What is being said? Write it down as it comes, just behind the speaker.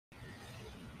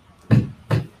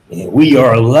And we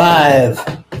are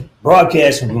live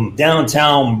broadcasting from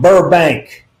downtown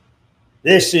Burbank.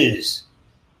 This is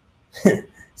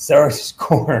Sarge's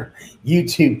Corner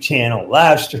YouTube channel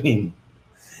live stream.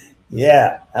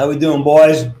 Yeah, how we doing,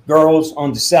 boys, girls,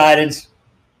 undecided?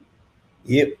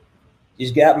 Yep,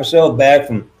 just got myself back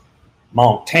from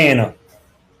Montana.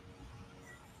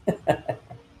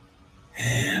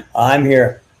 I'm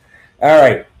here. All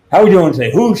right, how we doing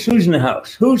today? Who's in the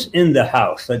house? Who's in the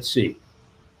house? Let's see.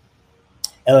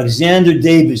 Alexander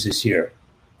Davis is here.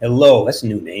 Hello, that's a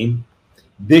new name.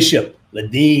 Bishop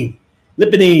Ladine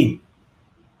Lipidine.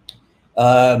 What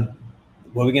are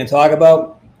we going to talk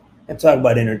about? I'm talking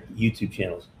about YouTube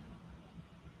channels.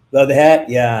 Love the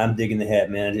hat? Yeah, I'm digging the hat,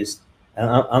 man.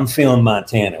 I'm feeling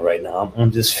Montana right now.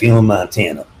 I'm just feeling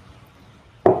Montana.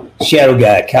 Shadow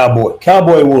guy,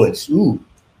 cowboy woods. Ooh,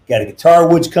 got a guitar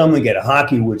woods coming. Got a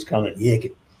hockey woods coming. Yeah,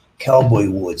 cowboy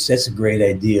woods. That's a great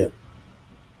idea.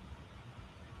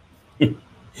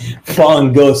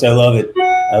 Fallen Ghosts, I love it.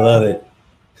 I love it.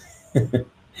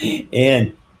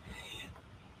 And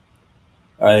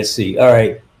all right, let's see. All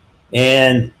right,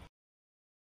 and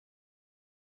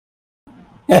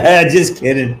just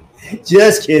kidding,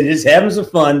 just having some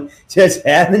fun,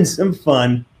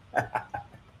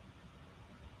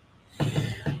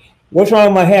 What's wrong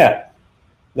with my hat,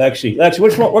 Lexi?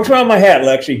 What's wrong with my hat,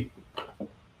 Lexi?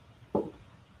 Is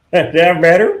that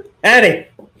better? Hattie,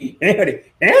 is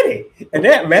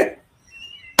that better?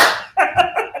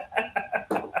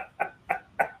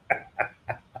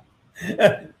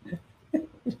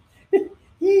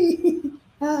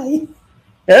 Hi.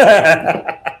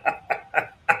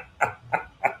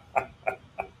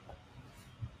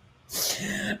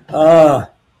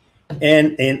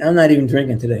 And I'm not even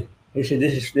drinking today. This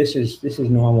is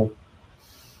normal.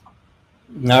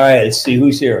 All right, let's see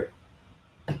who's here.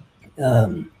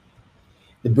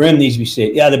 The brim needs to be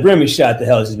saved. Yeah, the brim is shot to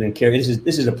hell. This has been carried.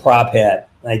 This is a prop hat.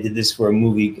 I did this for a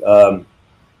movie about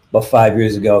 5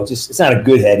 years ago. It's not a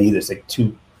good hat either. It's like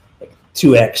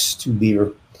 2X, 2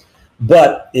 beaver.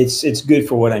 But it's good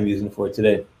for what I'm using it for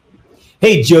today.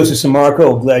 Hey, Joseph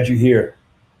Samarco, glad you're here.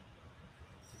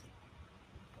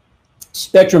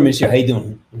 Spectrum is here. How you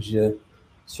doing? Here's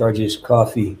Sarge's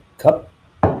coffee cup.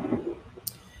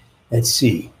 Let's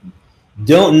see.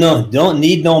 Don't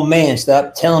need no man.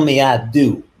 Stop telling me I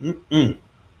do.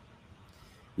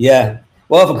 Yeah.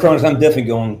 Well, for Cronus, I'm definitely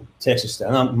going Texas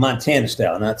style. I'm Montana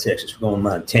style, not Texas. We're going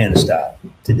Montana style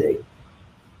today.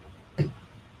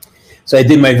 So I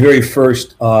did my very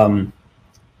first live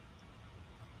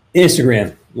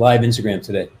Instagram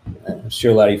today. I'm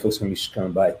sure a lot of you folks are going to be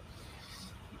coming by.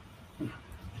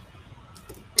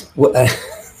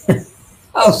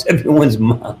 How's everyone's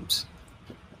moms?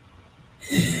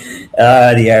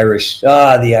 The Irish.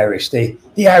 The Irish. They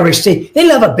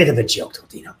love a bit of a joke, don't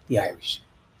they know? The Irish.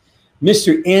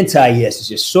 Mr. Anti-Yes is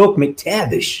here. Soak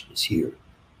McTavish is here.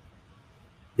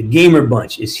 The Gamer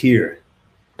Bunch is here.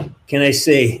 Can I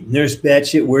say, Nurse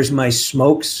Batshit, where's my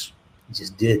smokes? He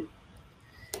just did.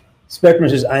 Spectrum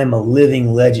says, I am a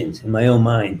living legend in my own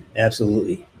mind.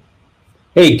 Absolutely.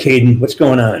 Hey, Caden, what's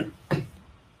going on?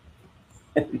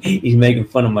 He's making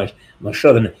fun of my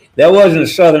southern. That wasn't a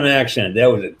southern accent. That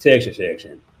was a Texas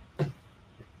accent.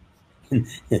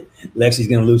 Lexi's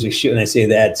going to lose her shit when I say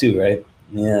that too, right?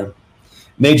 Yeah.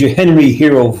 Major Henry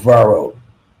Hero Varro.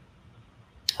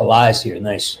 Elias here.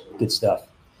 Nice. Good stuff.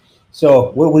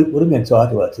 So what are we going to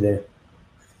talk about today?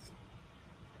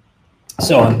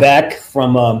 So I'm back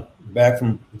from a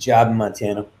job in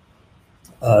Montana.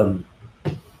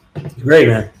 Great,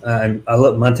 man. I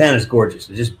love Montana's gorgeous.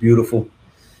 It's just beautiful.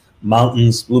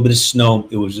 Mountains, a little bit of snow.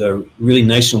 It was really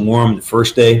nice and warm the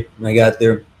first day when I got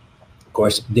there. Of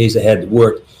course, the days I had to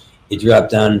work, it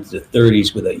dropped down into the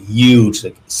 30s with a huge,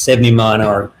 like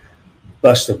 70-mile-an-hour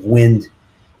bust of wind.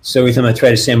 So every time I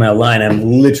try to say my line, I'm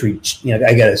literally,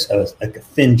 I got a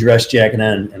thin dress jacket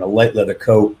on and a light leather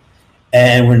coat.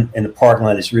 And we're in the parking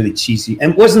lot. It's really cheesy.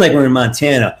 And it wasn't like we're in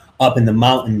Montana up in the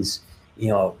mountains,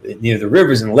 near the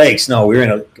rivers and lakes. No, we were in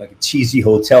a cheesy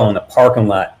hotel in a parking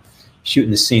lot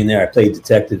shooting the scene there. I played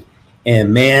detective.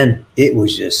 And, man, it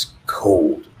was just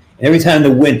cold. And every time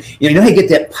the wind, you know how you get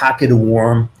that pocket of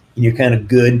warm and you're kind of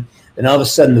good? Then all of a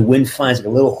sudden the wind finds like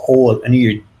a little hole under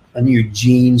your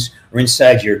jeans or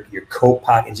inside your coat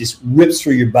pocket. It just rips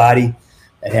through your body.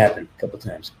 That happened a couple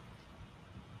times.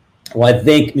 Well, I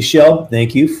thank Michelle.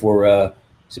 Thank you for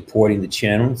supporting the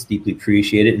channel. It's deeply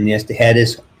appreciated. And yes, the hat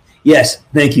is, yes,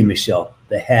 thank you, Michelle.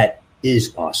 The hat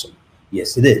is awesome.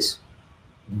 Yes, it is.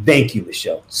 Thank you,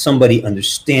 Michelle. Somebody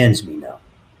understands me now.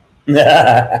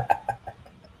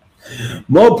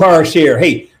 Mopar is here.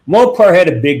 Hey, Mopar had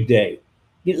a big day.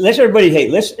 Let's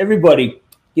everybody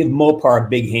give Mopar a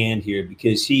big hand here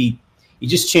because he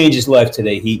just changed his life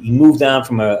today. He moved on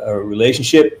from a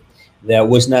relationship that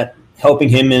was not helping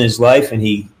him in his life, and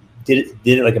he did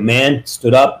it like a man,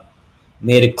 stood up,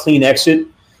 made a clean exit,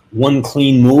 one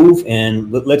clean move,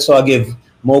 and let's all give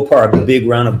Mopar a big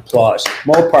round of applause.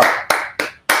 Mopar,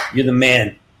 you're the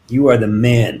man. You are the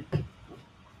man.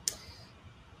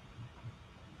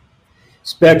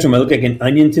 Spectrum, I look like an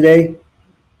onion today?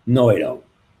 No, I don't.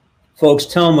 Folks,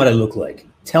 tell them what I look like.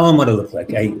 Tell them what I look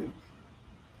like.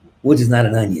 Woods is not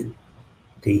an onion.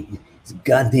 Okay? It's a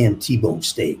goddamn T-bone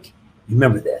steak. You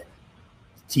remember that.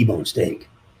 T-bone steak.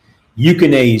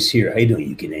 Yukine is here. How you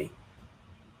doing, Yukine?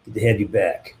 Good to have you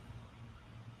back.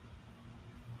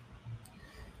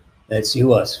 Let's see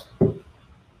who else.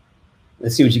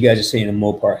 Let's see what you guys are saying in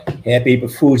Mopar. Happy April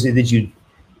Fools.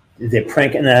 They're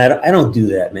pranking? Nah, I don't do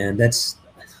that, man. That's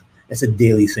a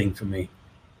daily thing for me.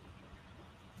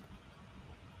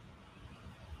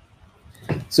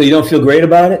 So you don't feel great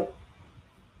about it?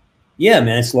 Yeah,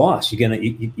 man, it's loss. You're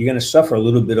gonna suffer a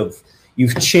little bit of.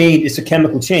 You've changed. It's a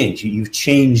chemical change. You've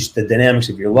changed the dynamics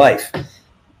of your life,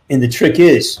 and the trick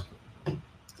is,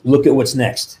 look at what's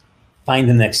next. Find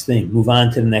the next thing. Move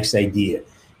on to the next idea.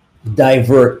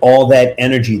 Divert all that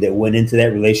energy that went into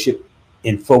that relationship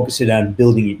and focus it on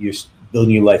building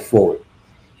your life forward.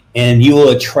 And you will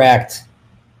attract.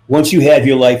 Once you have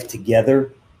your life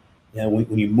together, you know,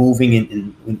 when you're moving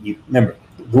and when you remember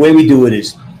the way we do it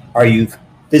is: are you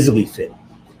physically fit?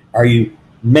 Are you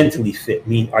mentally fit? I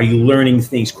mean, are you learning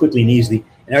things quickly and easily?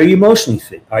 And are you emotionally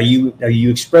fit? Are you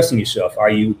expressing yourself?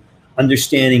 Are you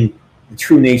understanding the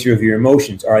true nature of your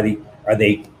emotions? Are they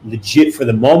legit for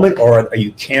the moment, or are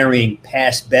you carrying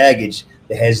past baggage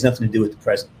that has nothing to do with the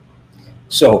present?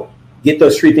 So get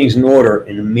those three things in order,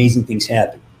 and amazing things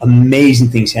happen. Amazing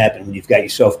things happen when you've got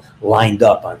yourself lined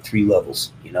up on three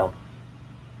levels, you know.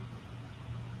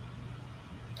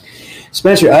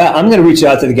 Spencer, I'm going to reach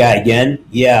out to the guy again.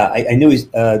 Yeah, I knew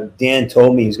Dan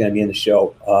told me he was going to be in the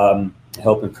show,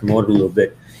 help him promote it a little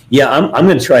bit. Yeah, I'm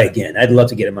going to try again. I'd love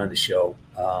to get him on the show.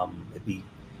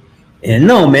 And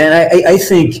no, man, I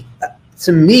think,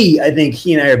 to me, I think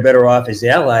he and I are better off as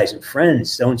allies and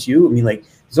friends, don't you? I mean, like,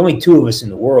 there's only two of us in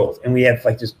the world, and we have,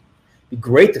 like, just be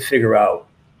great to figure out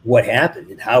what happened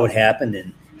and how it happened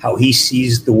and how he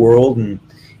sees the world, and,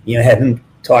 you know, have him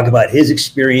talk about his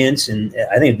experience, and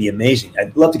I think it'd be amazing.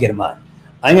 I'd love to get him on.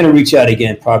 I'm going to reach out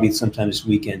again probably sometime this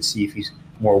weekend, see if he's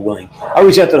more willing. I'll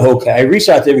reach out to the whole cast. I reached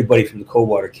out to everybody from the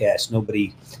Coldwater cast.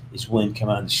 Nobody is willing to come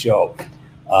on the show.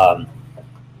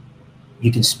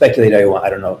 You can speculate all you want.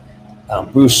 I don't know.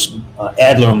 Bruce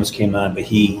Adler almost came on, but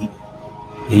you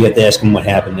have to ask him what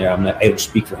happened there. I'm not able to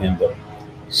speak for him, but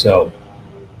so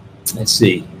let's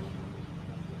see.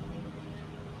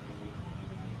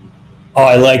 Oh,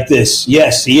 I like this.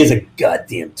 Yes, he is a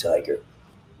goddamn tiger.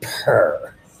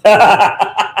 Purr.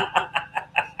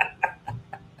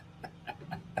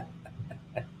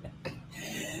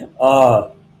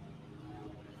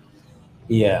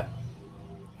 Yeah.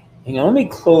 Hang on, let me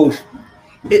close.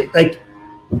 Like,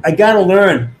 I gotta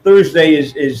learn. Thursday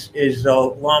is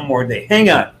lawnmower day. Hang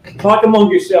on. Talk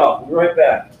among yourself. Be right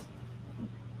back.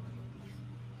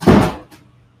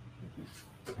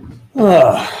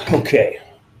 Okay.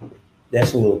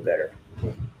 That's a little better.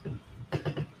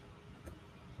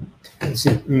 Let's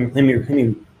see. Let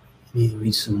me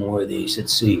read some more of these.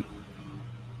 Let's see.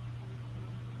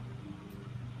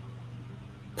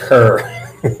 Purr.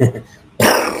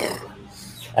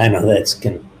 I know that's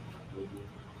gonna.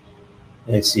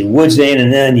 Let's see. Woods ain't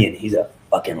an onion. He's a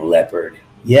fucking leopard.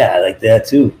 Yeah, I like that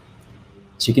too.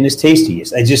 Chicken is tasty.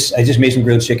 I just made some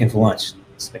grilled chicken for lunch.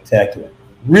 Spectacular.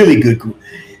 Really good.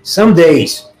 Some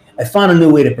days I found a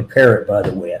new way to prepare it. By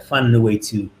the way, I found a new way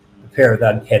to prepare it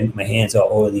without having my hands all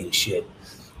oily and shit.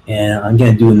 And I'm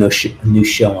gonna do a new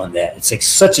show on that. It's like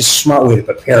such a smart way to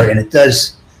prepare it, and it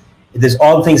does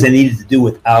all the things I needed to do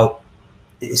without.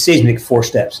 It saves me like 4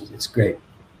 steps. It's great.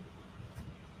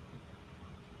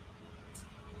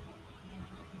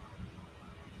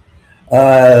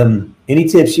 Any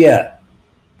tips? Yeah.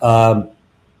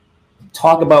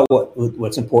 Talk about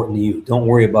what's important to you. Don't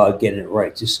worry about getting it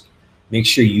right. Just make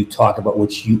sure you talk about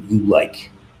what you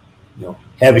like. You know,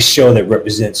 have a show that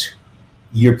represents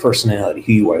your personality,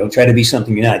 who you are. Don't try to be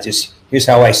something you're not. Just here's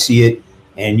how I see it,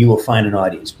 and you will find an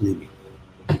audience. Believe me.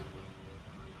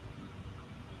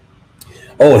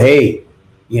 Oh, hey,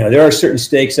 you know, there are certain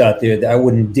steaks out there that I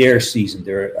wouldn't dare season.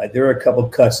 There are a couple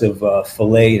of cuts of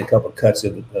filet and a couple of cuts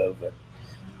of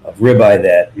ribeye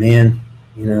that, man,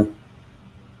 you know.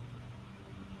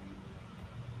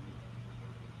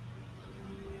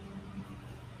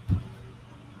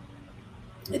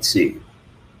 Let's see.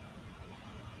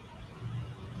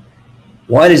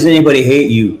 Why does anybody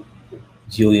hate you,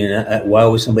 Julian? Why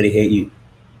would somebody hate you?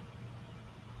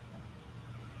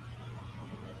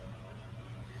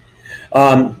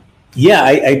 Yeah,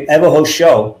 I have a whole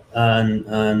show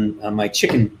on my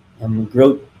chicken,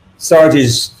 grilled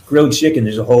Sarge's grilled chicken.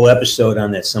 There's a whole episode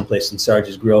on that someplace in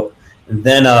Sarge's Grill, and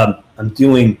then I'm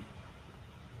doing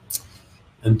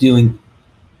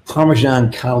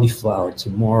Parmesan cauliflower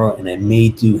tomorrow, and I may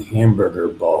do hamburger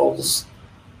balls,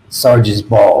 Sarge's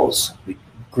balls,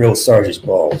 grilled Sarge's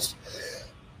balls.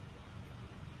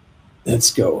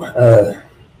 Let's go.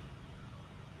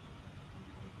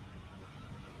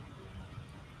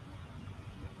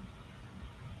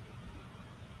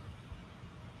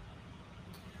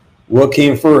 What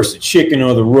came first, the chicken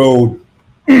or the road?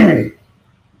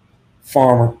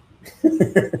 Farmer.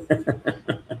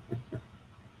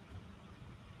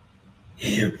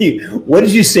 What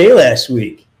did you say last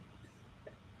week?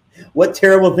 What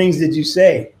terrible things did you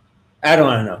say? I don't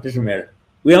want to know. It doesn't matter.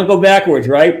 We don't go backwards,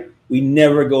 right? We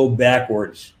never go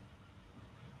backwards.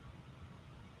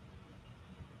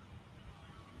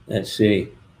 Let's see.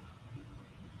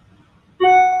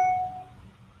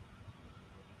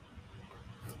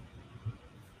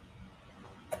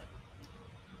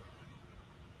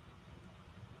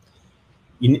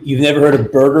 You've never heard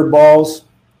of burger balls?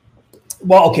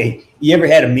 Well, okay. You ever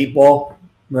had a meatball,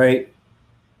 right?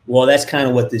 Well, that's kind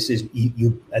of what this is.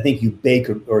 I think you bake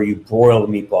or you broil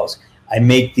the meatballs. I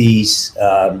make these.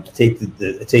 Take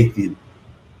the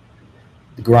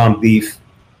ground beef,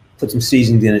 put some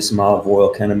seasoning in it, some olive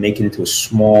oil, kind of make it into a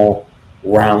small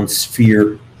round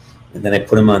sphere, and then I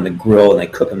put them on the grill and I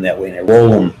cook them that way. And I roll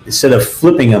them instead of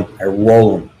flipping them. I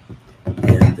roll them,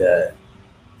 and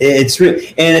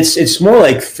it's more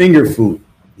like finger food.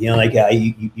 You know, like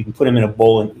you can put them in a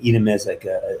bowl and eat them as like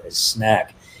a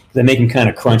snack. They make them kind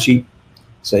of crunchy,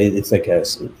 so it's like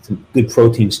it's a good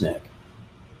protein snack.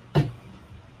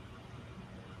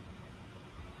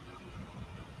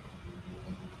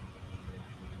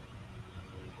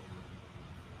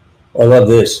 I love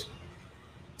this.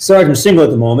 Sorry, I'm single at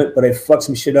the moment, but I fucked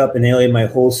some shit up and alienated my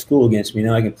whole school against me.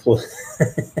 Now I can pull.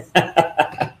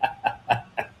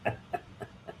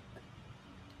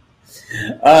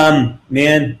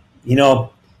 Man, you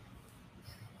know,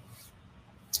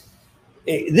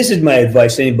 this is my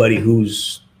advice to anybody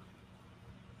who's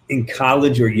in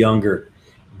college or younger.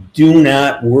 Do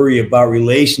not worry about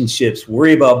relationships.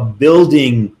 Worry about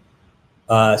building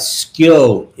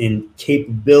skill and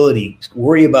capability.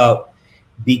 Worry about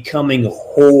becoming a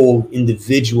whole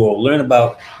individual. Learn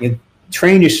about,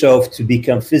 train yourself to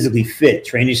become physically fit.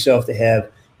 Train yourself to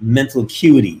have mental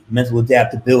acuity, mental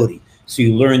adaptability, so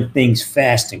you learn things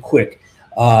fast and quick.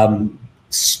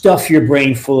 Stuff your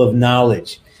brain full of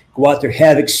knowledge. Go out there,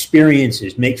 have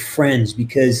experiences, make friends,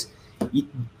 because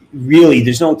really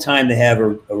there's no time to have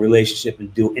a relationship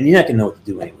and you're not gonna know what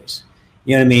to do anyways.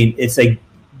 You know what I mean? It's like,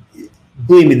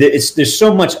 believe me, there's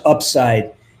so much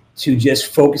upside to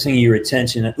just focusing your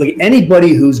attention. Like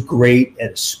anybody who's great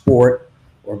at a sport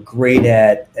or great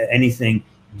at anything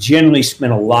generally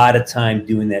spend a lot of time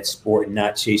doing that sport and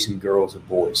not chasing girls or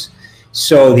boys.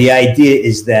 So the idea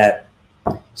is that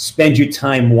spend your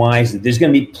time wisely. There's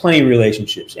going to be plenty of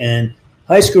relationships, and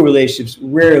high school relationships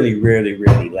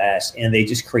rarely last, and they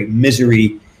just create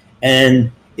misery.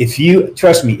 And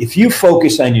trust me, if you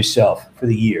focus on yourself for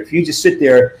the year, if you just sit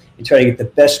there and try to get the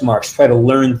best marks, try to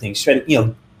learn things, try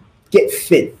to, get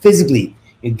fit physically,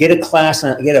 get a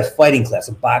fighting class,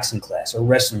 a boxing class, a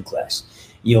wrestling class,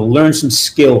 learn some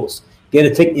skills,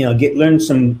 learn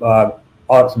some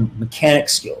mechanic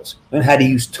skills, learn how to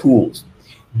use tools.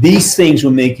 These things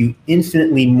will make you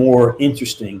infinitely more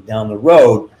interesting down the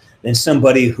road than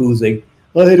somebody who's like,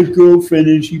 I had a girlfriend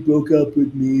and she broke up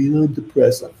with me and I'm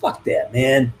depressed. Like, fuck that,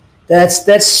 man.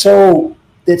 That's so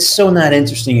not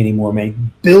interesting anymore,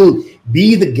 man.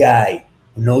 Be the guy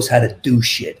who knows how to do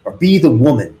shit, or be the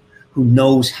woman who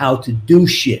knows how to do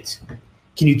shit.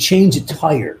 Can you change a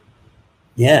tire?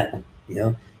 Yeah,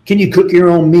 Can you cook your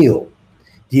own meal?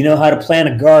 Do you know how to plant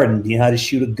a garden? Do you know how to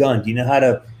shoot a gun? Do you know how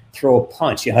to throw a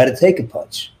punch? Do you know how to take a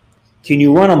punch? Can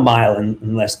you run a mile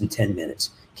in less than 10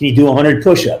 minutes? Can you do 100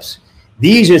 push-ups?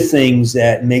 These are things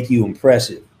that make you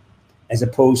impressive, as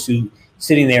opposed to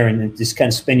sitting there and just kind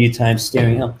of spend your time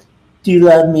staring up. Do you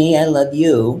love me? I love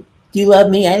you. Do you love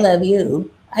me? I love you.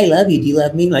 I love you. Do you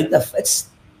love me?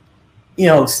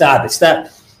 Stop it. Stop.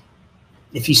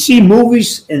 If you see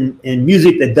movies and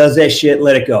music that does that shit,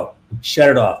 let it go. Shut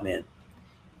it off, man.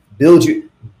 Build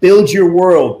your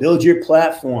world, build your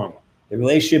platform. The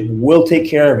relationship will take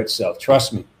care of itself.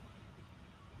 Trust me.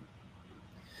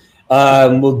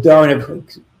 Well, Darwin,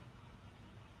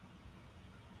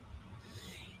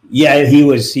 yeah,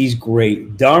 he's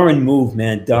great. Darwin moved,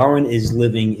 man. Darwin is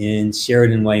living in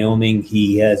Sheridan, Wyoming.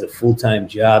 He has a full-time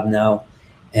job now,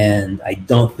 and I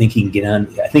don't think he can get on.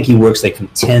 I think he works like from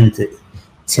 10 to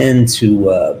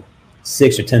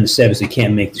 6 or 10 to 7, so he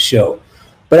can't make the show.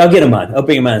 But I'll get him on. I'll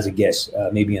bring him on as a guest,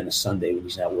 maybe on a Sunday when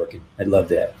he's not working. I'd love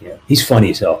that. Yeah, he's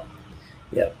funny as hell.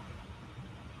 Yeah.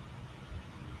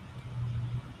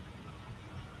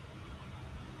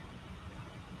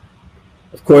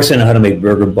 Of course, I know how to make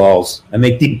burger balls. I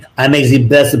make the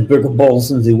best burger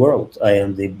balls in the world. I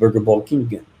am the burger ball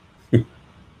king.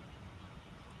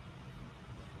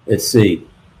 Let's see.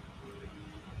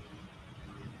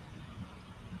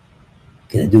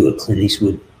 Can I do a Clint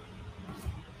Eastwood?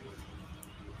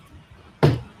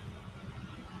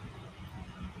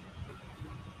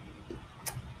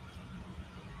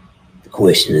 The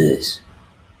question is,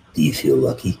 do you feel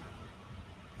lucky?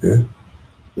 Huh?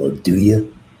 Well, do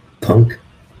you, punk?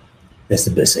 That's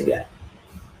the best I got.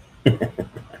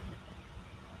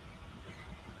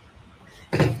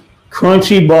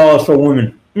 Crunchy balls for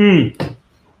women.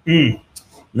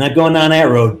 Not going down that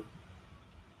road.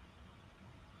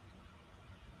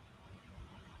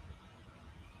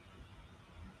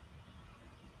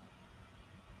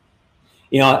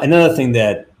 You know, another thing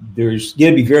that there's got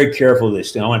to be very careful of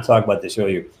this thing. I want to talk about this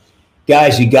earlier.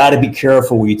 Guys, you got to be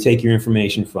careful where you take your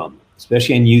information from,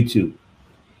 especially on YouTube.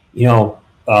 You know,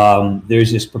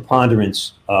 there's this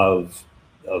preponderance of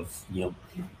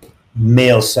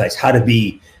male sites, how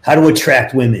to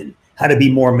attract women, how to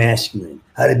be more masculine,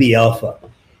 how to be alpha.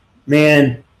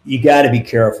 Man, you got to be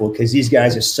careful because these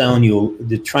guys are selling you,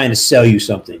 they're trying to sell you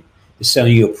something. They're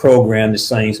selling you a program, they're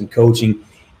selling you some coaching.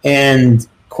 And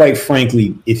quite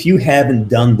frankly, if you haven't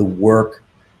done the work,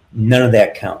 none of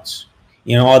that counts.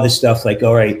 You know, all this stuff like,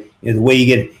 all right, you know, the way you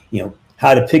get, you know,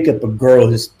 how to pick up a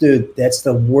girl, is, dude, that's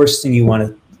the worst thing you want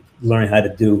to learn how to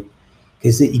do,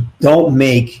 because you don't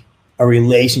make a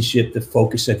relationship the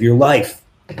focus of your life.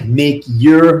 Make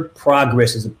your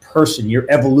progress as a person, your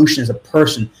evolution as a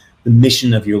person, the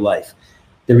mission of your life.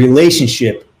 The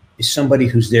relationship is somebody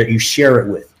who's there, you share it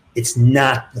with. It's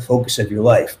not the focus of your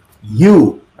life.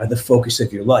 You are the focus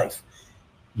of your life.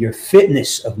 Your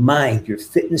fitness of mind, your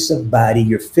fitness of body,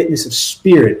 your fitness of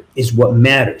spirit is what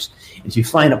matters. And if you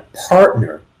find a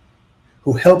partner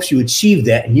who helps you achieve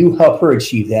that and you help her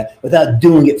achieve that without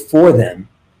doing it for them,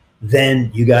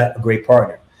 then you got a great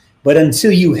partner. But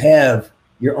until you have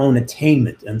your own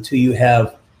attainment, until you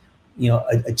have, you know,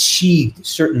 achieved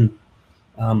certain,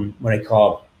 what I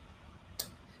call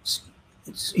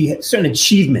certain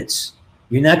achievements,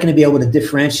 you're not going to be able to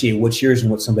differentiate what's yours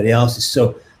and what somebody else's.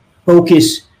 So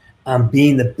focus on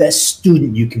being the best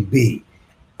student you can be.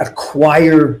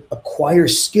 Acquire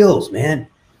skills, man.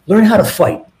 Learn how to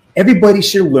fight. Everybody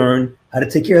should learn how to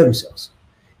take care of themselves.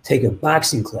 Take a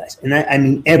boxing class. And I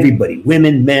mean everybody,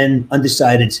 women, men,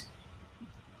 undecideds.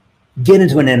 Get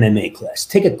into an MMA class.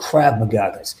 Take a Krav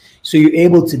Maga class. So you're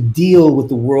able to deal with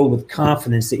the world with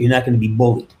confidence that you're not going to be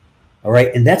bullied. All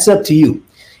right? And that's up to you.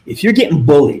 If you're getting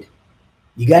bullied,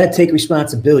 you got to take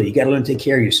responsibility. You got to learn to take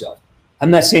care of yourself. I'm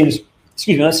not saying this,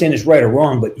 excuse me, I'm not saying this right or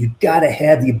wrong, but you got to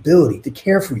have the ability to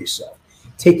care for yourself.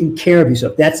 Taking care of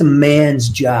yourself. That's a man's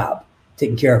job,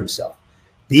 taking care of himself.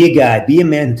 Be a guy, be a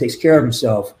man who takes care of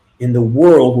himself, and the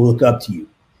world will look up to you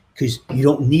because you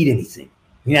don't need anything.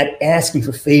 You're not asking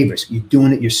for favors. You're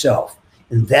doing it yourself.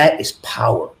 And that is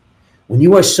power. When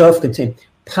you are self-contained,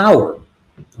 power,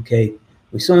 okay,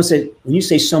 when you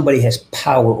say somebody has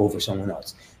power over someone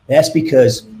else, that's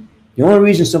because the only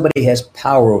reason somebody has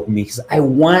power over me is I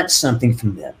want something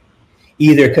from them.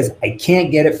 Either because I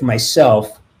can't get it for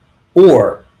myself,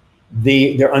 or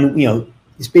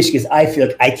it's basically because I feel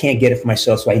like I can't get it for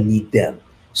myself, so I need them.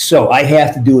 So I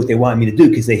have to do what they want me to do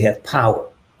because they have power,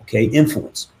 okay,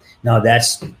 influence. Now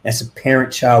that's a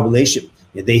parent-child relationship.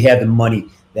 They have the money,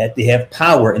 that they have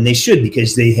power, and they should,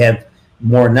 because they have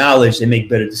more knowledge, they make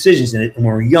better decisions in it. And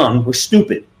when we're young, we're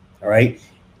stupid, all right?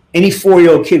 Any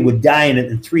 4-year-old kid would die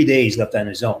in 3 days left on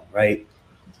his own, right?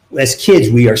 As kids,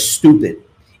 we are stupid,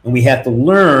 and we have to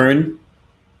learn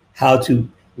how to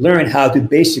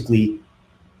basically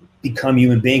become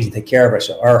human beings and take care of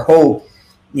ourselves. Our whole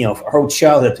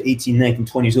childhood up to 18, 19,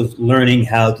 20 years old, learning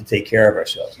how to take care of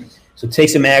ourselves. So take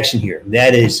some action here.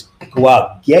 That is, go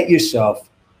out, get yourself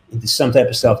into some type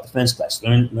of self-defense class.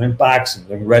 Learn boxing,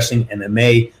 learn wrestling,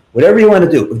 MMA, whatever you want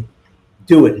to do.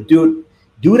 Do it.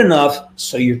 Do it enough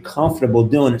so you're comfortable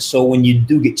doing it. So when you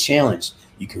do get challenged,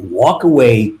 you can walk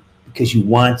away because you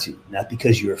want to, not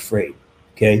because you're afraid.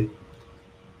 Okay?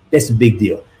 That's a big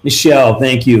deal. Michelle,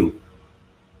 thank you.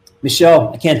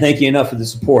 Michelle, I can't thank you enough for the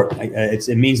support.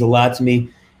 It means a lot to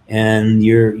me, and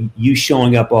you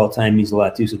showing up all the time means a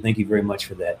lot too. So thank you very much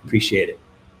for that. Appreciate it.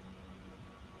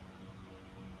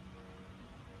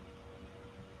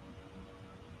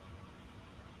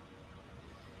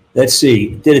 Let's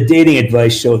see. Did a dating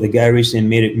advice show. The guy recently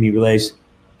made me realize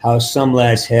how some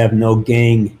lads have no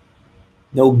game,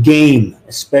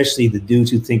 especially the dudes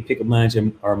who think pickup lines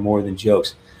are more than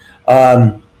jokes.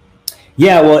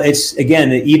 Yeah, well, it's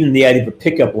again, even the idea of a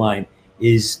pickup line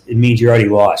it means you're already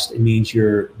lost. It means you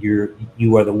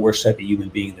are the worst type of human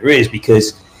being there is,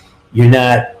 because you're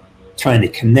not trying to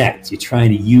connect. You're trying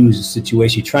to use a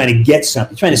situation. You're trying to get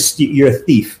something. You're trying to steal. You're a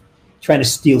thief. You're trying to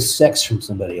steal sex from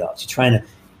somebody else. You're trying to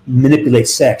manipulate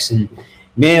sex. And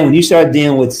man, when you start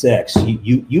dealing with sex,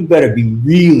 you better be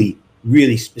really,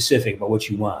 really specific about what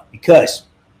you want, because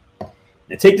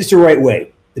now take this the right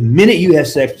way. The minute you have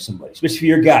sex with somebody, especially if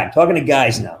you're a guy, I'm talking to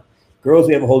guys now. Girls,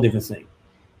 we have a whole different thing.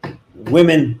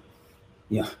 Women,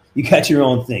 you got your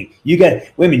own thing.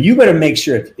 Women, you better make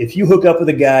sure if you hook up with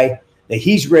a guy that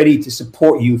he's ready to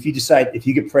support you. If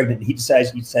you get pregnant and he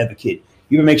decides to have a kid,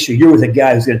 you better make sure you're with a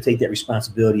guy who's going to take that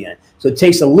responsibility on. So it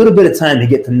takes a little bit of time to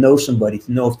get to know somebody,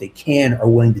 to know if they can or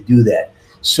willing to do that.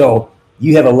 So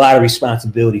you have a lot of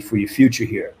responsibility for your future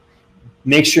here.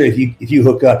 Make sure if you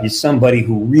hook up, you're somebody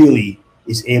who really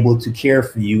is able to care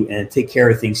for you and take care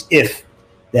of things if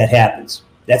that happens.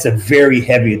 That's a very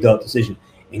heavy adult decision.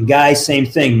 And guys, same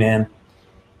thing, man.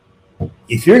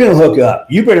 If you're going to hook up,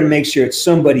 you better make sure it's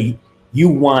somebody you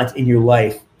want in your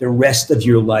life the rest of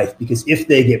your life, because if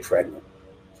they get pregnant,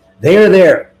 they are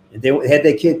there. If they had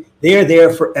that kid, they are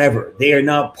there forever. They are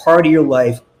now part of your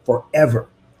life forever.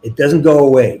 It doesn't go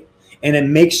away. And it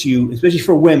makes you, especially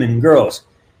for women and girls,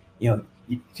 if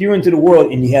you're into the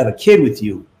world and you have a kid with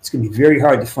you, it's going to be very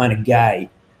hard to find a guy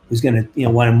who's going to,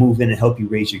 want to move in and help you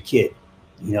raise your kid.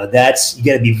 You got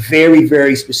to be very,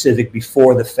 very specific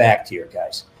before the fact here,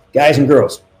 guys. Guys and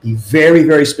girls, be very,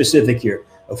 very specific here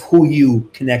of who you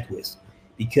connect with,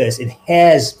 because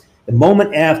the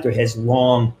moment after has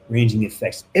long-ranging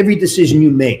effects. Every decision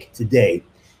you make today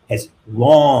has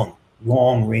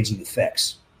long-ranging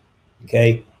effects.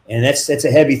 Okay, and that's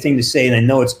a heavy thing to say, and I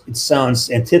know it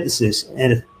sounds antithesis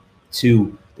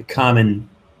to the common,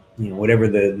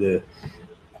 whatever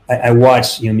I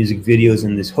watch, music videos,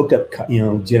 and this hookup,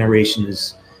 generation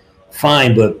is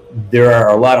fine, but there are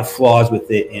a lot of flaws with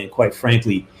it. And quite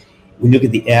frankly, when you look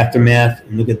at the aftermath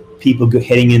and look at people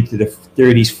heading into the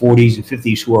 30s, 40s, and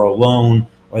 50s who are alone,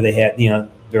 or they have,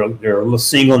 they're a little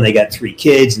single and they got 3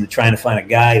 kids and they're trying to find a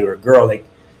guy or a girl,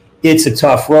 it's a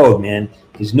tough road, man,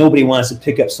 because nobody wants to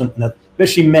pick up something,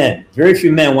 especially men. Very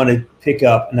few men want to pick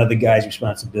up another guy's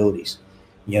responsibilities.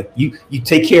 You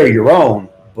take care of your own,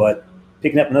 but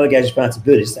picking up another guy's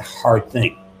responsibility is a hard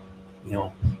thing,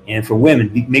 And for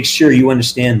women, make sure you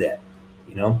understand that,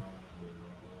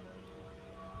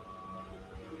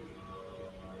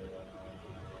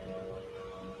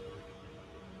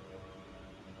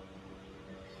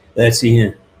 Let's see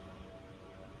here.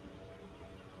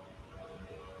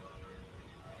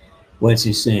 What's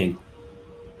he saying?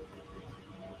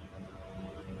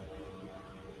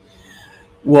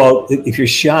 Well, if you're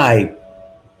shy,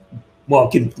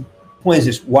 the point is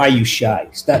this: why are you shy?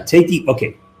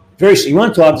 You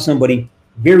want to talk to somebody?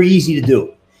 Very easy to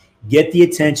do. Get the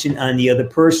attention on the other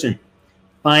person.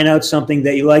 Find out something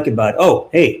that you like about it. Oh,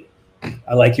 hey,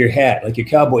 I like your hat, like your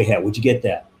cowboy hat. Where'd you get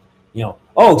that?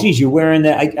 Oh, geez, you're wearing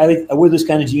that. I wear this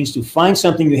kind of jeans too. Find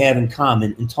something you have in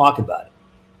common and talk about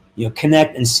it.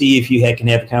 Connect and see if you can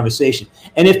have a conversation.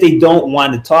 And if they don't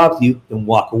want to talk to you, then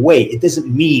walk away. It doesn't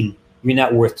mean you're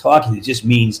not worth talking to. It just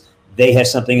means they have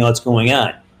something else going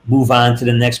on. Move on to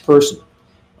the next person.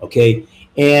 Okay.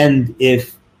 And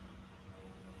if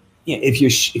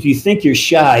you think you're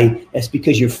shy, that's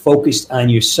because you're focused on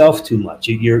yourself too much.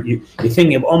 You're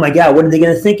thinking of, oh my God, what are they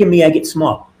going to think of me? I get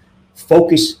small.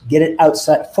 Focus, get it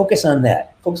outside. Focus on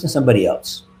that. Focus on somebody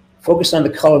else. Focus on the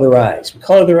color of their eyes. The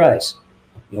color of their eyes.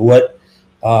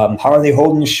 How are they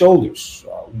holding their shoulders?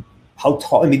 How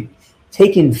tall?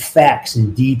 Taking facts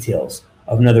and details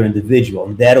of another individual,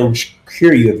 and that'll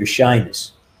cure you of your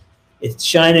shyness.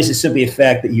 Shyness is simply a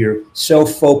fact that you're so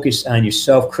focused on your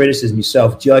self-criticism, your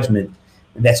self-judgment,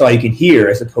 and that's all you can hear,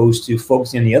 as opposed to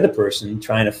focusing on the other person,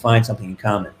 trying to find something in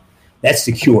common. That's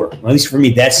the cure. Well, at least for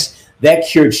me, that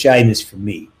cured shyness for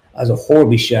me. I was a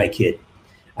horribly shy kid.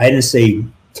 I didn't say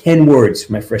 10 words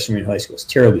for my freshman year in high school. I was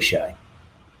terribly shy.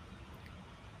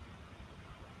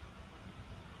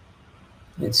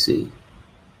 Let's see.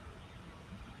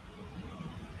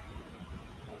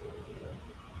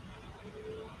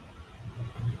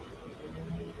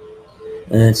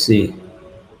 Let's see.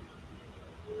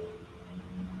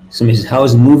 Somebody says, "How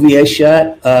was the movie I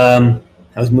shot?" How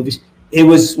was movies? It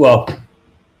was well.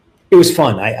 It was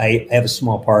fun. I have a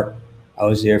small part. I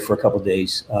was there for a couple of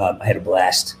days. I had a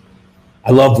blast.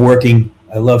 I love working.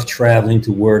 I love traveling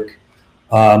to work.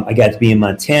 I got to be in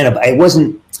Montana, but I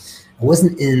wasn't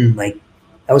in like,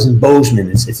 I was in Bozeman.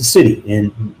 It's a city,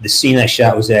 and the scene I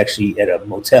shot was actually at a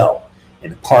motel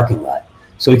in a parking lot.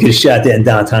 So we could have shot that in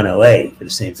downtown LA for the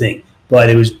same thing. But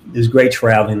it was great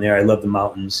traveling there. I love the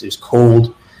mountains. It was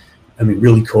cold. I mean,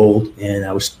 really cold, and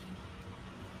I was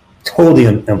totally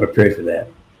unprepared for that.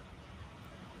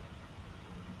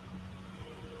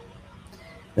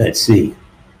 Let's see.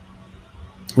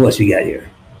 What else we got here?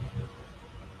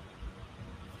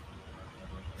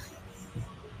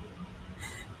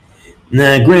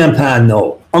 Nah, Grandpa,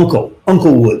 no. Uncle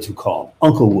Woods, we call him.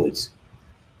 Uncle Woods.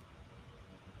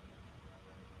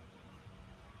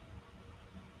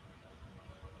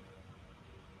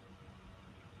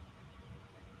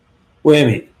 Wait a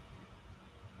minute.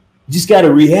 You just got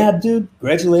a rehab, dude?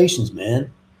 Congratulations,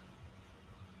 man.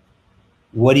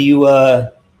 What are you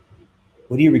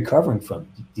recovering from?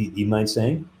 Do you mind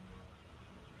saying?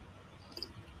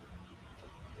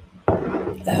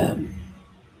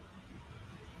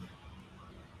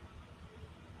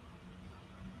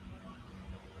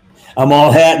 I'm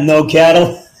all hat and no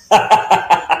cattle. I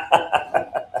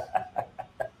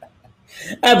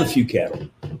have a few cattle.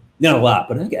 Not a lot,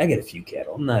 but I get a few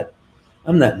cattle. I'm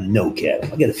not no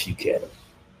cattle. I get a few cattle.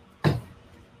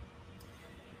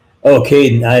 Oh,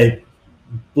 Caden,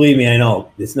 believe me, I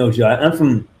know. It's no joke. I'm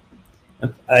from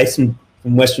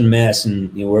Western Mass,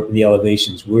 and we're up in the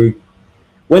elevations. We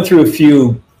went through a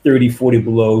few 30, 40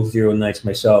 below zero nights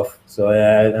myself, so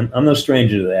I'm no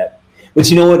stranger to that. But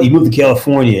you know what? You move to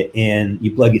California, and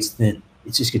your blood gets thin.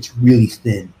 It just gets really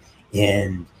thin,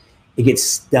 and it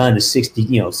gets down to 60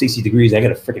 degrees. I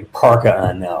got a freaking parka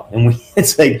on now, and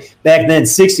it's like back then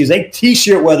 60 was like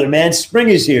t-shirt weather, man. Spring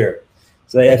is here.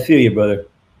 So I feel you, brother.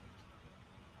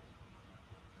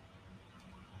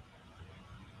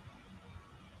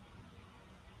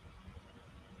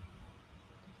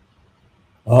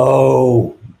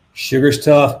 Oh, sugar's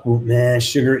tough, man.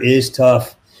 Sugar is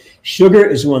tough. Sugar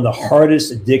is one of the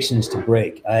hardest addictions to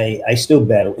break. I still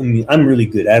battle. I mean, I'm really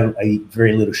good. I eat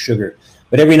very little sugar,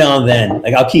 but every now and then,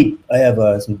 like I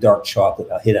have some dark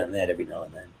chocolate. I'll hit on that every now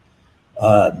and then.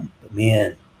 But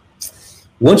man,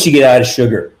 once you get out of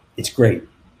sugar, it's great.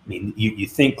 I mean, you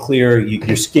think clear.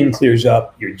 Your skin clears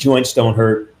up. Your joints don't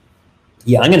hurt.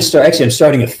 Yeah, I'm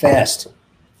starting a fast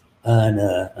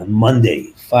on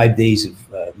Monday. 5 days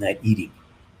of not eating.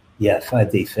 Yeah,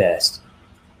 5-day fast.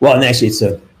 Well, and actually,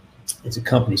 it's a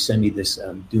company sent me this. So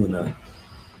I'm gonna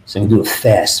do a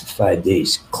fast for 5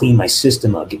 days, clean my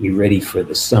system out, get me ready for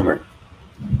the summer.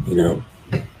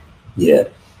 Yeah.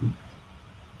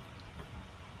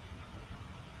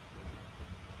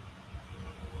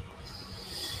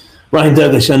 Ryan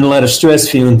Douglas, under a lot of stress,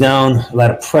 feeling down, a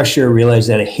lot of pressure, realized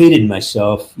that I hated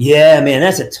myself. Yeah, man,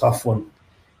 that's a tough one.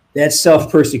 That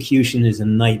self-persecution is a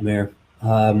nightmare.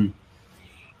 And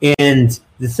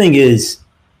the thing is,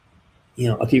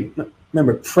 okay,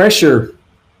 remember, pressure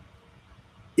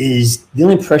is the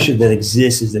only pressure that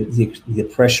exists is the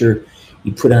pressure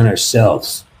we put on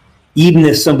ourselves. Even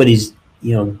if somebody's,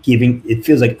 giving, it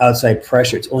feels like outside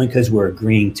pressure, it's only because we're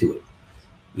agreeing to it.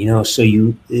 So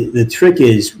the trick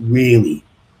is really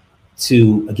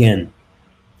to, again,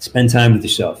 spend time with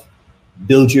yourself.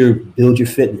 Build your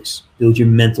fitness, build your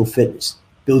mental fitness,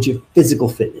 build your physical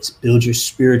fitness, build your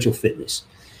spiritual fitness.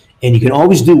 And you can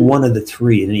always do one of the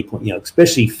three at any point,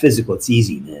 especially physical. It's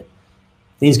easy, man.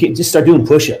 Just start doing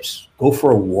push-ups, go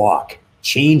for a walk,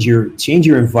 change your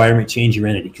environment, change your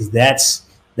energy. Because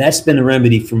that's been a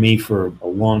remedy for me for a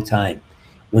long time.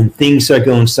 When things start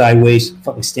going sideways,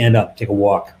 fucking stand up, take a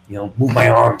walk, move my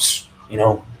arms,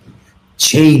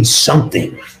 change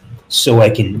something so I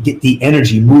can get the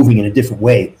energy moving in a different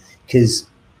way. Because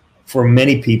for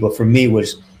many people, for me,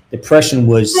 depression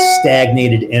was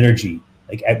stagnated energy.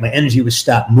 Like my energy would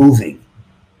stop moving,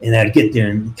 and I'd get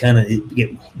there and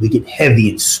we get heavy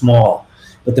and small.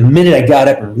 But the minute I got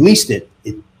up and released it,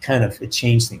 it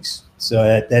changed things. So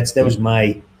that was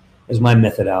my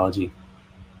methodology.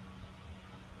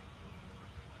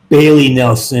 Bailey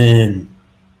Nelson.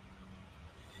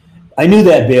 I knew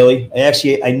that, Bailey.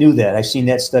 I knew that. I've seen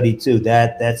that study too.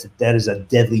 That is a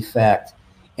deadly fact,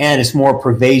 and it's more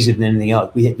pervasive than anything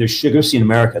else. There's sugar. See, in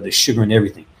America, there's sugar in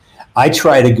everything. I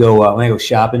try to go when I go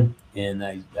shopping, and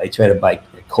I try to buy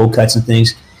cold cuts and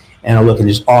things, and I look, and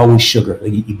there's always sugar.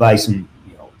 Like you buy some,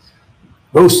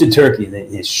 roasted turkey, and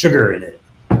there's sugar in it.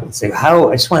 It's like,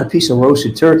 I just want a piece of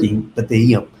roasted turkey, but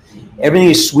everything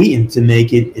is sweetened to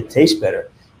make it taste better.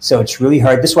 So it's really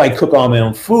hard. That's why I cook all my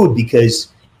own food,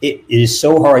 because it is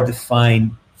so hard to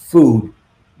find food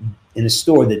in a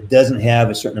store that doesn't have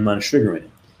a certain amount of sugar in it.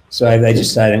 So I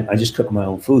decided I just cook my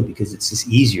own food because it's just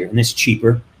easier and it's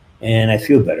cheaper and I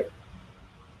feel better.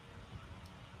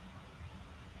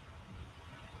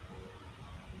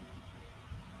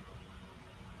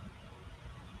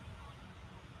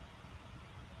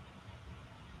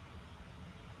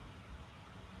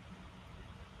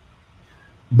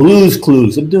 Blues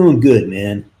Clues. I'm doing good,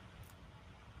 man.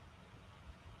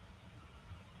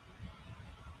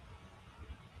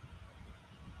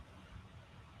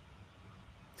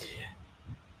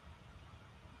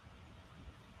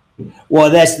 Well,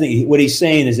 that's what he's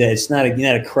saying is that it's not you're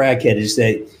not a crackhead. It's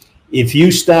that if you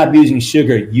stop using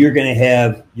sugar, you're gonna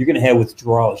have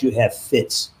withdrawals. You have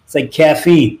fits. It's like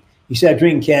caffeine. You stop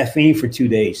drinking caffeine for 2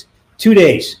 days. 2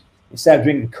 days. You stop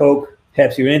drinking Coke,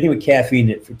 Pepsi, or anything with caffeine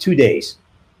in it for 2 days.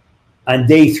 On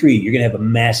day 3, you're gonna have a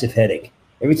massive headache.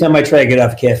 Every time I try to get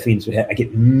off caffeine, I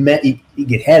get you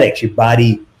get headaches. Your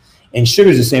body, and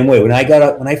sugar's the same way. When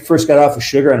I first got off of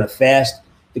sugar on a fast,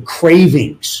 the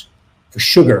cravings for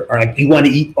sugar are like you want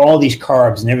to eat all these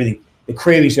carbs and everything. The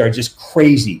cravings are just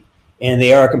crazy, and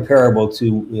they are comparable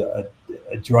to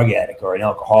a drug addict or an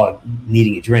alcoholic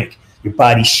needing a drink. Your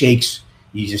body shakes.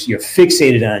 You're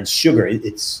fixated on sugar. It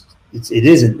is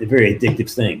a very addictive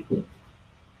thing.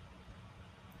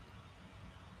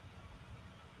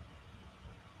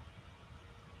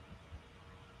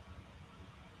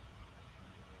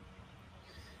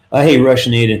 Hey,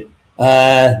 Russian Aiden.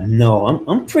 No,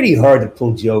 I'm pretty hard to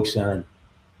pull jokes on.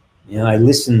 You know, I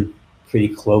listen pretty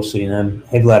closely, and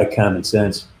I have a lot of common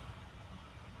sense.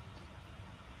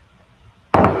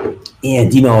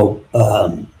 And you know,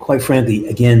 quite frankly,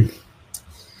 again,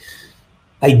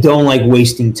 I don't like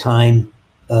wasting time.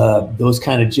 Those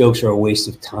kind of jokes are a waste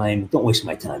of time. Don't waste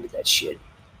my time with that shit.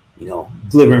 You know,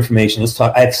 deliver information. Let's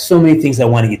talk. I have so many things I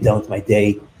want to get done with my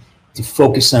day. To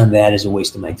focus on that is a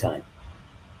waste of my time.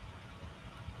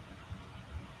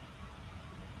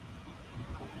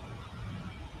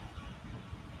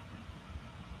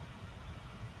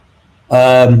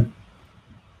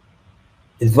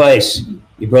 Advice: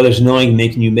 your brother's annoying and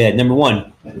making you mad. Number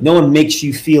one, no one makes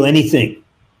you feel anything.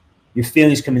 Your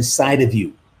feelings come inside of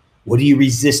you. What are you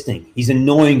resisting? He's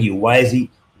annoying you. Why is he?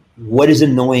 What is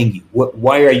annoying you?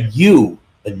 Why are you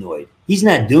annoyed? He's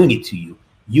not doing it to you.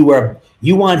 You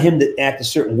want him to act a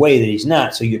certain way that he's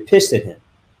not, so you're pissed at him.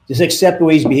 Just accept the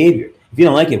way his behavior. If you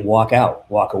don't like it, walk out,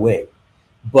 walk away.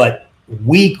 But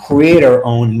we create our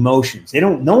own emotions.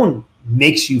 No one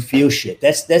makes you feel shit.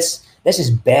 That's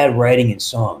just bad writing in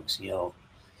songs, you know.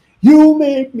 You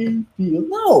make me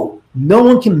feel. No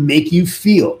one can make you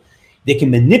feel. They can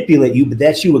manipulate you, but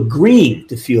that's you agreeing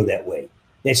to feel that way.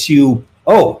 That's you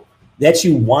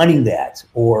wanting that,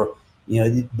 or you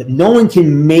know, no one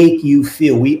can make you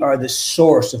feel. We are the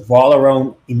source of all our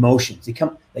own emotions. They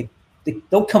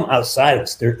don't come outside of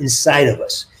us. They're inside of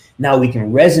us. Now we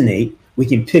can resonate. We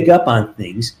can pick up on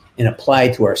things and apply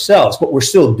it to ourselves, but we're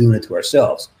still doing it to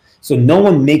ourselves. So no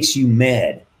one makes you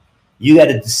mad. You got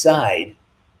to decide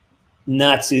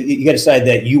not to. You got to decide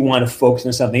that you want to focus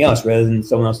on something else rather than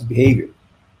someone else's behavior.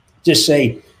 Just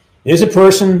say, "There's a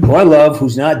person who I love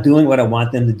who's not doing what I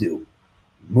want them to do."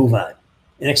 Move on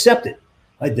and accept it.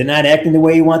 Like, they're not acting the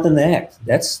way you want them to act.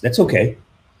 That's okay.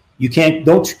 You can't.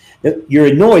 Don't. You're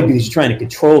annoyed because you're trying to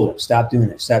control them. Stop doing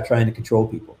that. Stop trying to control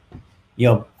people. You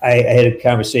know, I had a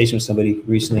conversation with somebody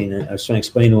recently, and I was trying to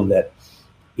explain to them that,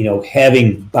 you know,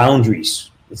 having boundaries,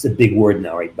 it's a big word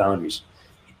now, right? Boundaries.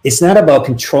 It's not about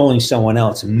controlling someone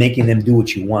else and making them do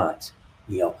what you want.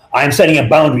 You know, I'm setting a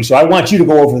boundary, so I want you to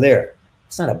go over there.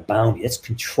 It's not a boundary. That's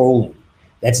controlling.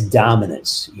 That's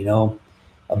dominance. You know,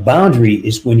 a boundary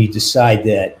is when you decide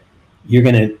that you're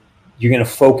gonna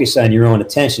focus on your own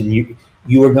attention.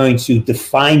 You are going to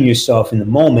define yourself in the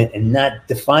moment and not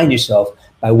define yourself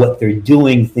by what they're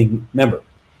doing. Remember,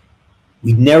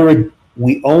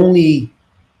 we only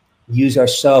use our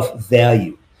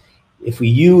self-value. If we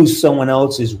use someone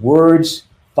else's words,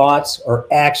 thoughts, or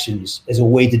actions as a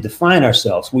way to define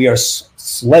ourselves, we are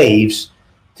slaves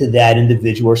to that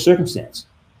individual or circumstance.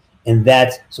 And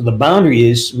so the boundary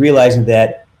is realizing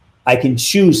that I can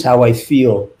choose how I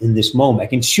feel in this moment. I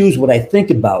can choose what I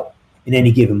think about in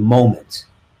any given moment.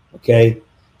 Okay?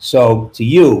 So to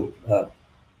you,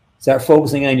 start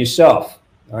focusing on yourself.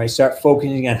 All right? Start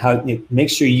focusing on how, make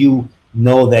sure you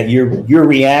know that you're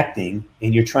reacting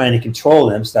and you're trying to control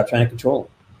them. Stop trying to control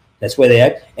them. That's where they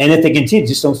act. And if they continue,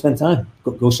 just don't spend time.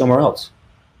 Go somewhere else.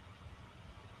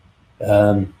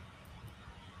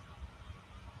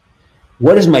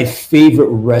 What is my favorite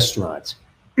restaurant?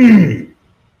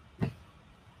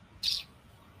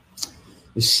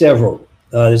 There's several.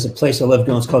 There's a place I love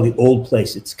going. It's called the Old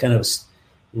Place. It's kind of a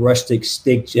rustic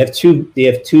steak. They have three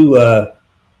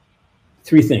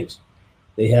things.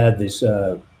 They have this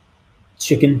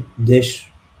chicken dish,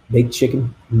 baked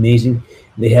chicken, amazing.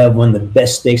 They have one of the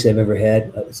best steaks I've ever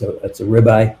had. It's a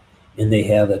ribeye, and they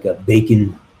have like a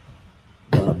bacon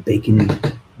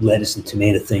lettuce and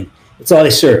tomato thing. It's all they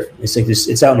serve. It's like this.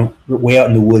 It's way out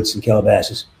in the woods in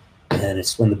Calabasas, and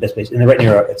it's one of the best places. And right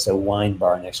near it's a wine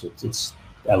bar next to it.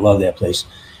 I love that place.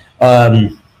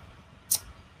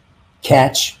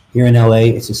 Catch here in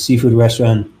LA. It's a seafood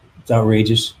restaurant. It's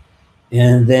outrageous.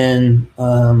 And then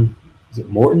is it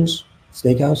Morton's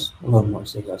Steakhouse? I love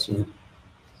Morton's Steakhouse. Yeah.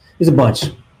 There's a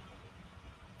bunch.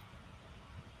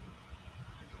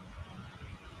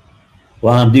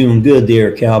 Well, I'm doing good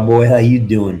there, cowboy. How you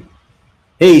doing?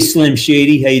 Hey, Slim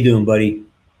Shady. How you doing, buddy?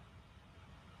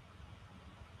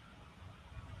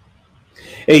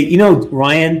 Hey, you know,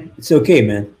 Ryan, it's okay,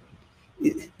 man.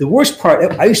 The worst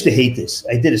part, I used to hate this.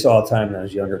 I did this all the time when I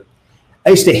was younger. I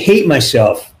used to hate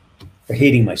myself for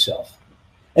hating myself.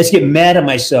 I used to get mad at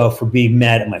myself for being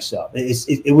mad at myself.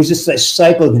 It was just a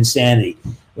cycle of insanity.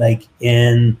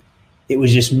 And it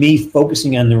was just me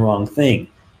focusing on the wrong thing.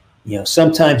 You know,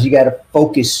 sometimes you got to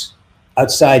focus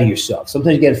outside of yourself.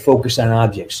 Sometimes you got to focus on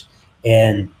objects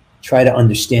and try to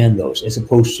understand those, as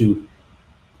opposed to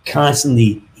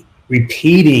constantly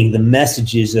repeating the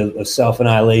messages of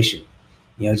self-annihilation.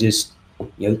 Or just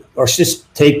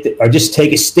take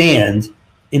a stand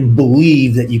and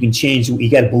believe that you can change.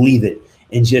 You got to believe it,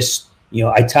 and just,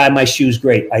 I tie my shoes.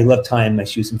 Great, I love tying my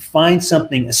shoes. And find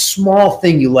something, a small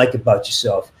thing you like about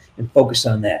yourself, and focus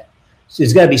on that. So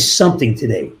there's got to be something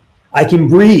today. I can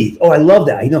breathe. Oh, I love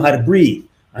that. I know how to breathe.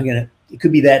 It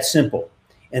could be that simple,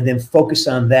 and then focus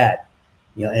on that.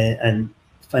 And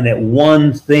find that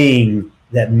one thing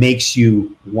that makes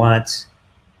you want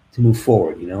to move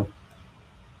forward.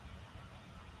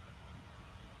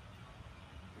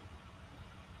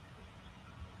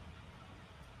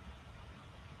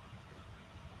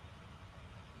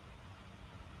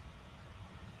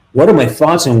 What are my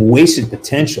thoughts on wasted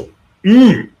potential?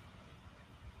 I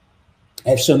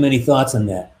have so many thoughts on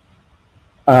that.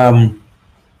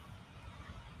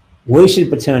 Wasted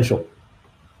potential.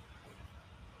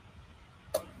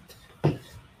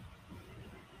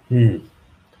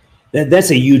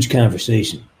 That's a huge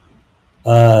conversation.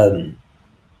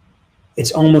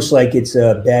 It's almost like it's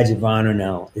a badge of honor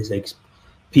now. It's like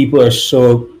people are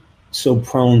so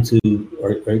prone to,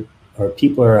 or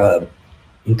people are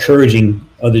encouraging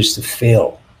others to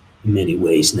fail in many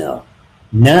ways now,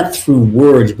 not through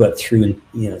words, but through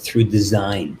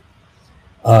design.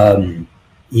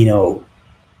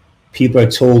 People are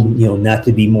told, not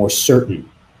to be more certain.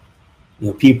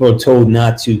 People are told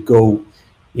not to go,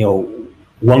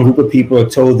 one group of people are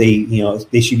told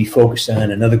they should be focused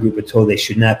on, another group are told they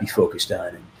should not be focused on.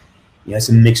 And, it's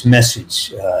a mixed message.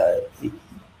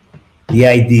 The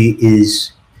idea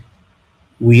is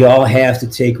we all have to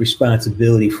take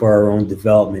responsibility for our own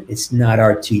development. It's not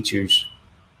our teachers'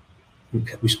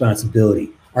 responsibility.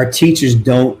 Our teachers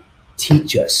don't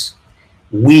teach us.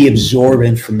 We absorb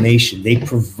information. They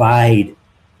provide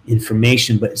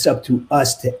information, but it's up to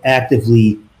us to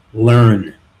actively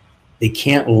learn. They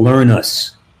can't learn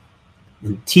us.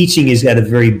 And teaching has got a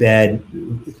very bad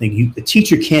thing. The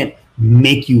teacher can't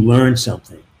make you learn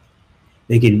something.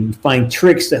 They can find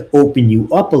tricks that open you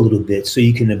up a little bit so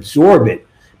you can absorb it.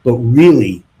 But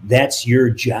really, that's your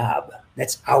job.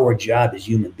 That's our job as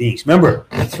human beings. Remember,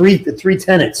 the three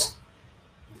tenets: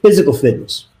 physical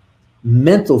fitness,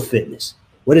 mental fitness.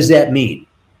 What does that mean?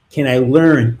 Can I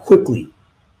learn quickly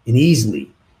and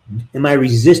easily? Am I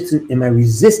resistant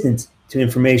to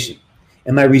information?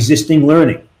 Am I resisting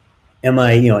learning? Am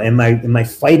I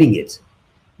fighting it?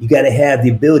 You got to have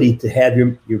the ability to have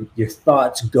your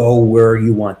thoughts go where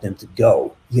you want them to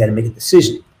go. You got to make a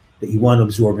decision that you want to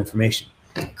absorb information.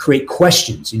 Create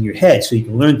questions in your head so you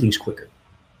can learn things quicker.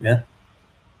 Yeah.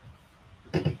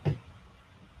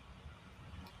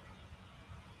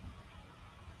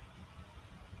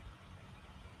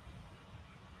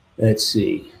 Let's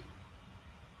see.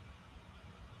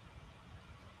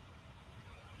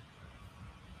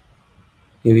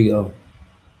 Here we go.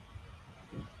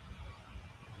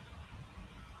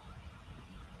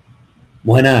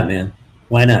 Why not, man?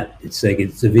 Why not? It's like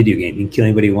it's a video game. You can kill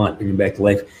anybody you want, bring him back to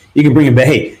life. You can bring him back.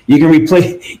 Hey, you can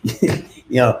replay.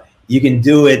 You can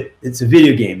do it. It's a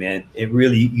video game, man. It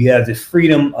really, you have the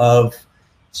freedom of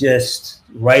just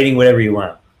writing whatever you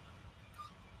want.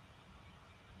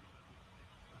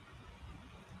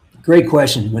 Great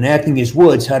question. When acting as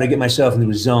Woods, how to get myself into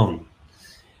a zone?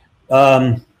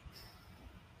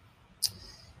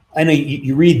 I know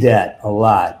you read that a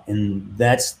lot, and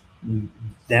that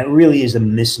really is a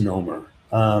misnomer.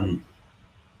 What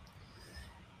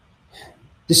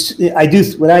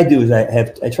I do is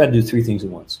I try to do three things at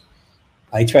once.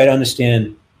 I try to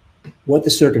understand what the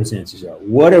circumstances are.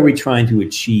 What are we trying to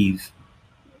achieve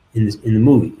in the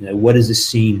movie? You know, what is the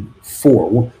scene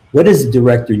for? What does the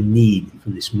director need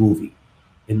from this movie?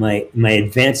 Am I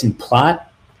advancing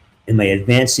plot? Am I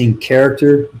advancing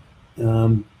character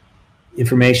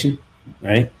information?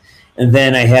 Right, and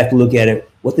then I have to look at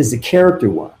it. What does the character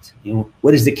want? You know,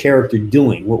 what is the character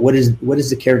doing? What is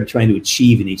the character trying to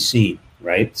achieve in each scene?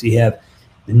 Right. So you have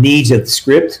the needs of the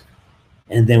script,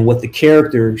 and then what the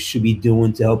character should be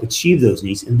doing to help achieve those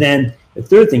needs. And then the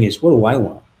third thing is, what do I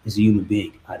want as a human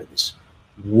being out of this?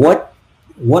 What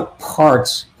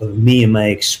parts of me am I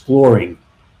exploring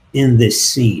in this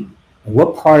scene? And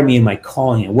what part of me am I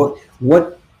calling in?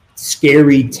 What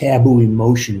scary, taboo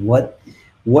emotion? What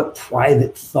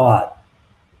private thought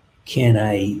can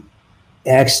I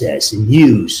access and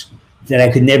use that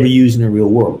I could never use in the real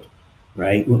world?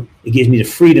 Right? It gives me the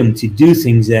freedom to do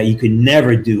things that you could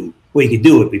never do. Well, you could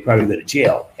do it, but you probably go to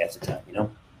jail half the time, you know?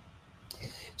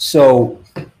 So,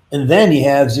 and then you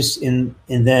have and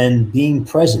then being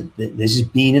present. There's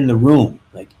just being in the room.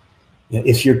 Like, you know,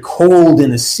 if you're cold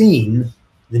in a scene,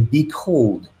 then be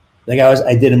cold. Like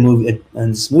I did a movie on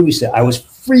this movie set. I was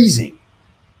freezing.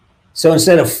 So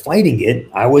instead of fighting it,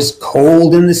 I was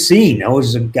cold in the scene. I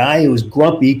was a guy who was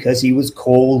grumpy because he was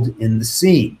cold in the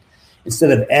scene.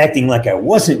 Instead of acting like I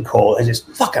wasn't cold, I just,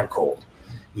 fuck, I'm cold.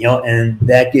 You know, and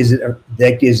that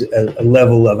gives a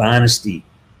level of honesty.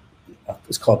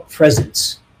 It's called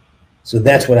presence. So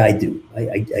that's what I do.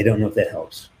 I don't know if that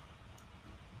helps.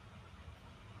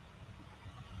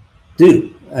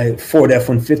 Dude, Ford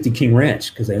F-150 King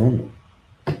Ranch, because I own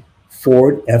one.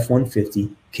 Ford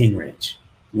F-150 King Ranch.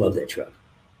 Love that truck.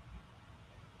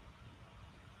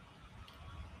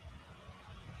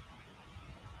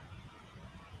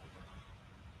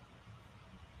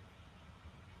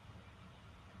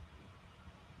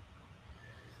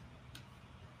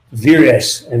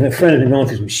 Viresh, I have a friend who's been going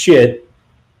through some shit.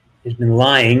 He's been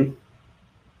lying.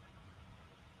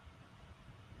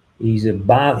 He's a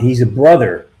brother.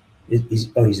 He's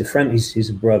a friend. He's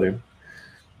a brother.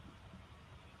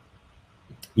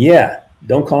 Yeah,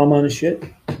 don't call him on his shit.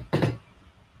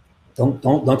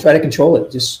 Don't try to control it.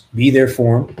 Just be there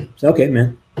for him. It's okay,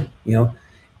 man. You know,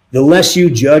 the less you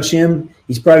judge him,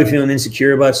 he's probably feeling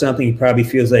insecure about something. He probably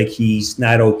feels like he's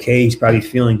not okay. He's probably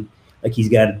feeling like he's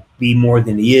got to be more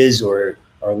than he is or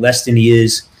less than he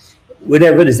is.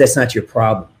 Whatever it is, that's not your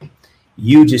problem.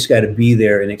 You just got to be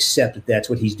there and accept that that's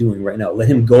what he's doing right now. Let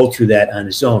him go through that on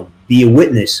his own. Be a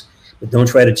witness, but don't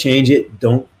try to change it.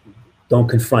 Don't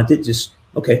confront it. Just,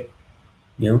 okay.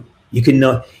 You know, you can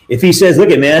know if he says,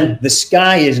 look at, man, the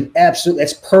sky is an absolute,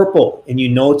 that's purple, and you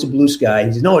know it's a blue sky.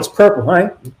 He says, no, it's purple. All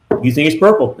right. You think it's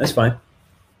purple. That's fine.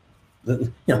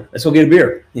 You know, let's go get a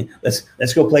beer.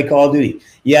 Let's go play Call of Duty.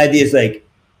 The idea is like,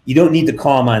 you don't need to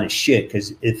call him on his shit,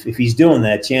 because if he's doing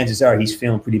that, chances are he's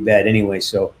feeling pretty bad anyway.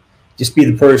 So just be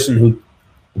the person who's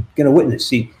going to witness.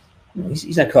 See,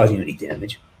 he's not causing you any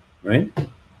damage, right?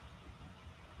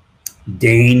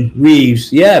 Dane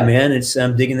Reeves. Yeah, man,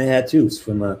 I'm digging the hat too. It's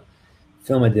from a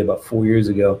film I did about 4 years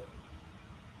ago.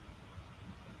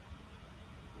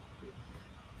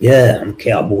 Yeah, I'm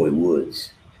Cowboy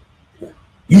Woods.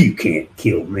 You can't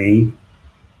kill me.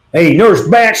 Hey, nurse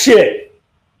back shit.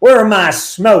 Where are my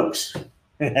smokes?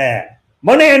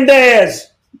 Menendez.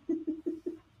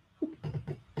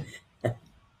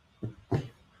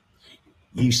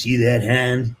 You see that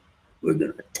hand? We're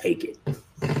going to take it.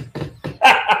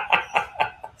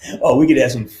 Oh, we could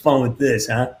have some fun with this,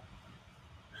 huh?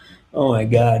 Oh, my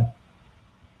God.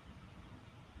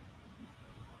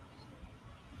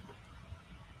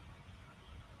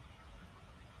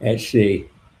 Let's see.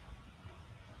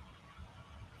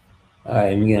 All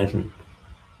right, let me get some.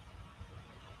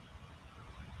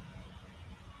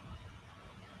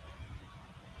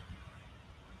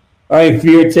 All right,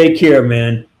 Veer, take care,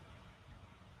 man.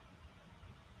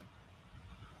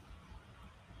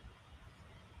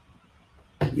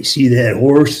 You see that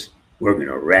horse? We're going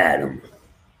to ride him.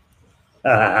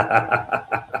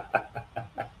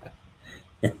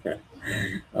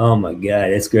 Oh, my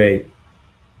God. That's great.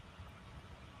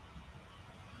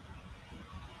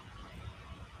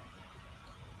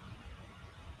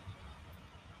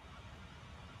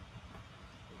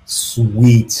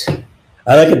 Sweet.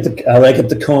 I like a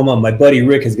Tacoma. My buddy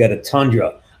Rick has got a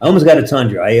Tundra. I almost got a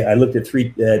Tundra. I looked at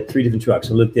three different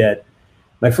trucks. I looked at,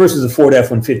 my first was a Ford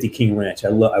F-150 King Ranch. I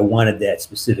wanted that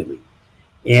specifically.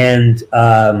 And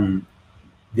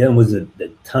The other one was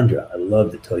the Tundra. I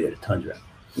love the Toyota Tundra.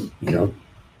 You know.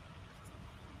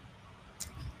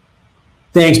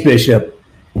 Thanks, Bishop.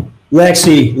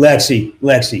 Lexi.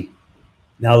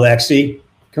 Now, Lexi,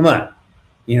 come on.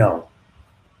 You know,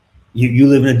 you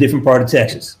live in a different part of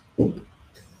Texas.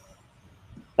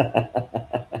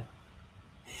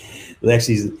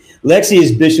 Lexi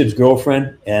is Bishop's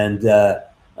girlfriend, and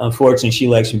unfortunately, she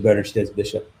likes me better than she does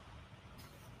Bishop.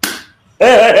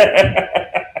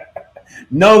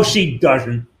 No, she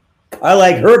doesn't. I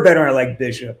like her better than I like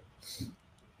Bishop.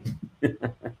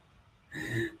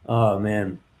 Oh,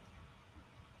 man.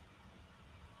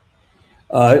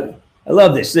 I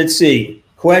love this. Let's see.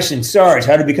 Question, Sarge,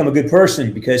 how to become a good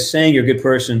person? Because saying you're a good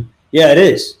person, yeah, it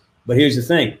is. But here's the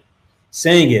thing.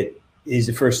 Saying it is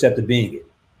the first step to being it.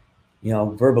 You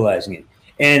know, verbalizing it.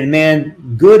 And,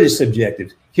 man, good is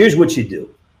subjective. Here's what you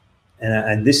do.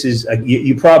 And this is,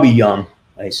 you're probably young,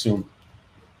 I assume.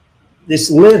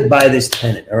 Live by this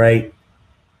tenet, all right?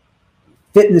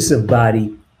 Fitness of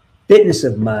body, fitness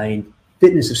of mind,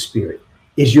 fitness of spirit.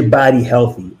 Is your body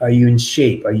healthy? Are you in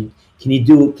shape? Can you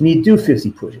do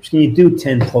 50 push-ups? Can you do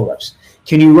 10 pull-ups?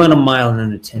 Can you run a mile in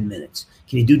under 10 minutes?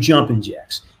 Can you do jumping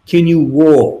jacks? Can you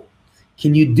roll?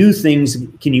 Can you do things?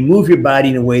 Can you move your body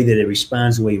in a way that it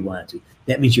responds the way you want it to?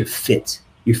 That means you're fit.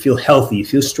 You feel healthy. You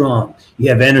feel strong. You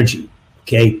have energy.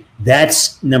 Okay?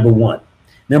 That's number one.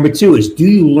 Number two is, do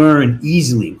you learn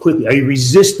easily and quickly? Are you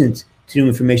resistant to new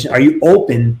information? Are you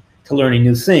open to learning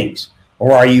new things?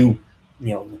 Or are you,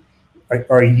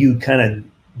 are you kind of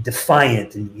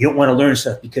defiant and you don't want to learn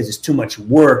stuff because it's too much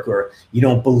work, or you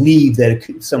don't believe that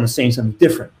someone's saying something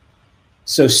different?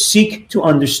 So seek to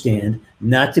understand,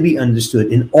 not to be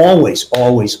understood, and always,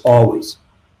 always, always,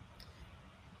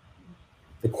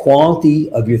 the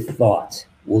quality of your thought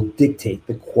will dictate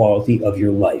the quality of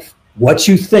your life. What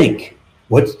you think,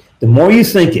 the more you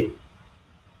think it,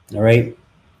 all right,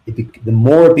 the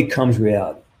more it becomes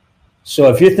reality.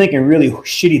 So if you're thinking really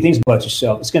shitty things about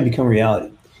yourself, it's going to become reality.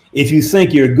 If you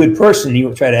think you're a good person and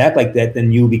you try to act like that,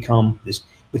 then you'll become this.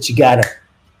 But you got to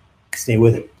stay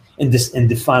with it and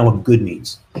define what good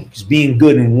means. Because being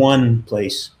good in one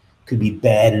place could be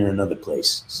bad in another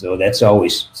place. So that's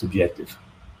always subjective.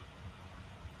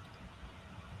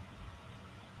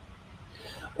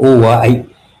 Oh, I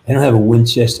don't have a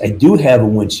Winchester. I do have a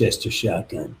Winchester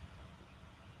shotgun.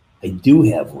 I do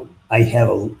have one. I have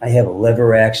a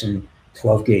lever action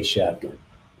 12-gauge shotgun.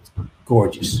 It's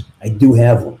gorgeous. I do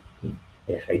have one.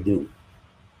 Yes, I do.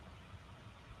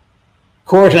 Of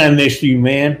course I missed you,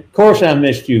 man. Of course I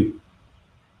missed you.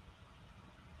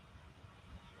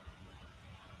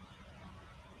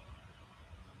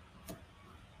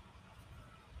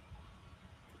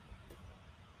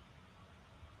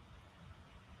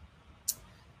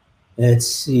 Let's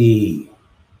see.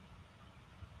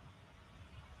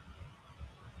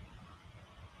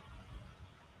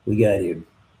 We got here.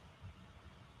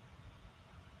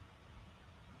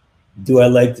 Do I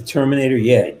like the Terminator?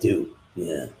 Yeah, I do.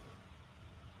 Yeah.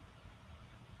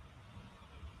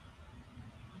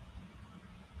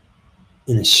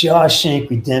 In the Shawshank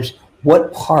Redemption,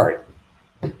 what part?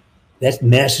 That's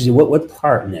Masters of what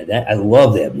part in that? I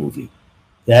love that movie.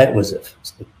 That was a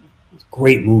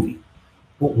great movie.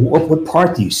 What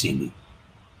part do you see me?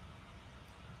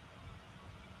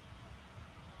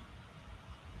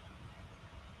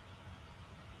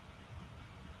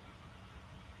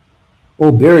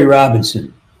 Oh, Barry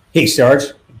Robinson. Hey, Sarge.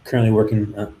 I'm currently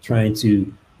trying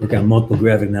to work on multiple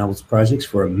graphic novels projects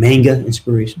for a manga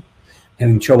inspiration.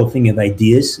 Having trouble thinking of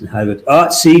ideas and how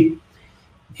to. See,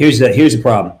 here's the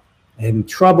problem. I'm having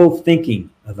trouble thinking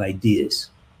of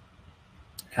ideas.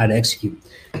 How to execute.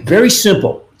 Very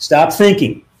simple. Stop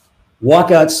thinking. Walk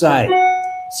outside.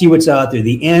 See what's out there.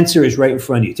 The answer is right in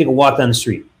front of you. Take a walk down the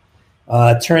street.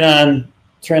 Turn on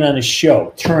a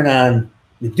show.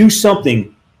 Do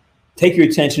something. Take your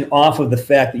attention off of the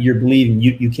fact that you're believing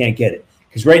you can't get it.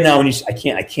 Because right now, when you say, I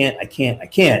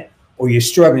can't, or you're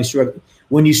struggling.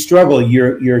 When you struggle,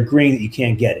 you're agreeing that you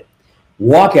can't get it.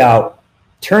 Walk out,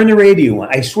 turn the radio on.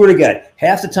 I swear to God,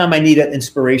 half the time I need an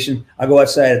inspiration, I go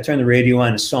outside, I turn the radio on,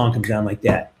 and a song comes on like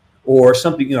that. Or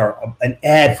something, or an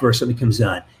ad for something comes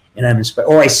on, and I'm inspired.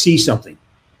 Or I see something.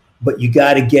 But you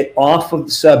got to get off of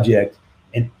the subject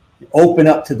and open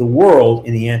up to the world,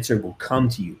 and the answer will come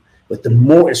to you. But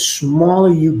the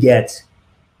smaller you get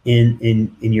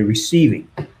in your receiving,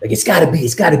 like it's got to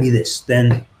be this,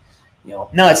 then,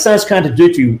 now it sounds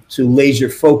contradictory to laser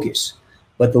focus,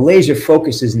 but the laser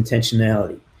focus is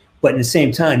intentionality. But at the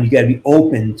same time, you got to be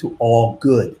open to all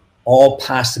good, all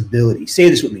possibility. Say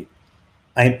this with me.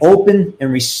 I'm open and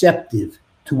receptive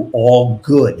to all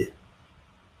good,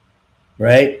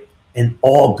 right? and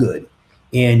all good.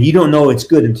 And you don't know it's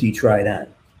good until you try it on.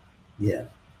 Yeah.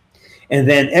 And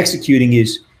then executing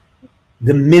is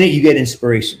the minute you get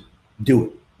inspiration, do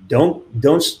it.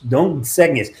 Don't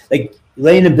second guess. Like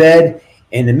lay in the bed,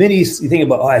 and the minute you think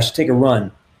about, oh, I should take a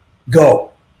run,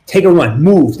 go. Take a run.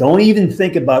 Move. Don't even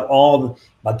think about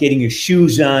about getting your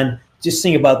shoes on. Just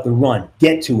think about the run.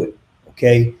 Get to it.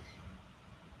 Okay?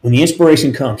 When the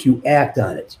inspiration comes, you act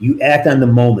on it. You act on the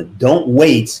moment. Don't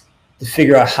wait to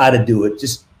figure out how to do it.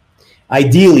 Just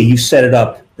ideally, you set it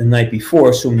up the night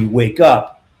before, so when you wake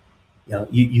up,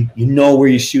 you know where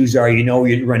your shoes are, you know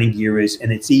where your running gear is,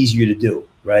 and it's easier to do,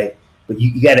 right? But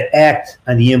you got to act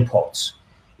on the impulse.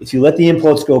 If you let the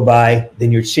impulse go by,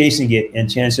 then you're chasing it, and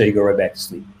chances are you go right back to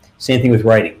sleep. Same thing with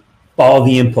writing. Follow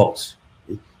the impulse.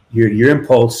 Your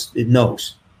impulse, it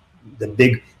knows. That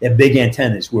big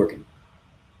antenna is working.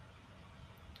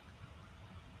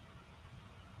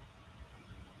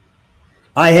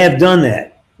 I have done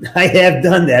that. I have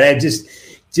done that. I just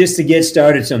to get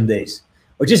started some days,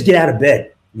 or just get out of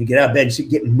bed. You get out of bed, just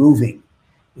get moving.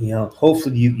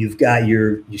 Hopefully you've got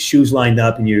your shoes lined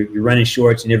up and your running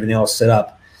shorts and everything else set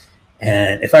up.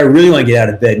 And if I really want to get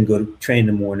out of bed and go to train in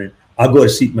the morning, I'll go to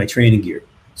sleep in my training gear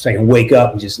so I can wake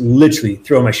up and just literally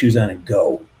throw my shoes on and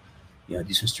go.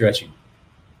 Do some stretching.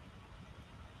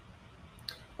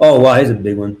 Oh, wow, here's a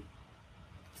big one.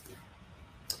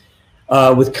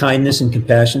 With kindness and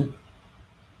compassion,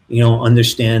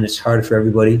 understand it's hard for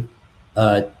everybody.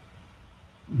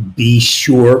 Be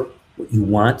sure what you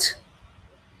want.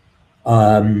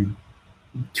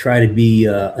 Try to be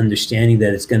understanding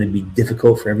that it's going to be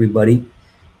difficult for everybody,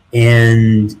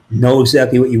 and know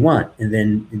exactly what you want, and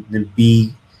then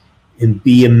be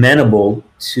amenable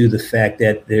to the fact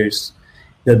that there's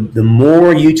the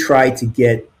more you try to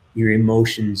get your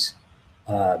emotions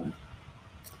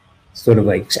sort of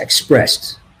like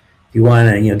expressed. If you want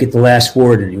to, get the last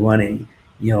word, and you want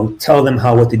to, tell them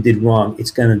what they did wrong,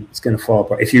 it's gonna fall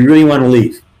apart. If you really want to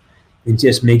leave, then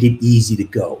just make it easy to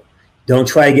go. Don't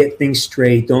try to get things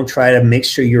straight. Don't try to make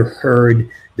sure you're heard.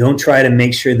 Don't try to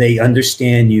make sure they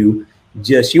understand you.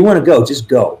 You want to go, just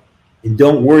go, and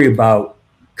don't worry about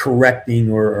correcting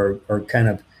or kind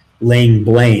of laying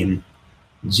blame.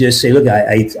 Just say, look,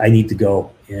 I need to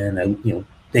go, and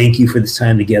thank you for this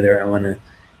time together. I want to.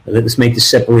 Let's make the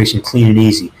separation clean and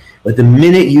easy. But the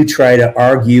minute you try to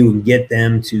argue and get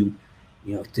them to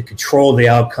control the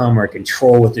outcome or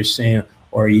control what they're saying,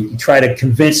 or you try to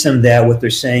convince them that what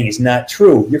they're saying is not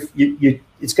true,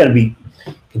 it's going to be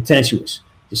contentious.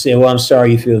 You say, well, I'm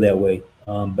sorry you feel that way,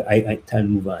 but I time to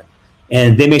move on.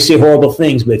 And they may say horrible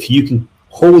things, but if you can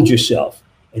hold yourself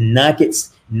and not get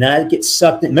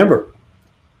sucked in. Remember,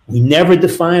 we never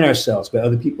define ourselves by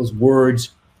other people's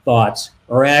words, thoughts,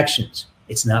 or actions.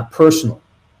 It's not personal.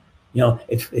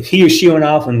 If he or she went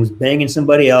off and was banging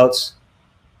somebody else,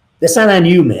 that's not on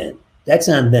you, man. That's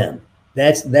on them.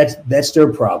 That's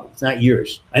their problem. It's not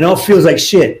yours. I know it feels like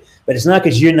shit, but it's not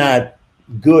because you're not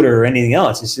good or anything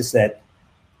else. It's just that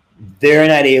they're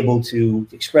not able to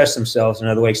express themselves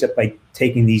another way except by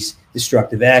taking these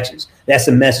destructive actions. That's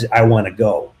the message. I want to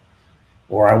go,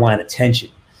 or I want attention.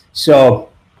 So,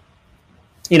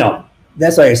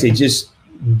 that's why I say just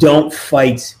don't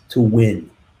fight to win.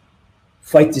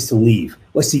 Fight just to leave.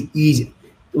 What's the easy?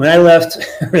 When I left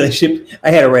a relationship,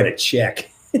 I had to write a check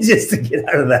just to get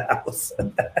out of the house.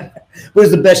 It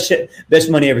was the best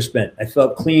money I ever spent. I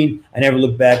felt clean. I never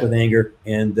looked back with anger,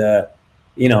 and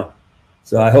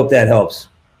so I hope that helps.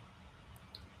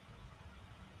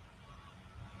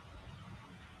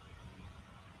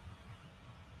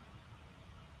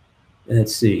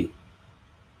 Let's see.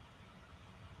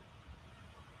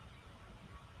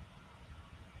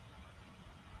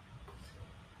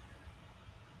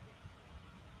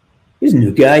 Here's a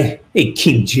new guy. Hey,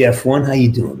 King Jeff One, how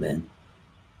you doing, man?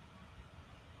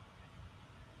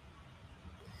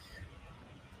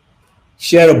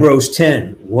 Shadow Bros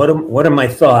 10. What are my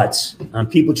thoughts on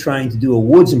people trying to do a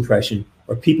Woods impression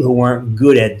or people who aren't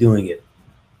good at doing it?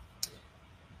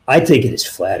 I take it as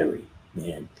flattery,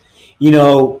 man. The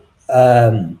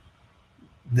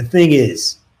thing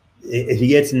is, if you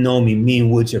get to know me, me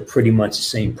and Woods are pretty much the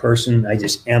same person. I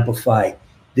just amplify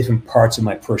different parts of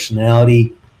my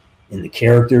personality in the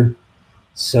character.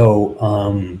 So,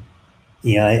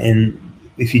 and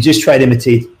if you just try to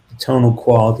imitate the tonal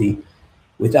quality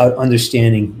without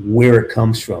understanding where it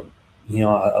comes from,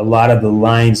 a lot of the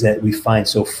lines that we find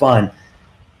so fun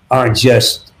aren't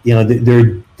just,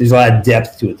 there's a lot of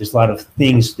depth to it. There's a lot of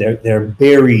things that they're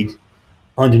buried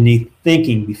underneath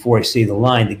thinking before I say the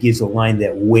line that gives the line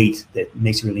that weight that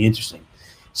makes it really interesting.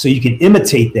 So you can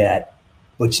imitate that,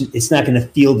 but it's not going to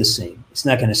feel the same. It's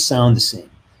not going to sound the same.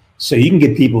 So you can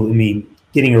get people, I mean,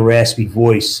 getting a raspy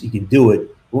voice, you can do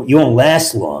it. You won't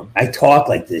last long. I talk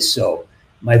like this, so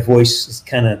my voice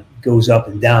kind of goes up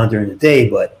and down during the day,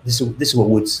 but this is what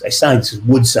wood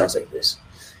sounds like this.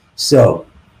 So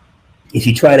if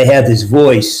you try to have this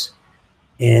voice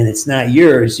and it's not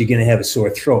yours, you're going to have a sore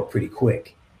throat pretty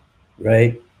quick,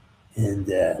 right? And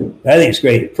I think it's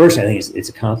great. Personally, I think it's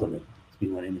a compliment if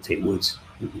you want to imitate Woods.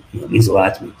 It means a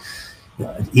lot to me.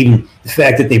 Even the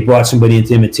fact that they brought somebody in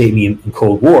to imitate me in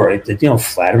Cold War, you know how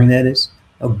flattering that is,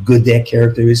 how good that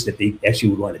character is, that they actually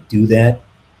would want to do that.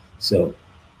 So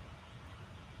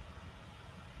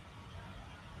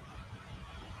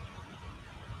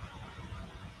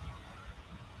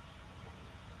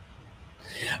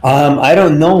I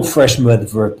don't know Freshman by the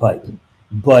Vert Pipe,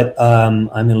 but I'm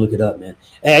going to look it up, man.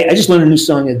 I just learned a new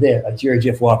song there, a Jerry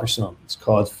Jeff Walker song. It's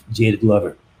called Jaded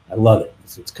Lover. I love it.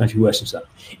 It's country western stuff.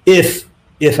 If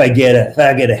I get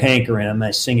a hankering, I'm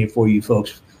going to sing it for you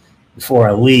folks before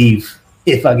I leave.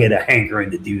 If I get a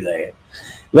hankering to do that,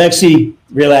 Lexi,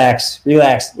 relax.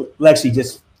 Lexi,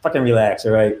 just fucking relax.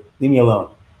 All right, leave me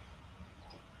alone.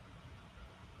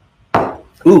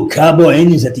 Ooh, cowboy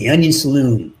onions at the Onion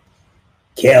Saloon.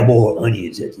 Cowboy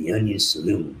onions at the Onion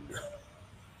Saloon.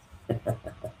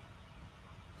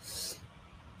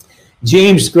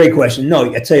 James, great question.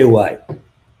 No, I tell you why.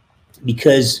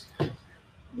 Because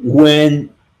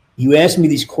when you ask me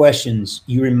these questions,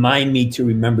 you remind me to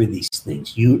remember these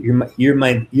things.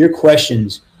 Your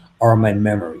questions are my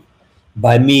memory.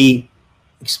 By me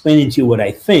explaining to you what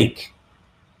I think,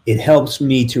 it helps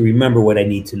me to remember what I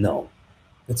need to know.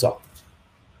 That's all.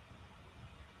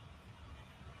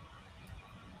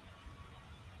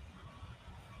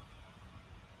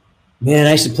 Man,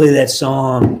 I used to play that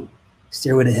song,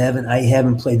 Stairway to Heaven. I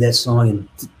haven't played that song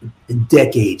in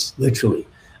decades, literally.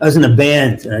 I was in a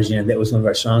band, and that was one of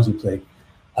our songs we played.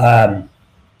 Yeah,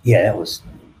 it's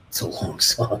a long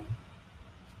song.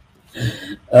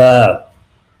 Here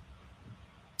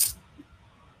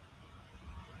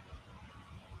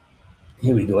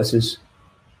we go. What's this?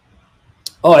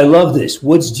 Oh, I love this.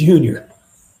 Woods Jr.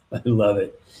 I love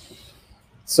it.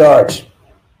 Sarge,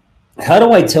 how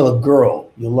do I tell a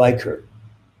girl you like her?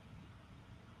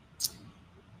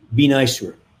 Be nice to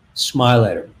her. Smile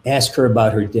at her. Ask her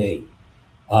about her day.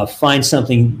 Find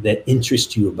something that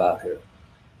interests you about her.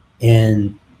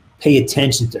 And pay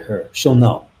attention to her. She'll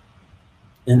know.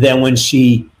 And then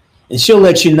she'll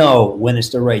let you know when it's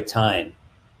the right time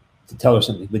to tell her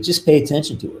something. But just pay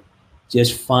attention to her.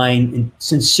 Just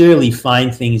sincerely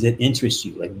find things that interest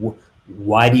you. Like,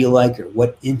 why do you like her?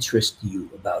 What interests you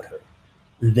about her?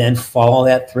 And then follow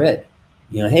that thread.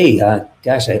 You know, hey,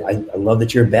 gosh, I love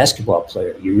that you're a basketball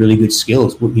player. You're really good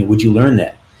skills. Would you learn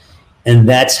that? And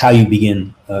that's how you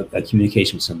begin a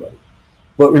communication with somebody.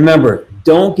 But remember,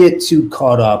 don't get too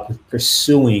caught up with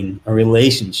pursuing a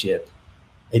relationship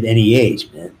at any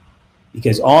age, man.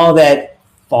 Because all that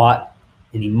thought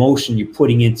and emotion you're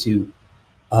putting into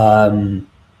a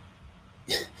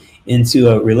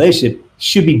relationship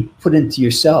should be put into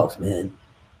yourself, man.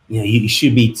 You know, you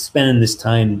should be spending this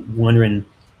time wondering,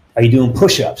 are you doing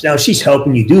push-ups? Now, she's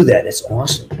helping you do that. It's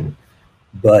awesome.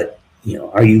 But, you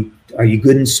know, are you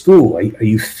good in school? Are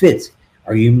you fit?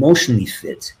 Are you emotionally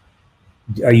fit?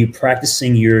 Are you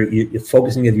practicing your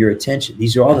focusing of your attention?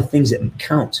 These are all the things that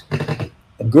count.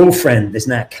 A girlfriend does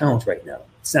not count right now.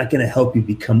 It's not going to help you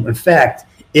become. In fact,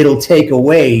 it'll take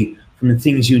away from the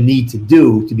things you need to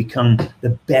do to become the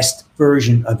best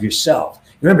version of yourself.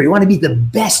 Remember, you want to be the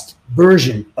best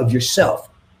version of yourself.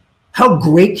 How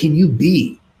great can you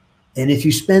be? And if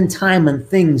you spend time on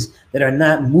things that are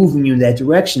not moving you in that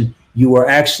direction, you are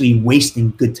actually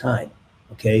wasting good time.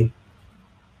 Okay?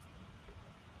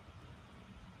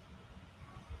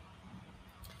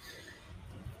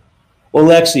 Well,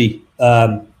 Lexi,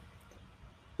 I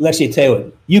tell you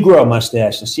what, you grow a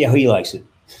mustache and see how he likes it.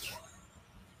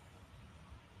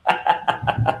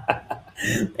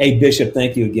 Hey, Bishop,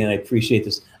 thank you again. I appreciate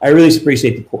this. I really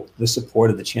appreciate the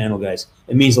support of the channel, guys.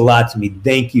 It means a lot to me.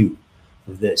 Thank you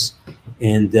for this.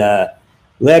 And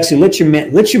Lexi, let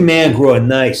your man grow a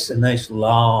nice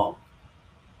long,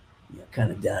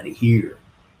 kind of down to here,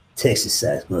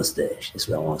 Texas-sized mustache. That's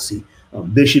what I want to see.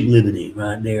 Bishop Liberty,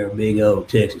 right there, big old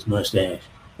Texas mustache.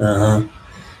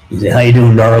 He said, "How you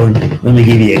doing, darling? Let me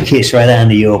give you a kiss right on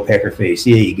the old pecker face.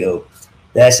 Here you go."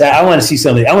 I want to see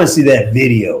something. I want to see that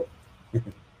video.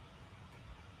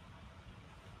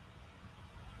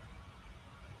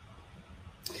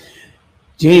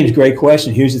 James, great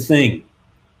question. Here's the thing.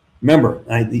 Remember,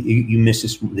 you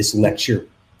missed this lecture.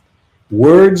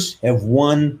 Words have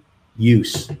one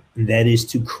use, and that is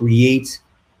to create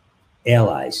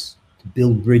allies, to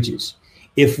build bridges.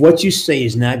 If what you say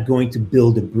is not going to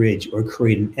build a bridge or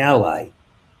create an ally,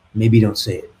 maybe don't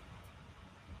say it.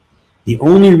 The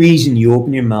only reason you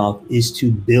open your mouth is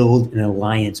to build an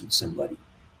alliance with somebody,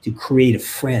 to create a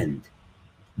friend.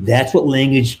 That's what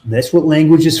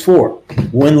language is for.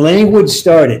 When language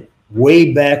started,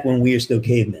 way back when we were still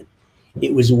cavemen,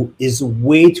 is a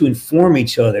way to inform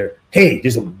each other. Hey,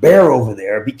 there's a bear over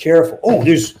there. Be careful. Oh,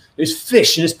 there's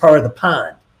fish in this part of the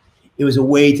pond. It was a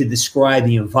way to describe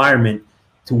the environment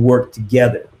to work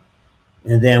together.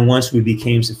 And then once we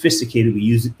became sophisticated, we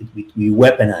used it. We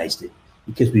weaponized it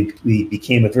because we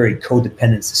became a very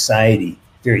codependent society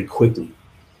very quickly.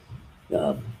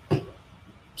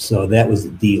 So that was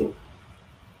the deal.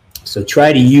 So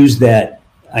try to use that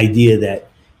idea that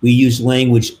we use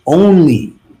language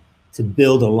only to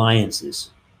build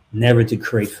alliances, never to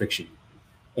create friction.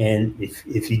 And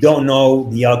if you don't know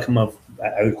the outcome of,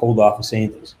 I would hold off on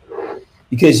saying things.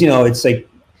 Because, it's like,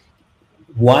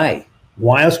 why?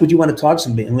 Why else would you want to talk to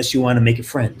somebody unless you want to make a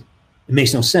friend? It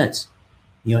makes no sense.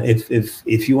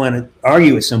 If you want to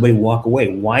argue with somebody, walk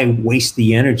away. Why waste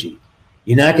the energy?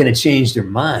 You're not going to change their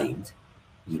mind,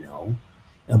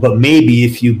 But maybe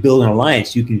if you build an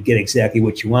alliance, you can get exactly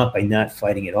what you want by not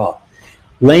fighting it off.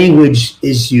 Language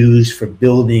is used for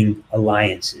building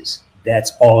alliances.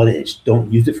 That's all it is.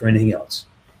 Don't use it for anything else,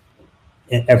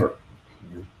 ever.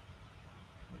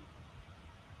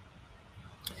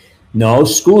 No,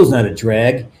 school is not a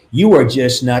drag. You are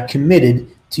just not committed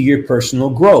to your personal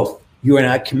growth. You are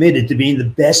not committed to being the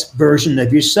best version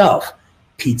of yourself.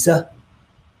 Pizza.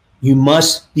 You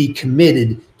must be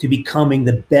committed to becoming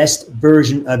the best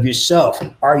version of yourself.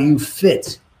 Are you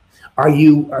fit? Are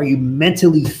you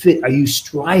mentally fit? Are you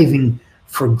striving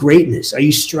for greatness? Are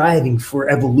you striving for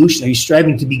evolution? Are you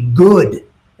striving to be good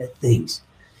at things?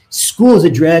 School is a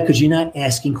drag because you're not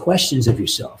asking questions of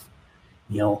yourself.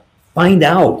 Find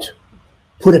out.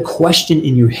 Put a question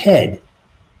in your head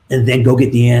and then go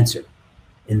get the answer.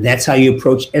 And that's how you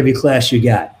approach every class you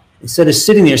got. Instead of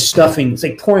sitting there stuffing, it's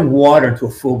like pouring water into a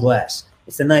full glass.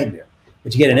 It's a nightmare.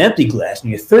 But you get an empty glass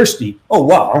and you're thirsty. Oh,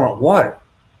 wow, I want water.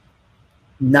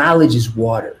 Knowledge is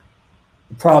water.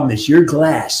 The problem is your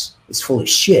glass is full of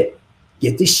shit.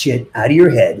 Get this shit out of your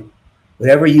head.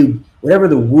 Whatever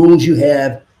the rules you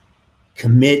have,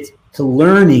 commit to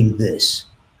learning this.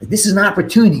 This is an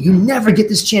opportunity. You never get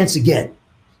this chance again.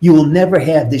 You will never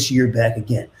have this year back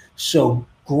again. So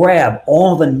grab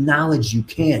all the knowledge you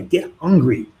can. Get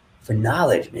hungry for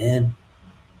knowledge, man.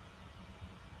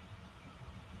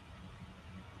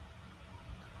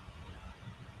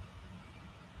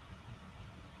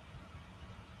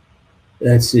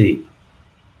 Let's see.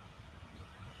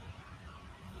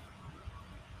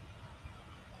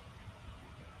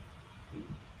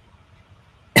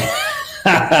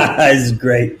 This is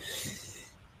great.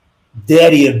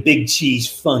 Daddy of Big Cheese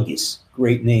Fungus.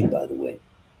 Great name, by the way.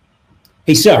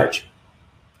 Hey, Sarge,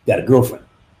 got a girlfriend.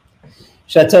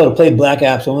 Should I tell her to play Black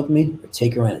Ops 1 with me or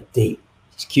take her on a date?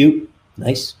 She's cute,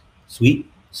 nice,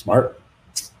 sweet, smart.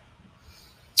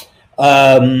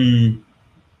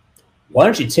 Why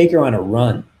don't you take her on a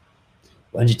run?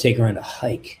 Why don't you take her on a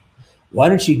hike? Why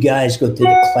don't you guys go take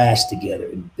a class together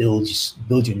and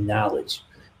build your knowledge?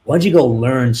 Why don't you go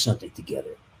learn something together?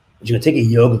 Why don't you go take a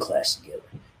yoga class together?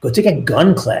 Go take a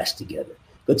gun class together.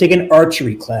 Go take an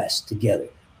archery class together.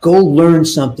 Go learn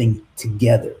something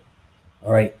together.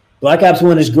 All right. Black Ops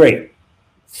 1 is great.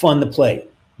 Fun to play.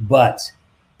 But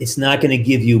it's not going to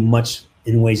give you much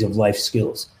in ways of life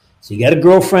skills. So you got a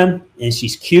girlfriend and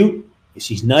she's cute. If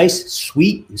she's nice,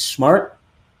 sweet, and smart,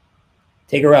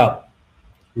 take her out.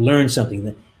 Learn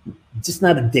something. Just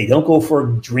not a date. Don't go for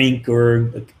a drink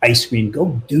or ice cream.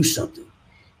 Go do something.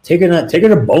 Take her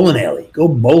to bowling alley. Go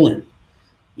bowling.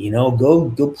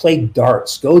 Go play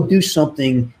darts. Go do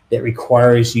something that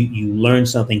requires you learn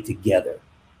something together.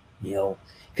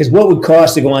 Because what would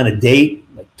cost to go on a date?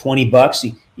 Like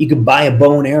 $20. You could buy a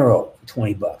bow and arrow for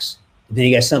 $20. And then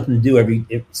you got something to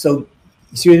do so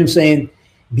you see what I'm saying?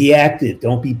 Be active.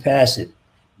 Don't be passive.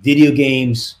 Video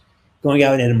games, going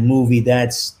out in a movie,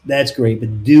 that's great,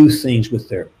 but do things with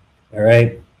her. All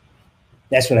right?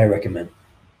 That's what I recommend.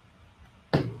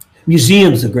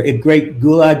 Museums, a great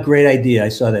Gulag, great idea. I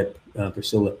saw that,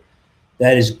 Priscilla.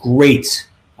 That is great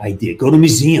idea. Go to a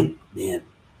museum, man.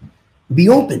 Be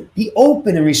open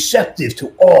and receptive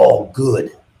to all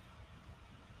good.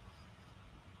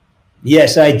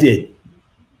 Yes, I did.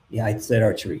 Yeah, I said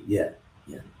archery. Yeah.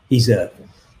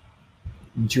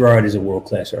 Gerard is a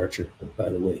world-class archer, by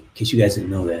the way, in case you guys didn't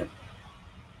know that.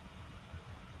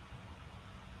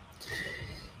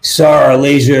 Sarah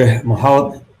Laser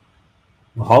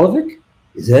Mahalovic?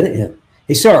 Is that it? Yeah.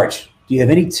 Hey, Sarge, Do you have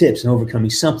any tips on overcoming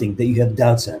something that you have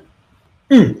doubts on?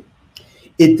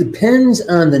 It depends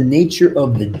on the nature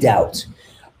of the doubt.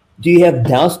 Do you have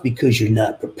doubts because you're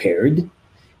not prepared? Do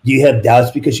you have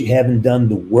doubts because you haven't done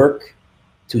the work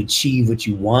to achieve what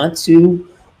you want to?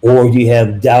 Or do you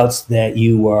have doubts that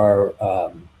you are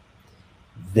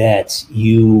that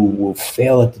you will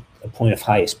fail at the point of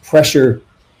highest pressure?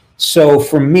 So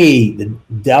for me, the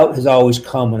doubt has always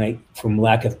come from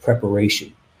lack of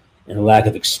preparation and a lack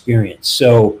of experience.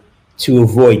 So to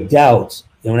avoid doubt,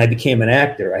 when I became an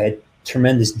actor, I had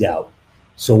tremendous doubt.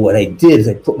 So what I did is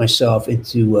I put myself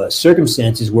into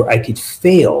circumstances where I could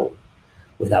fail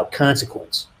without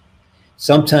consequence.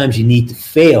 Sometimes you need to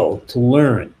fail to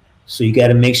learn. So you got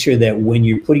to make sure that when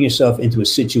you're putting yourself into a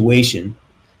situation,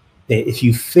 that if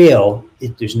you fail,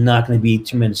 there's not going to be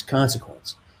tremendous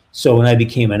consequence. So when I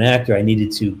became an actor, I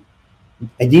needed to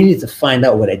find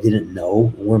out what I didn't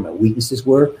know, where my weaknesses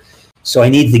were. So I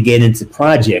needed to get into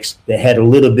projects that had a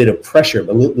little bit of pressure, a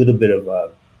little bit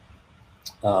of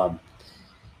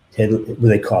had what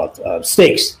they call it,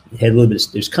 stakes. It had a little bit.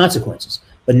 There's consequences,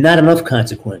 but not enough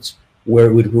consequence where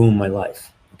it would ruin my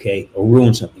life, okay, or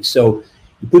ruin something. So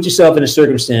you put yourself in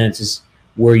circumstances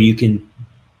where you can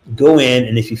go in,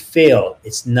 and if you fail,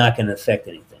 it's not going to affect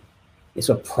anything. It's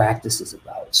what practice is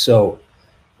about. So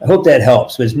I hope that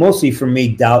helps. But it's mostly, for me,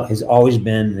 doubt has always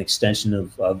been an extension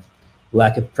of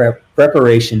lack of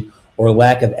preparation or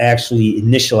lack of actually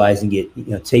initializing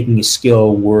it, taking a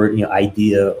skill, word,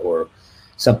 idea or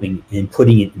something and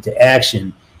putting it into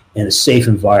action in a safe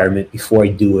environment before I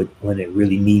do it when it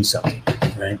really means something,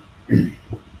 right?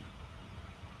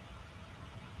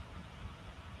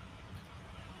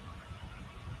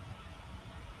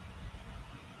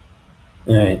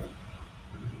 All right.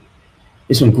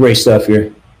 There's some great stuff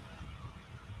here.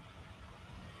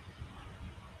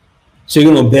 So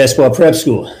you're going to basketball prep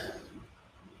school.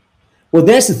 Well,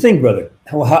 that's the thing, brother.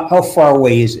 How far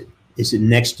away is it? Is it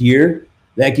next year?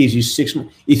 That gives you 6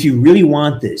 months. If you really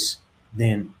want this,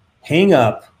 then hang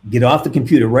up, get off the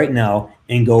computer right now,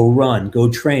 and go run, go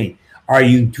train. Are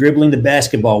you dribbling the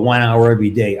basketball 1 hour every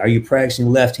day? Are you practicing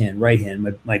left hand, right hand?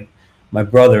 My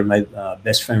brother, my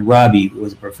best friend Robbie,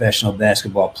 was a professional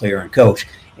basketball player and coach,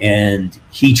 and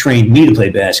he trained me to play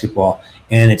basketball.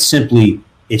 And it's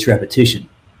repetition.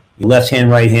 Your left hand,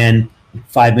 right hand,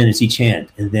 5 minutes each hand,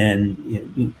 and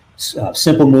then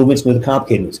simple movements with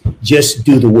complicated movements. Just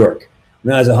do the work.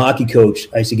 When I was a hockey coach,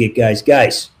 I used to get guys,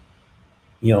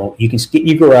 you can get in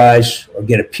your garage or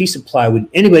get a piece of plywood.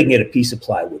 Anybody can get a piece of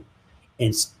plywood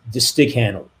and just stick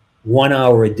handle 1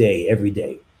 hour a day, every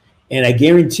day. And I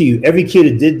guarantee you, every kid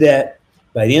who did that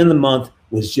by the end of the month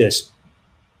was just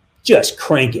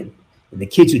cranking. And the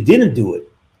kids who didn't do it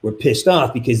were pissed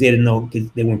off because they didn't know, because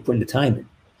they weren't putting the time in.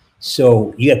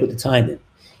 So you got to put the time in.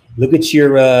 Look at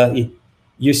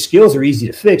your skills are easy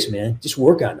to fix, man. Just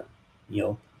work on them.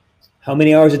 How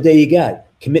many hours a day you got?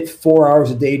 Commit 4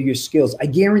 hours a day to your skills. I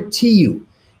guarantee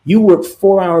you work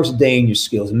 4 hours a day in your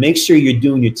skills, and make sure you're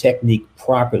doing your technique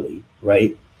properly,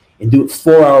 right? And do it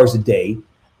 4 hours a day.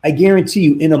 I guarantee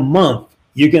you, in a month,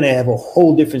 you're going to have a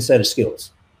whole different set of skills.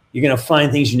 You're going to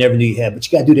find things you never knew you had, but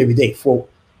you got to do it every day,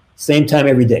 same time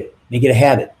every day. Make it a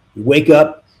habit. You wake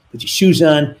up, put your shoes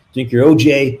on, drink your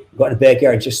OJ, go out in the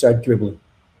backyard and just start dribbling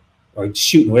or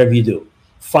shooting, whatever you do.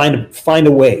 Find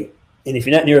a way. And if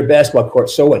you're not near a basketball court,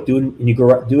 so what? Do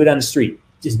it on the street.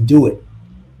 Just do it.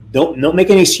 Don't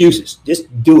make any excuses. Just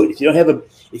do it. If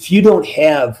you don't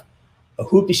have a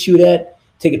hoop to shoot at,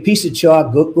 take a piece of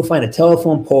chalk, go find a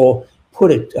telephone pole,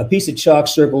 put a piece of chalk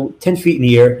circle 10 feet in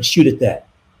the air and shoot at that.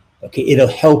 Okay, it'll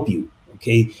help you.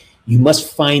 Okay, you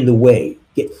must find the way.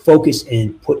 Get focused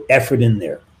and put effort in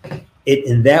there.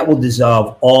 And that will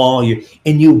dissolve all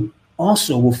and you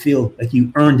also will feel like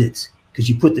you earned it because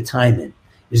you put the time in.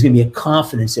 There's going to be a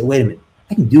confidence that, wait a minute,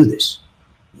 I can do this.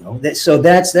 So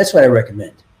that's what I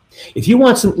recommend. If you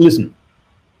want listen,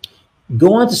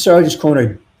 go on to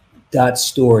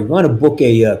sergeantscorner.store. You want to book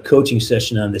a coaching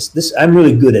session on this. I'm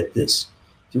really good at this.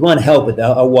 If you want to help it,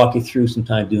 I'll walk you through some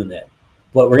time doing that.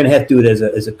 But we're going to have to do it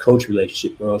as a coach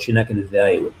relationship, or else you're not going to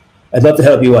value it. I'd love to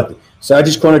help you out.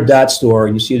 sergeantscorner.store,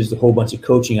 and you see there's a whole bunch of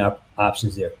coaching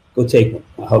options there. Go take one.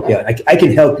 I'll help you out. I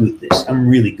can help you with this. I'm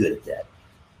really good at that.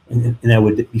 And that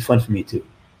would be fun for me too.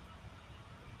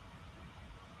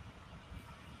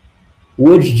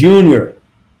 Woods Jr.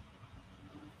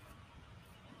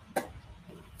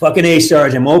 Fucking A,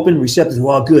 Sarge. I'm open, receptive,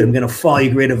 all good. I'm going to follow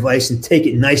your great advice and take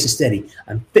it nice and steady.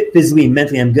 I'm fit physically and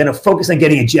mentally. I'm going to focus on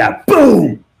getting a job.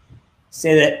 Boom!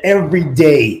 Say that every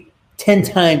day, 10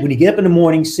 times. When you get up in the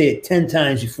morning, say it 10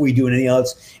 times before you do anything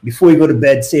else. Before you go to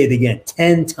bed, say it again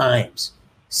 10 times.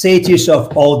 Say it to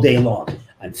yourself all day long.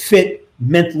 I'm fit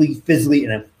mentally, physically,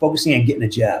 and I'm focusing on getting a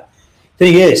job.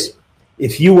 Thing is,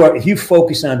 if you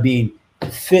focus on being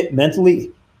fit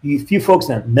mentally, if you focus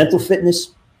on mental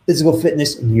fitness, physical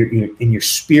fitness, and your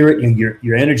spirit, and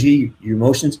your energy, your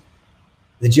emotions,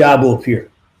 the job will appear.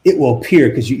 It will appear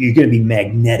because you're going to be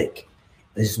magnetic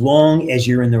as long as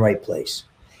you're in the right place.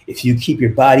 If you keep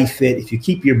your body fit, if you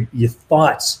keep your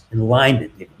thoughts in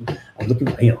alignment, I'm looking,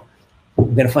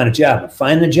 I'm going to find a job. I'm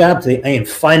finding a job today. I am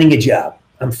finding a job.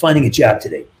 I'm finding a job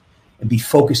today. And be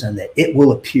focused on that. It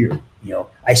will appear.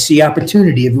 I see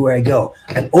opportunity everywhere I go.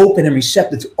 I'm open and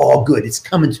receptive to all good. It's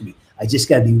coming to me. I just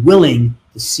got to be willing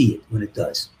to see it when it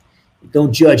does.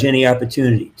 Don't judge any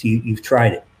opportunity till you've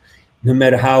tried it. No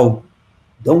matter how,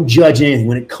 don't judge anything.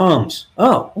 When it comes,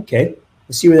 oh, okay,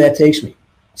 let's see where that takes me.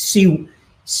 See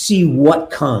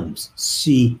what comes.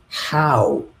 See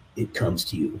how it comes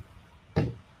to you.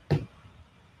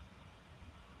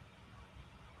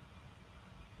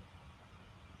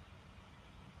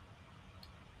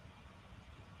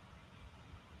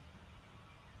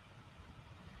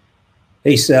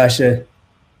 Hey, Sasha,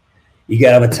 you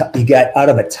got out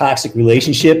of a toxic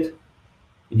relationship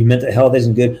and your mental health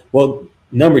isn't good. Well,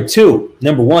 number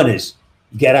one is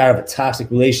you got out of a toxic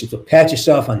relationship. So pat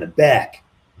yourself on the back.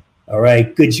 All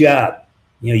right, good job.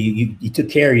 You took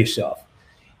care of yourself.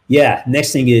 Yeah,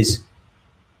 next thing is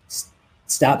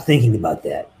stop thinking about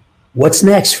that. What's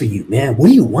next for you, man? What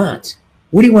do you want?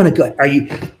 Where do you want to go?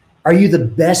 Are you the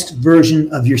best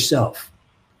version of yourself?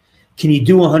 Can you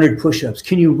do 100 push-ups?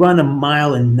 Can you run a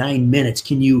mile in 9 minutes?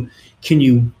 Can you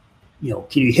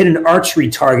hit an archery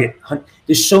target?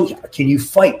 Can you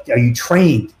fight? Are you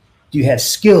trained? Do you have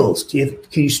skills? Can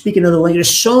you speak another language?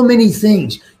 There's so many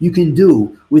things you can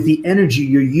do with the energy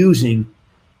you're using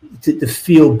to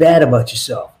feel bad about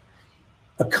yourself.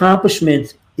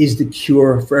 Accomplishment is the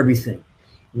cure for everything.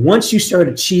 Once you start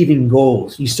achieving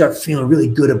goals, you start feeling really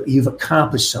good. You've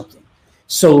accomplished something.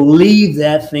 So leave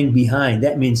that thing behind.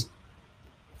 That means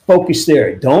focus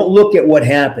there. Don't look at what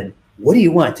happened. What do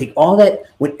you want? Take all that.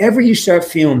 Whenever you start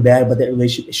feeling bad about that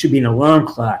relationship, it should be an alarm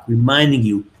clock reminding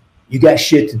you got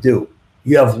shit to do.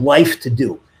 You have life to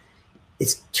do.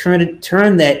 It's turn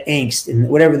that angst and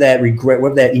whatever that regret,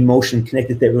 whatever that emotion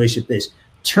connected to that relationship is,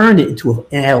 turn it into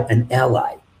an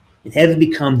ally and have it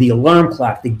become the alarm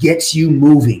clock that gets you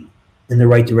moving in the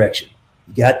right direction.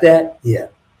 You got that? Yeah.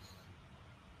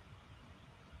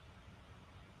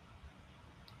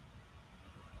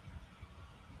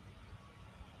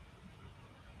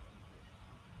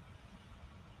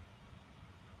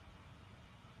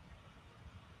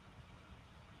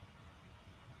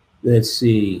 Let's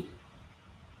see.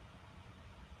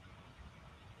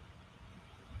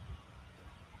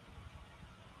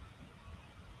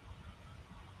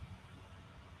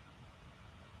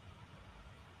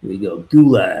 Here we go.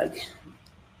 Gulag.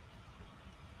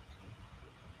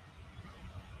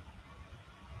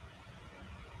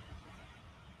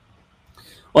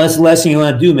 Well, that's the last thing you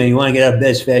want to do, man. You want to get out of bed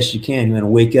as fast as you can. You want to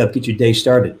wake up, get your day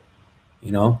started,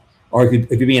 Or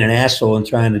if you're being an asshole and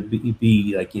trying to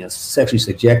be like, sexually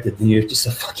subjective, then you're just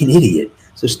a fucking idiot.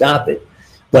 So stop it.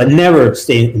 But never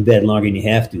stay in bed longer than you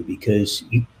have to, because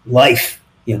life,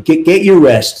 get your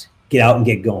rest, get out and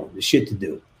get going. There's shit to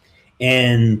do.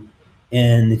 And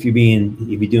if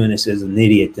you're doing this as an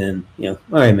idiot, then, all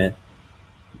right, man,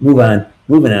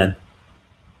 moving on.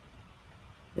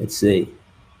 Let's see.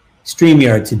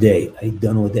 StreamYard today. I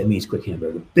don't know what that means. Quick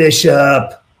hamburger.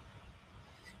 Bishop.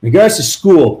 In regards to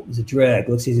school, it's a drag.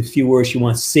 Let's see, there's a few words she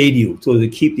wants to say to you to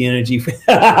keep the energy.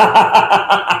 I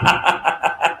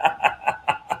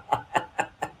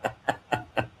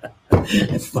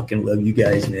fucking love you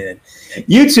guys, man.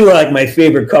 You two are like my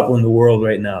favorite couple in the world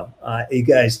right now. You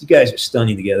guys are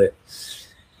stunning together.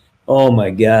 Oh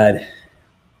my god.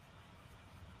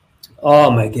 Oh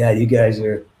my god, you guys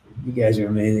are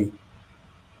amazing.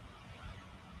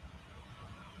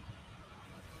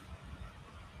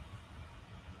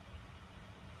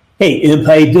 Hey, Imp,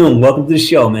 how you doing? Welcome to the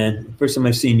show, man. First time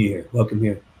I've seen you here. Welcome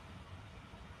here.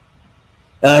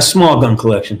 Small gun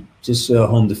collection, just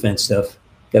home defense stuff.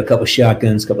 Got a couple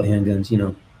shotguns, a couple handguns,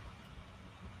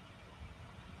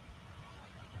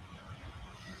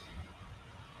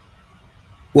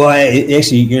 Well,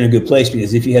 actually, you're in a good place,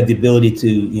 because if you have the ability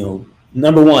to,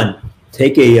 number one,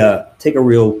 take a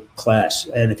real class,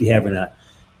 and if you have or not,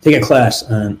 take a class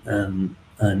on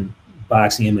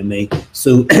boxing, MMA,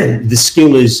 so the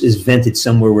skill is vented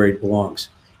somewhere where it belongs.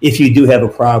 If you do have a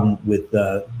problem with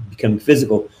becoming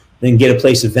physical, then get a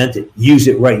place to vent it. Use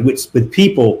it right with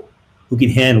people who can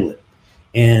handle it,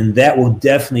 and that will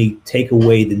definitely take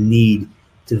away the need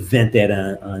to vent that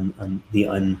on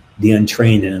the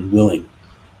untrained and unwilling.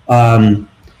 And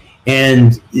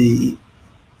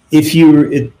if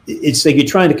it's like you're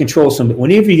trying to control somebody.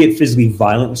 Whenever you get physically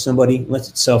violent with somebody, unless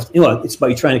it's it's about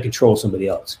you trying to control somebody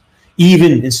else.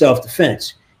 Even in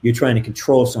self-defense, you're trying to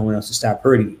control someone else to stop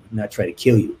hurting you, not try to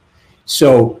kill you.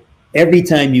 So every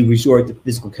time you resort to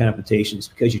physical confrontation, it's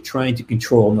because you're trying to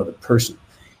control another person.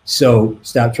 So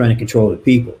stop trying to control other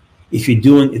people. If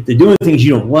they're doing things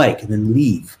you don't like, then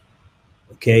leave.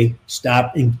 Okay,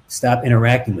 stop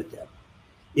interacting with them.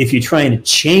 If you're trying to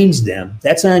change them,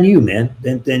 that's on you, man.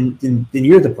 Then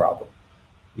you're the problem.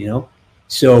 You know.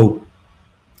 So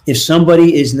if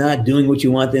somebody is not doing what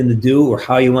you want them to do or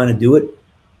how you want to do it,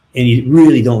 and you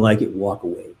really don't like it, walk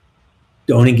away.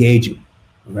 Don't engage them,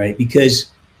 right?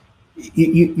 Because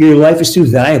your life is too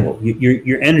valuable.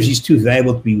 Your energy is too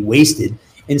valuable to be wasted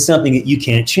in something that you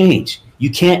can't change. You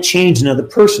can't change another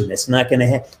person. That's not going to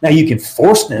happen. Now, you can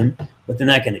force them, but they're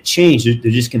not going to change. They're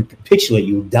just going to capitulate.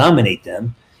 You dominate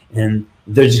them, and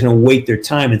they're just going to wait their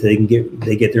time until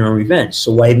they get their own revenge.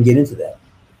 So why even get into that?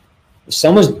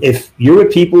 If you're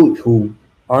with people who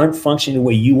aren't functioning the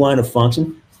way you want to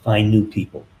function, find new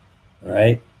people. All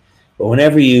right. But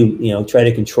whenever you try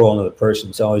to control another person,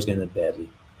 it's always going to end badly.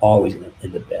 Always going to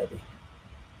end up badly.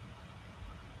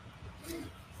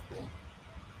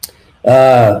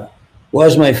 One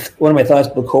of my thoughts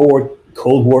about the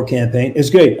Cold War campaign? It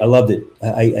was great. I loved it.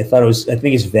 I thought I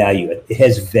think it's value. It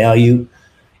has value.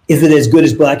 Is it as good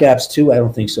as Black Ops 2? I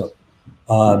don't think so.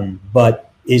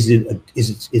 But is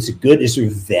it good? Is there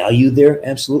value there?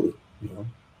 Absolutely.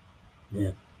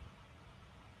 Yeah.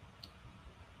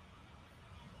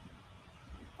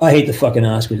 I hate the fucking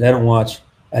Oscars. I don't watch.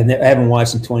 I haven't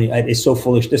watched in 20. It's so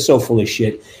foolish. They're so full of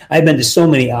shit. I've been to so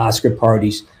many Oscar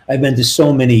parties. I've been to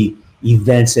so many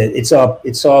events that it's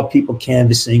all people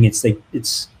canvassing. It's like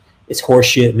it's horse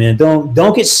shit, man.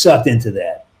 Don't get sucked into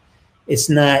that. It's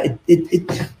not.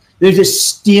 They're just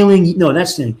stealing. No, not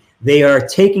stealing. They are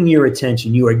taking your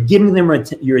attention. You are giving them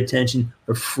your attention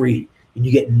for free, and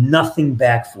you get nothing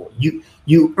back for it.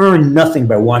 You earn nothing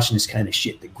by watching this kind of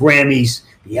shit. The Grammys,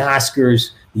 the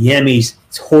Oscars, the Emmys.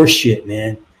 It's horse shit,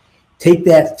 man. Take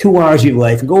that 2 hours of your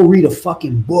life and go read a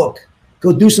fucking book.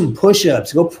 Go do some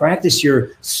push-ups. Go practice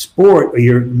your sport or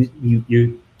your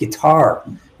guitar.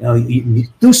 You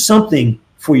do something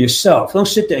for yourself. Don't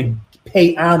sit there and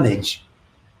pay homage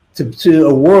to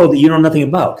a world that you know nothing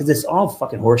about, because it's all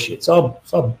fucking horseshit. It's all.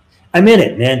 I'm in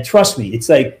it, man. Trust me. It's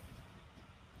like,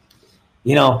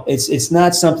 it's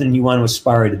not something you want to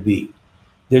aspire to be.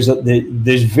 There's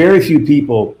very few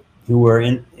people who are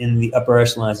in the upper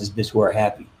echelons of this who are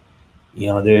happy.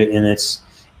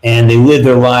 And they live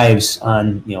their lives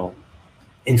on,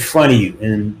 in front of you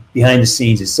and behind the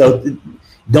scenes. So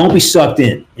don't be sucked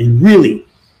in, and really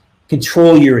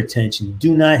control your attention.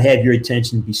 Do not have your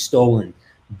attention be stolen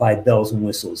by bells and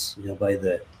whistles,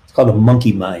 it's called the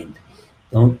monkey mind.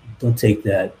 Don't take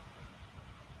that.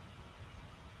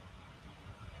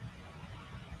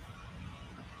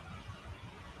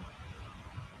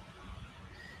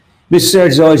 Mr.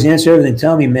 Sarge always answer everything.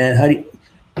 Tell me, man, how do you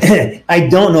I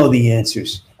don't know the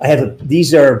answers.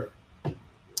 These are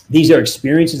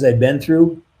experiences I've been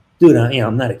through, dude.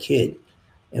 I'm not a kid,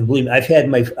 and believe me, I've had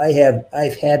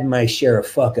my share of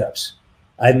fuck ups.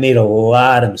 I've made a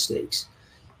lot of mistakes.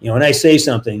 When I say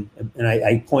something and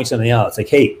I point something out, it's like,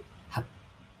 hey,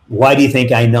 why do you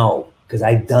think I know? Because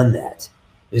I've done that.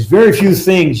 There's very few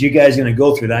things you guys are going to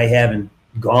go through that I haven't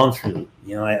gone through.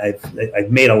 I've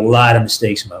made a lot of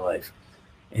mistakes in my life,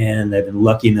 and I've been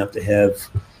lucky enough to have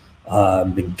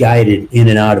been guided in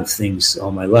and out of things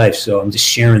all my life. So I'm just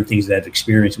sharing things that I've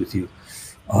experienced with you.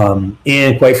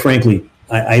 And quite frankly,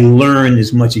 I learn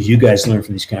as much as you guys learn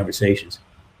from these conversations.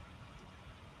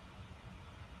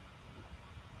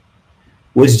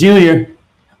 Woods Jr.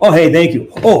 Oh, hey, thank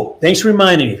you. Oh, thanks for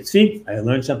reminding me. See, I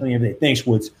learned something every day. Thanks,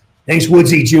 Woods. Thanks,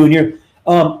 Woodsy Jr.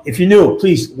 If you're new,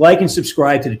 please like and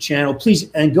subscribe to the channel.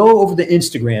 Please, and go over to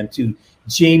Instagram to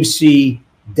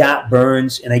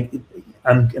jamesc.burns. And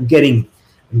I'm getting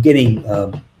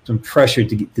some pressure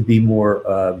to be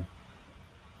more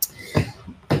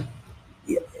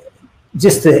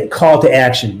just a call to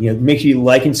action. Make sure you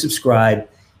like and subscribe.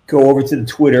 Go over to the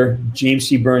Twitter, James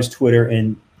C. Burns Twitter,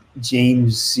 and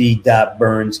James C.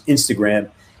 Burns Instagram,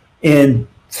 and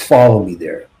follow me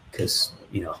there, because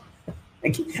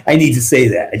I need to say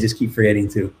that. I just keep forgetting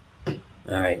to. All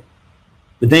right,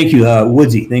 but thank you,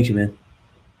 Woodsy. Thank you, man.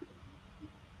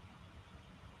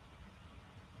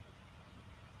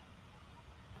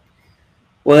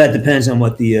 Well, that depends on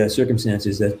what the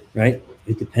circumstances. Right?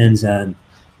 It depends on.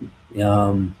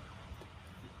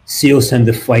 SEALs tend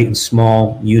to fight in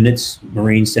small units.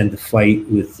 Marines tend to fight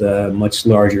with much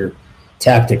larger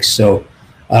tactics. So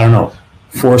I don't know,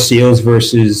 4 SEALs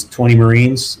versus 20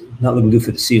 Marines, not looking good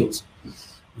for the SEALs.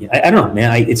 Yeah, I don't know,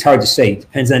 man. It's hard to say. It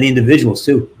depends on the individuals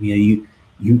too. You know,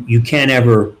 you can't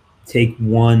ever take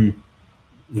one,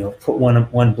 you know, put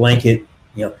one blanket.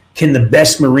 You know, can the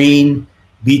best Marine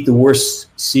beat the worst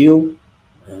SEAL?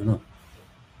 I don't know.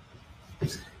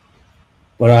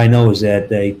 What I know is that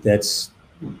that's,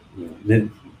 you know, they're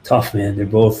tough, man. They're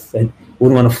both. I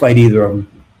wouldn't want to fight either of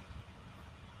them.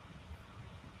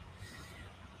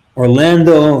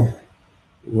 Orlando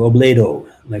Robledo.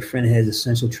 My friend has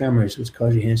essential tremors, which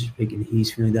cause your hands to shake, and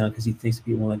he's feeling down because he thinks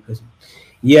people won't like this.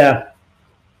 Yeah,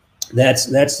 that's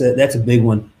a big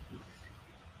one.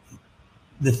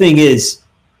 The thing is,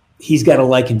 he's got to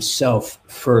like himself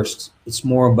first. It's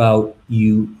more about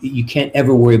you. You can't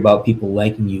ever worry about people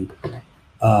liking you,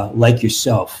 like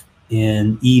yourself.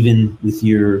 And even with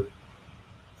your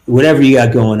whatever you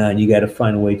got going on, you got to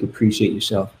find a way to appreciate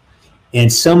yourself.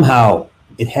 And somehow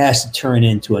it has to turn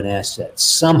into an asset.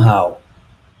 Somehow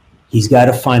he's got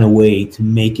to find a way to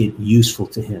make it useful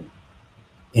to him.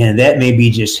 And that may be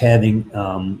just having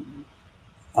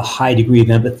a high degree of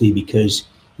empathy because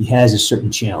he has a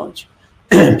certain challenge.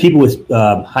 People with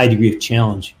high degree of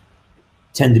challenge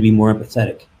tend to be more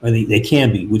empathetic, or they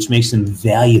can be, which makes them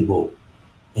valuable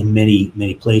in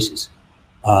many places.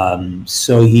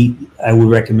 So I would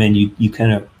recommend you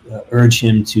kind of urge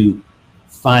him to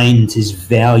find his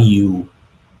value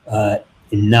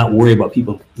and not worry about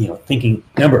people, you know, thinking.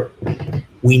 Remember,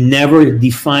 we never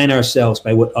define ourselves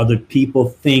by what other people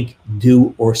think,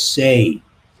 do, or say.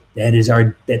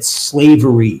 That's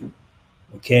slavery.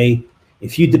 Okay?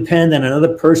 If you depend on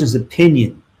another person's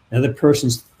opinion, another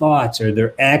person's thoughts or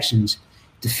their actions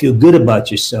to feel good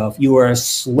about yourself, you are a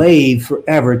slave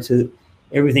forever to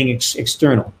everything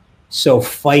external. So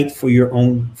fight for your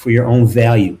own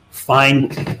value.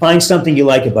 Find something you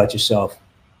like about yourself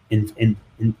and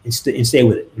stay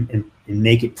with it and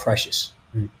make it precious.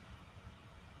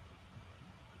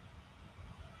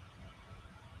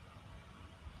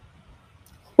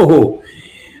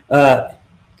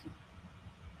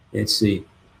 Let's see.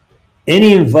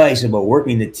 Any advice about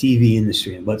working in the TV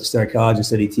industry? I'm about to start college and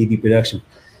study TV production.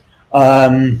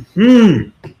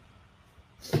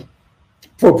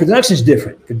 For production is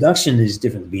different. Production is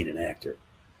different than being an actor.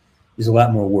 There's a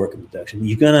lot more work in production.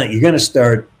 You're gonna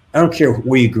start. I don't care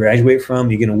where you graduate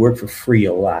from. You're gonna work for free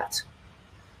a lot.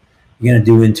 You're gonna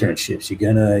do internships. You're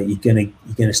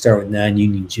gonna start with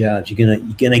non-union jobs. You're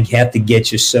gonna have to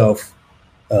get yourself.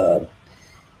 You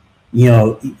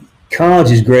know,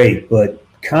 college is great, but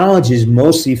college is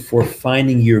mostly for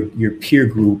finding your peer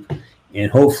group, and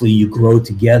hopefully you grow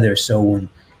together. So when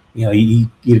you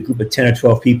get a group of 10 or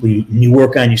 12 people, and you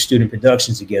work on your student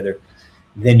productions together,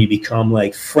 then you become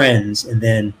like friends, and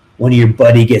then one of your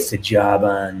buddy gets a job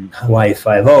on Hawaii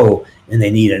Five-0 and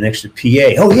they need an extra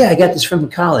PA. Oh yeah, I got this from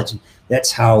college. And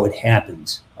that's how it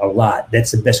happens a lot.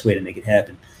 That's the best way to make it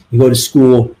happen. You go to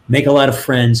school, make a lot of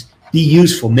friends, be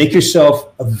useful, make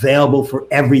yourself available for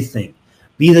everything.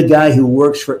 Be the guy who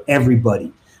works for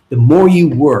everybody. The more you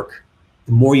work,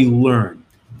 the more you learn.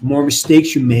 The more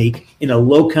mistakes you make in a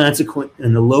low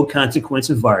consequence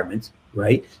environment,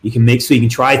 right? You can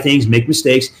try things, make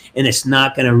mistakes, and it's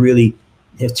not going to really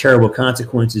have terrible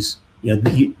consequences. You know,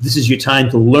 this is your time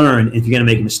to learn. If you're going to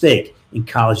make a mistake, and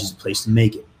college is the place to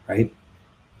make it, right?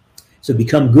 So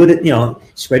become good at,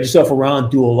 spread yourself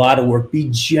around, do a lot of work, be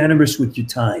generous with your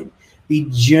time, be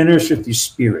generous with your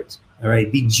spirit, all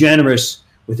right? Be generous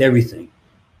with everything.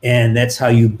 And that's how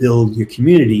you build your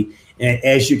community. And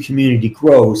as your community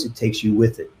grows, it takes you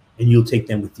with it, and you'll take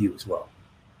them with you as well.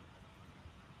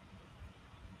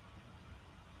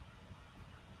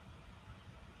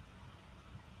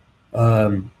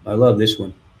 I love this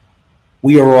one.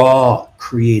 We are all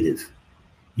creative.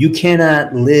 You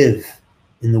cannot live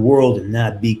in the world and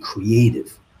not be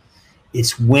creative.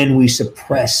 It's when we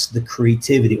suppress the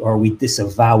creativity, or we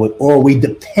disavow it, or we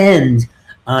depend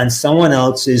on someone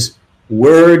else's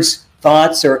words,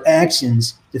 thoughts, or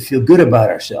actions to feel good about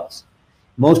ourselves.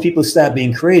 Most people stop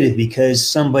being creative because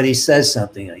somebody says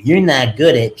something. You're not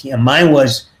good at piano. Mine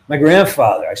was my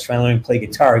grandfather. I was trying to learn to play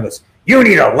guitar. He goes, you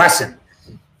need a lesson.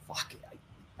 Fuck.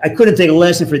 I couldn't take a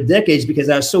lesson for decades because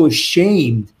I was so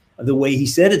ashamed of the way he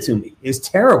said it to me. It was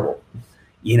terrible.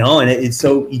 And it's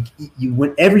so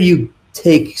whenever you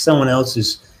take someone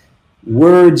else's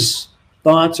words,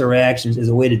 thoughts, or actions as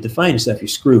a way to define yourself, you're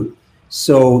screwed.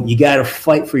 So you got to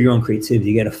fight for your own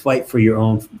creativity. You got to fight for your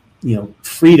own,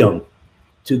 freedom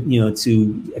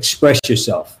to express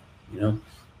yourself.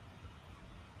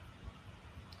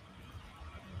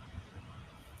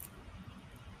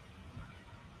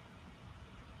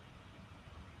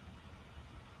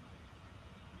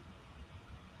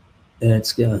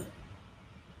 Let's go.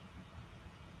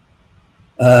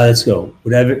 Let's go.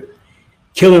 Whatever.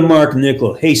 Killer Mark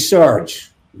Nickel. Hey,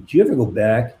 Sarge, would you ever go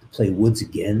back to play Woods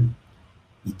again?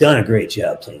 You've done a great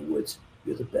job playing Woods.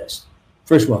 You're the best.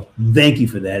 First of all, thank you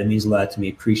for that. It means a lot to me.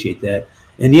 Appreciate that.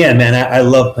 And yeah, man, I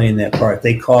love playing that part. If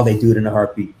they call, they do it in a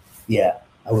heartbeat. Yeah,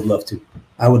 I would love to.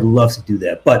 I would love to do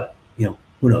that. But, you know,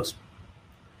 who knows?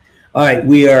 All right,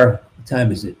 we are, what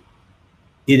time is it?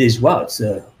 It is, wow, it's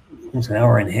almost an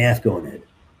hour and a half going ahead.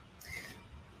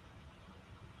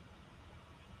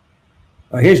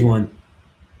 All right, here's one.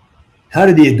 How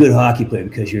to be a good hockey player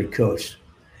because you're a coach.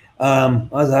 I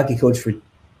was a hockey coach for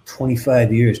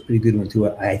 25 years. Pretty good one, too,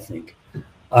 I think.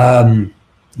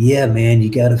 Yeah, man, you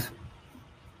gotta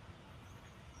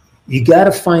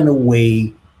find a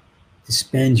way to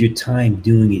spend your time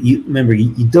doing it. You remember,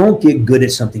 you don't get good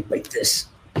at something like this.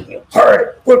 You know,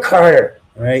 harder, work harder.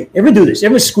 All right, everyone do this.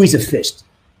 Everyone squeeze a fist,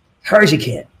 hard as you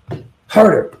can,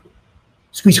 harder,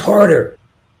 squeeze harder.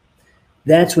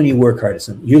 That's when you work hard at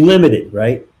something. You're limited,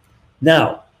 right?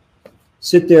 Now,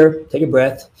 sit there, take a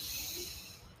breath,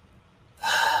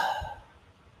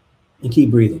 and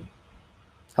keep breathing.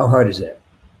 How hard is that?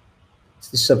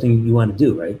 It's just something you want to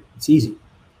do, right? It's easy.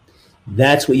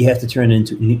 That's what you have to turn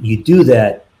into. You do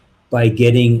that by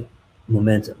getting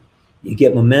momentum. You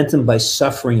get momentum by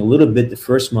suffering a little bit the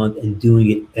first month and doing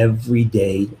it every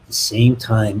day at the same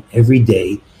time, every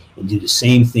day, and do the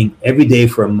same thing every day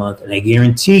for a month. And I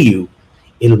guarantee you,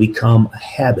 it'll become a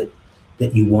habit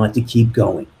that you want to keep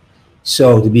going.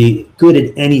 So to be good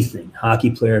at anything,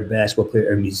 hockey player, basketball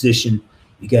player, or musician,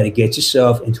 you got to get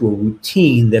yourself into a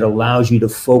routine that allows you to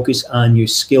focus on your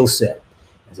skill set.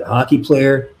 As a hockey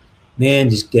player, man,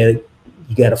 just get it.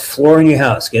 You got a floor in your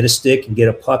house, get a stick and get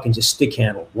a puck and just stick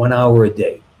handle 1 hour a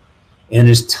day. And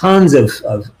there's tons of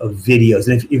videos.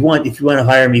 And if you want to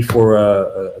hire me for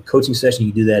a coaching session,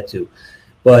 you can do that too.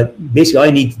 But basically, all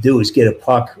you need to do is get a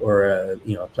puck or a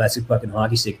plastic puck and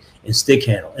hockey stick and stick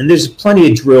handle. And there's plenty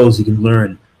of drills you can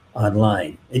learn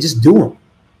online, and just do them.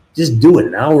 Just do it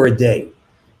 1 hour a day,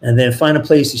 and then find a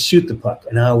place to shoot the puck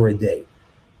 1 hour a day.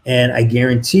 And I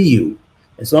guarantee you,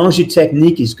 as long as your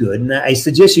technique is good, and I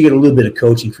suggest you get a little bit of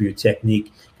coaching for your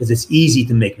technique because it's easy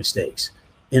to make mistakes.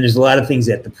 And there's a lot of things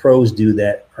that the pros do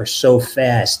that are so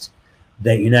fast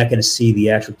that you're not going to see the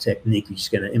actual technique. You're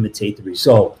just going to imitate the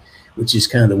result, which is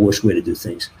kind of the worst way to do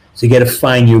things. So you got to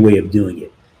find your way of doing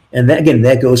it. And that, again,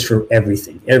 that goes for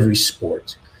everything, every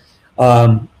sport.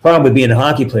 Problem with being a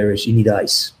hockey player is you need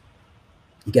ice.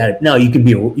 You got it. Now you can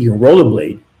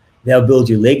rollerblade. That'll build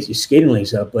your legs, your skating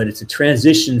legs up, but it's a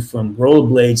transition from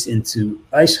rollerblades into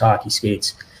ice hockey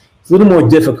skates. It's a little more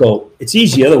difficult. It's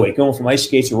easy the other way, going from ice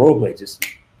skates to rollerblades, just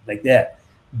like that.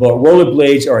 But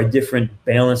rollerblades are a different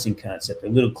balancing concept.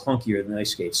 They're a little clunkier than ice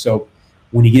skates. So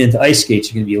when you get into ice skates,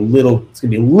 it's going to be a little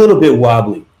bit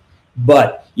wobbly,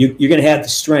 but you're going to have the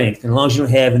strength. And as long as you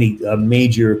don't have any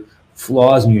major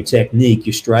flaws in your technique,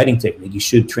 your striding technique, you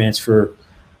should transfer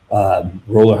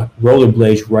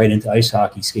rollerblades right into ice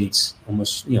hockey skates.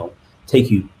 Almost, take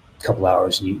you a couple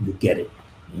hours and you get it.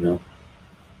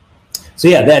 So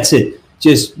yeah, that's it.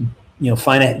 Just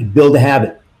build a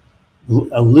habit,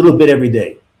 a little bit every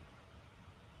day.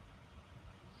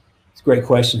 It's a great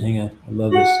question. Hang on, I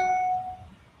love this.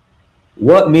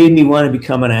 What made me want to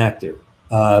become an actor?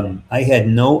 I had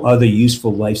no other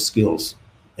useful life skills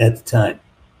at the time.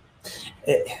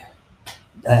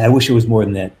 I wish it was more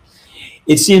than that.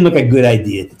 It seemed like a good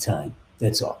idea at the time.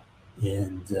 That's all.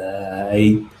 And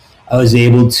I was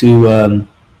able to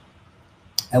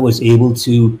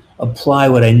apply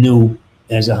what I knew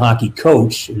as a hockey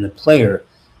coach and a player.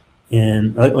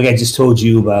 And like I just told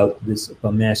you about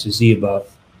Master Z, last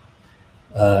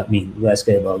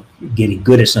guy, about getting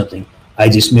good at something. I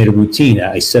just made a routine.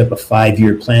 I set up a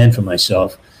 5-year plan for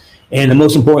myself. And the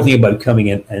most important thing about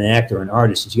becoming an actor or an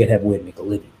artist is you got to have a way to make a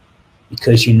living,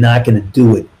 because you're not going to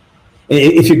do it.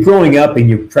 If you're growing up and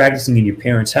you're practicing in your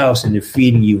parents' house and they're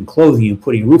feeding you and clothing you and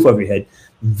putting a roof over your head,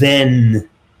 then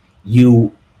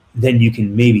you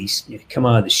can maybe come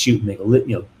out of the chute and make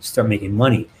start making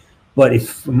money. But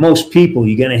for most people,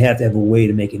 you're going to have a way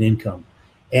to make an income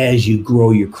as you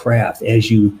grow your craft,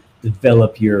 as you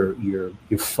develop your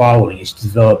following, as you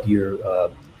develop your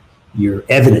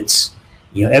evidence.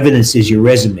 Evidence is your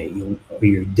resume, or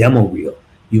your demo reel.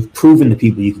 You've proven to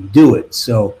people you can do it.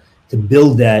 So to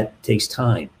build that takes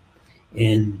time,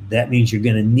 and that means you're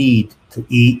going to need to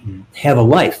eat and have a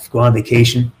life, go on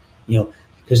vacation.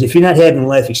 Because if you're not having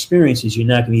life experiences, you're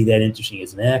not going to be that interesting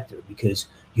as an actor, because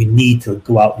you need to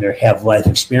go out there and have life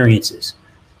experiences,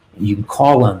 and you can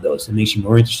call on those. It makes you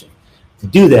more interesting. To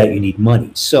do that, you need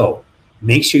money. So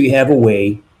make sure you have a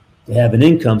way to have an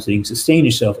income so you can sustain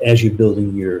yourself as you're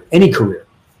building your any career,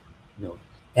 you know,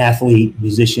 athlete,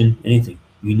 musician, anything.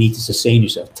 You need to sustain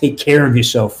yourself. Take care of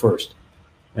yourself first,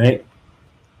 right?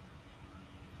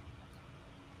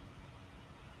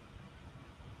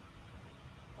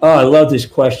 Oh, I love this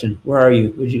question. Where are you?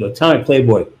 Where'd you go? Tommy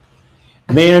Playboy.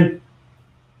 Man,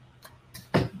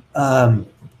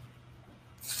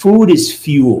 food is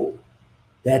fuel.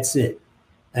 That's it.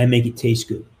 I make it taste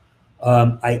good.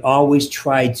 I always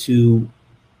try to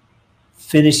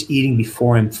finish eating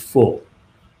before I'm full.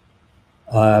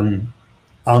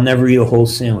 I'll never eat a whole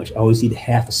sandwich. I always eat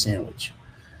half a sandwich.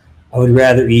 I would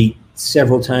rather eat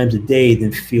several times a day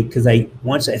than feel, because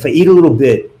if I eat a little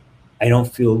bit, I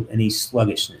don't feel any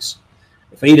sluggishness.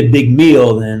 If I eat a big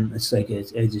meal, then it's like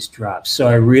it just drops. So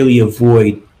I really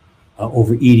avoid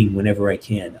overeating whenever I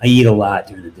can. I eat a lot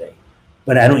during the day,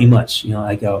 but I don't eat much. You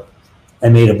know, I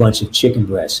made a bunch of chicken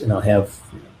breasts, and I'll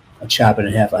chop it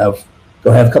in half. I'll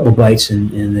go have a couple bites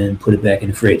and then put it back in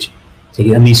the fridge.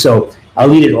 So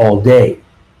I'll eat it all day.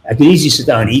 I could easily sit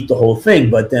down and eat the whole thing,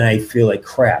 but then I feel like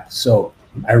crap. So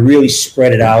I really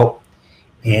spread it out,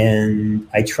 and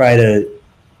I try to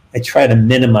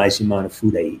minimize the amount of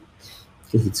food I eat,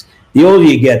 because it's the older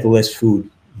you get, the less food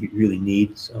you really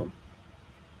need. So.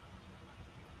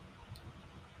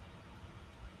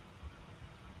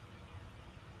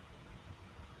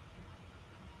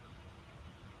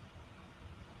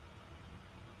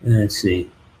 Let's see.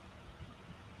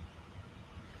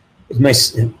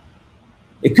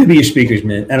 It could be your speakers,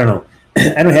 man. I don't know.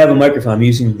 I don't have a microphone. I'm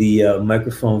using the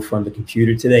microphone from the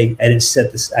computer today. I didn't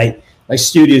set this. My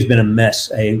studio's been a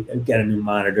mess. I've got a new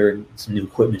monitor and some new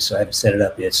equipment, so I haven't set it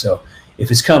up yet. So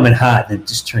if it's coming hot, then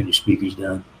just turn your speakers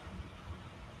down.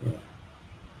 Yeah.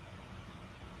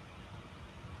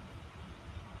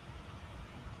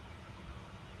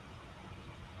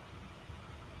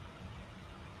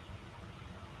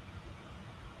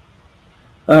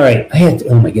 All right,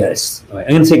 oh my gosh! All right,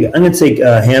 I'm gonna take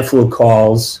a handful of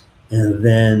calls, and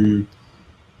then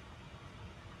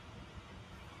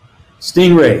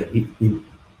Stingray.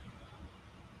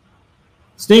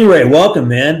 Stingray, welcome,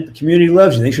 man. The community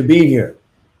loves you. Thanks for being here.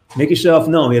 Make yourself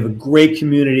known. We have a great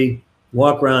community.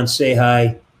 Walk around, say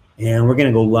hi, and we're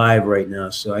gonna go live right now.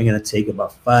 So I'm gonna take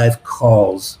about 5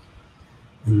 calls,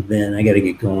 and then I gotta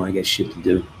get going. I got shit to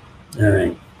do. All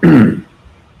right,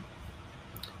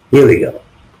 here we go.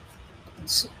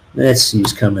 Let's see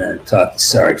who's coming out and talk to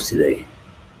Sarge today.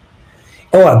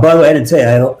 Oh, by the way, I didn't tell you,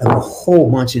 I have a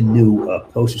whole bunch of new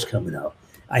posters coming out.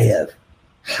 I have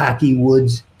Hockey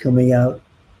Woods coming out.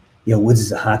 You know, Woods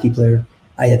is a hockey player.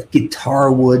 I have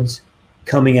Guitar Woods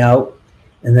coming out.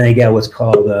 And then I got what's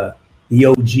called the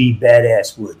OG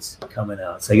Badass Woods coming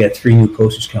out. So I got 3 new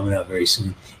posters coming out very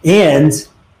soon. And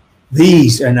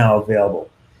these are now available.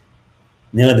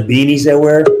 You know, the beanies I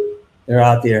wear, they're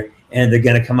out there. And they're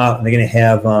going to come out, and they're going to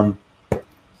have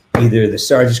either the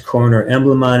Sarge's Corner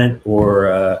emblem on it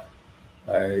or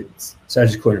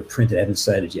Sarge's Corner printed. I haven't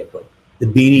decided yet, but the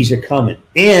beanies are coming.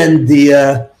 And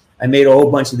I made a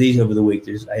whole bunch of these over the week.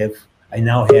 I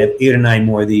now have 8 or 9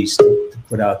 more of these to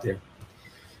put out there.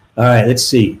 All right, let's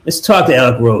see. Let's talk to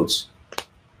Alec Rhodes.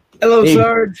 Hello, hey,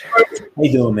 Sarge. How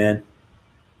you doing, man?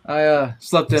 I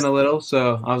slept in a little,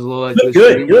 so I was a little like this.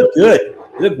 Good. You look good.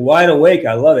 You look wide awake.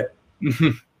 I love it.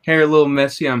 Hair a little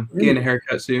messy. I'm getting a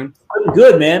haircut soon. Looking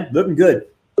good, man. Looking good.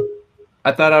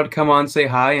 I thought I would come on, say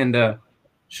hi, and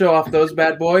show off those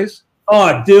bad boys.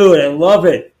 Oh, dude, I love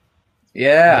it.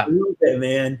 Yeah. I love it,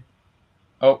 man.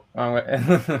 Oh, wrong way.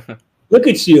 Look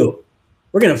at you.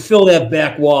 We're going to fill that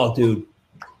back wall, dude.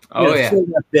 Oh, yeah. Fill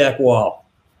that back wall.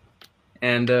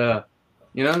 And,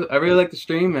 you know, I really like the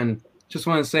stream, and just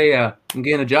want to say I'm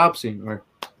getting a job soon. We're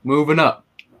moving up.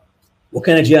 What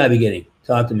kind of job are you getting?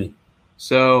 Talk to me.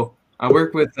 So I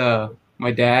work with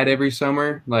my dad every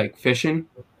summer, like fishing,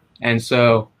 and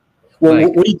so. Well,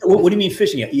 like, what do you mean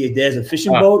fishing? Your dad's a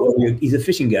fishing boat, or he's a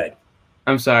fishing guide?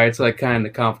 I'm sorry, it's like kind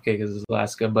of complicated because it's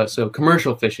Alaska, but so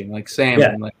commercial fishing, like salmon,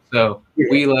 yeah. Like so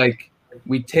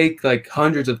we take like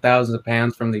hundreds of thousands of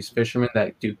pounds from these fishermen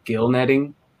that do gill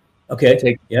netting. Okay.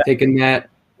 Take a net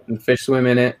and fish swim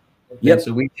in it. Yep. And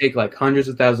so we take like hundreds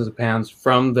of thousands of pounds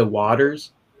from the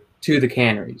waters to the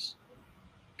canneries.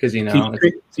 Because, you know. So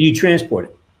you transport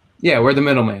it? Yeah, we're the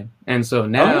middleman. And so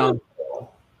now. Oh.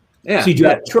 Yeah. So you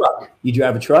drive a truck? You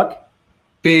drive a truck?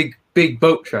 Big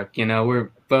boat truck, you know.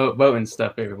 We're boating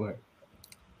stuff everywhere.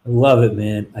 I love it,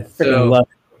 man. I freaking love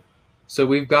it. So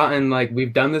we've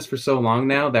done this for so long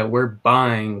now that we're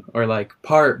buying or like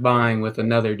part buying with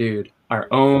another dude our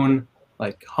own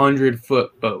like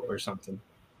 100-foot boat or something.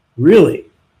 Really?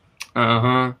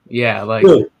 Yeah, like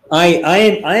Dude,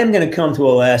 I am going to come to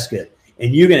Alaska,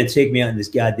 and you're going to take me out in this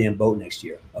goddamn boat next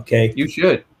year. Okay? You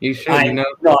should. You should. No,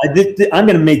 I'm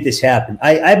going to make this happen.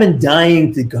 I've been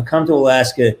dying to come to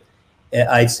Alaska.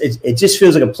 It just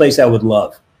feels like a place I would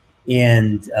love,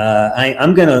 and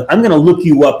I'm gonna look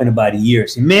you up in about a year.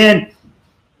 Say, man,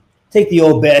 take the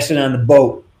old bastard on the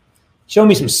boat. Show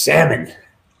me some salmon.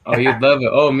 Oh, you'd love it.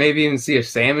 Oh, maybe even see a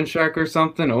salmon shark or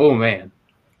something. Oh man,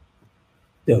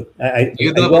 dude,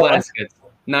 you'd love Alaska. It's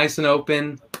nice and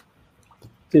open.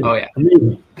 Dude, oh yeah,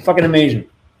 amazing, fucking amazing.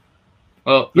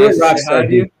 Well, you're a rock star,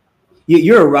 dude.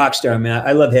 You're a rock star, man.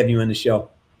 I love having you on the show.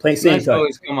 Nice to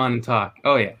always come on and talk.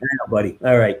 Oh yeah, I know, buddy.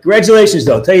 All right, congratulations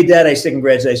though. Tell your dad I say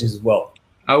congratulations as well.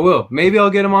 I will. Maybe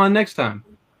I'll get him on next time.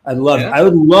 I'd love it. I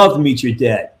would love to meet your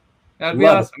dad. That'd be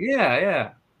awesome. Yeah,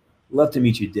 yeah. Love to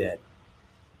meet your dad.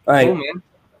 All right, cool, man.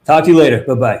 Talk to you later.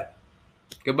 Bye-bye.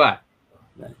 Goodbye.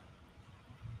 Bye.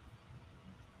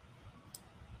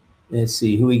 Let's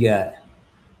see who we got.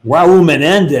 Raul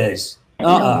Menendez.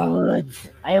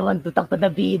 I want to talk to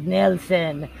David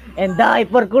Nelson and die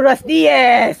for Curas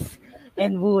Diaz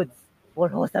and Woods for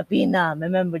Josepina.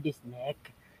 Remember this,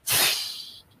 Nick?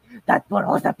 That for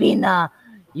Josepina,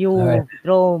 you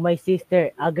throw my sister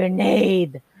a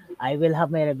grenade. I will have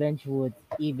my revenge, Woods.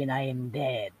 Even I am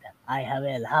dead, I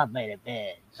will have my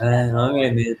revenge. All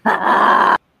right,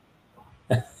 man.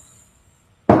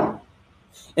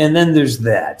 And then there's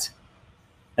that.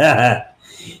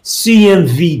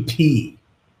 CMVP.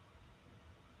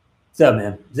 What's up,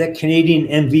 man? Is that Canadian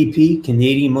MVP?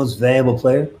 Canadian Most Valuable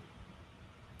Player?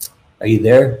 Are you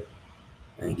there?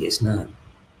 I guess not.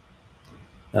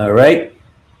 All right.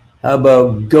 How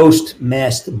about Ghost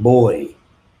Masked Boy?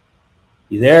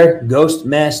 You there, Ghost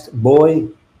Masked Boy?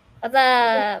 What's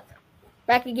up?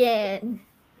 Back again.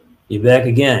 You back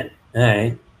again? All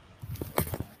right.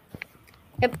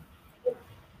 Yep.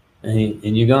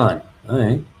 And you're gone. All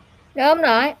right. No, I'm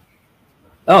not.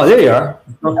 Oh, there you are.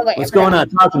 Oh, wait, what's going on?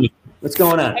 Talk to me. What's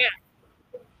going on?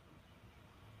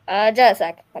 Just a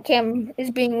sec. My camera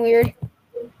is being weird.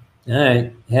 All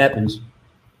right. It happens.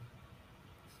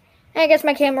 I guess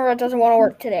my camera doesn't want to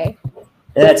work today.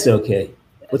 That's okay.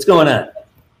 What's going on?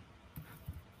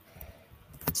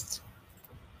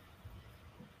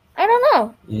 I don't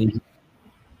know. And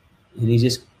he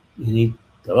just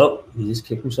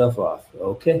kicked himself off.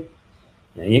 Okay.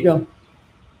 There you go.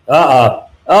 Oh.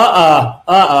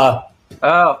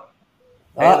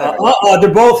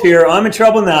 They're both here. I'm in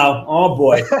trouble now. Oh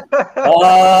boy.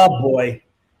 Oh boy.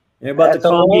 They're about to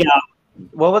call me out.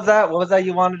 What was that? What was that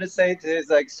you wanted to say to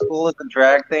his school is a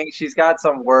drag thing? She's got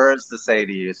some words to say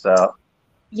to you, so.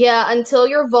 Yeah, until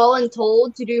you're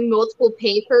voluntold to do multiple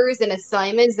papers and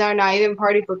assignments that are not even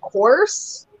part of your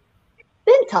course,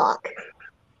 then talk.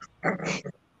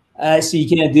 So you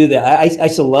can't do that. I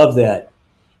still love that.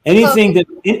 Anything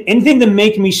to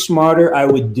make me smarter, I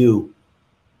would do.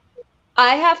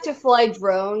 I have to fly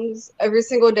drones every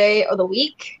single day of the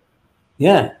week.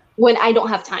 Yeah. When I don't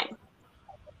have time.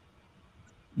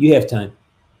 You have time.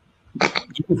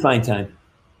 You can find time.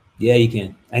 Yeah, you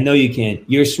can. I know you can.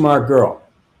 You're a smart girl.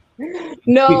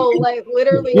 No, like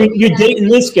literally. You're dating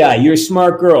this guy. You're a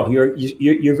smart girl.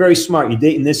 You're very smart. You're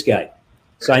dating this guy.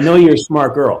 So I know you're a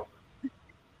smart girl.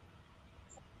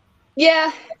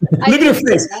 Yeah. Look at her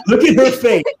face. Look at her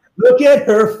face. Look at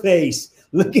her face.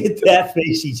 Look at that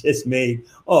face she just made.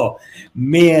 Oh,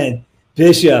 man.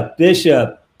 Bishop.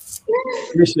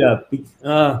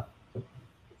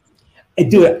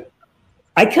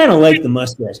 I kind of like the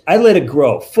mustache. I let it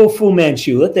grow. Full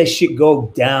Manchu. Let that shit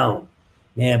go down.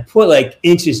 Man, put like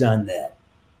inches on that.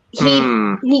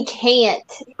 He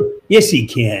can't. Yes, he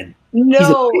can.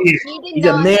 No, he's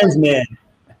a man's man.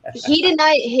 He did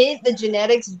not hit the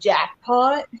genetics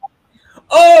jackpot.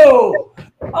 Oh!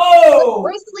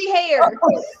 Bristly hair.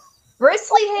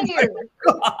 Bristly hair.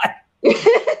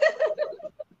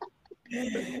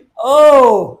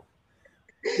 Oh!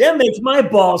 That makes my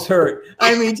balls hurt.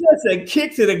 I mean, just a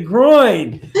kick to the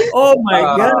groin. Oh my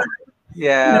God.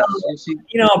 Yeah.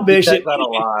 Bishop,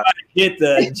 hit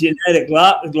the genetic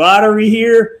lottery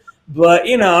here, but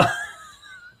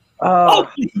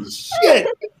holy shit.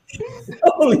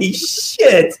 Holy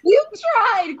shit. You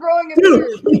tried growing a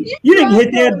beard. You didn't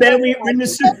hit that bad when you were in the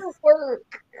suit.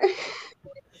 Work.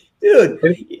 Dude.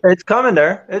 It's coming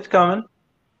there. It's coming.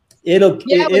 But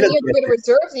you have to get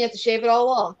reserves and you have to shave it all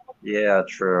off. Yeah,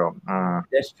 true.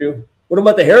 That's true. What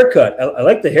about the haircut? I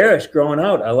like the hair. It's growing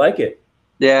out. I like it.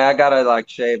 Yeah, I gotta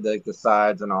shave the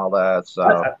sides and all that. So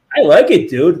I like it,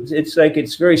 dude. It's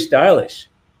very stylish.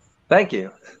 Thank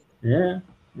you. Yeah.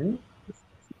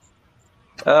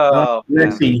 Oh,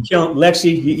 Lexi,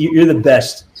 you're the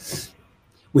best.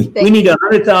 We need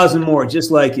 100,000 more,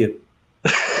 just like you.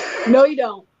 No, you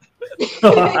don't.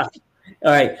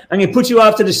 All right, I'm gonna put you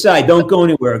off to the side. Don't go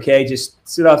anywhere, okay? Just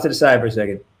sit off to the side for a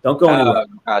second. Don't go anywhere.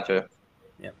 Gotcha.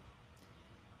 Yeah.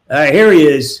 All right, here he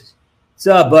is. What's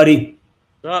up, buddy?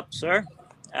 What's up, sir?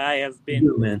 I have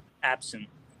been absent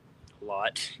a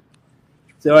lot.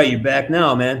 So, are you back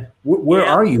now, man? Where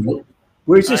are you?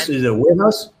 Where's this? Is it a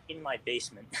warehouse? In my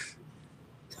basement.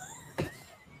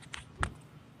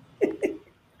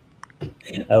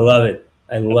 I love it.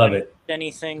 I love it.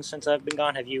 Anything since I've been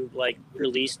gone? Have you like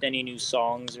released any new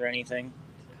songs or anything?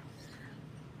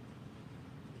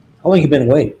 How long have you been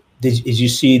away? Did you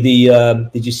see the?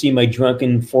 Did you see my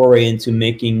drunken foray into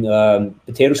making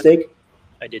potato steak?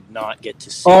 I did not get to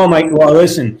see. Oh my! Well,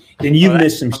 listen. Then you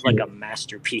missed some shit. Like a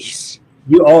masterpiece.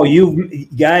 You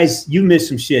guys, you missed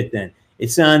some shit. Then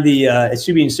it's on the. It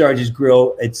should be in Sarge's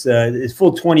Grill. It's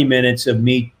full 20 minutes of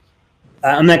meat.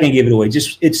 I'm not gonna give it away.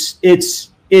 Just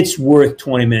it's worth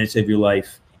 20 minutes of your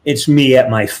life. It's me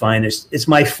at my finest. It's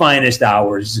my finest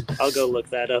hours. I'll go look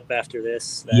that up after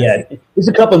this. Yeah, there's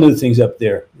a couple new things up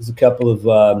there. There's a couple of.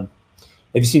 Have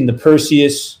you seen the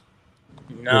Perseus?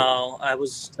 No, I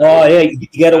was. Oh yeah, you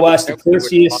got to watch the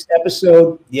Perseus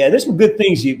episode. Yeah, there's some good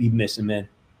things you're missing, man.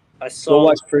 I saw Go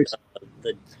watch Perseus.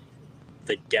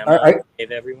 The demo I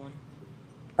gave everyone.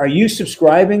 Are you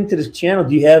subscribing to this channel?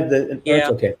 Do you have the? Yeah,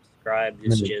 okay. Subscribe.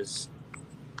 It's just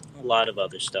a lot of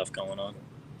other stuff going on.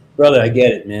 Brother, I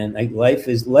get it, man. Life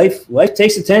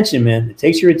takes attention, man. It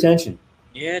takes your attention.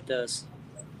 Yeah, it does.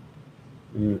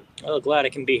 Oh, glad I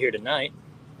can be here tonight.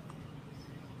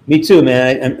 Me too,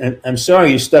 man. I'm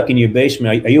sorry you're stuck in your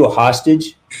basement. Are you a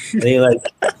hostage? Are you like?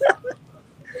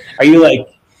 Are you like?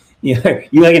 You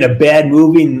like in a bad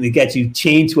movie and they got you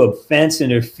chained to a fence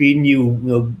and they're feeding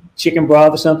you, chicken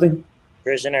broth or something?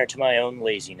 Prisoner to my own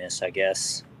laziness, I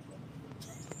guess.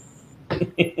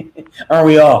 Aren't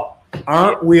we all?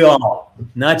 Aren't we all?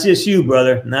 Not just you,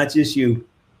 brother. Not just you.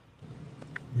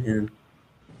 Yeah.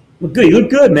 Look good. You look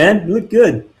good, man. You look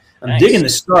good. I'm digging the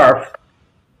scarf.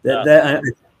 I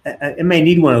may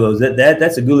need one of those.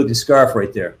 That's a good looking scarf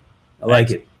right there. I like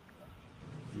it.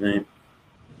 Right.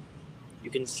 You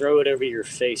can throw it over your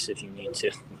face if you need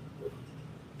to.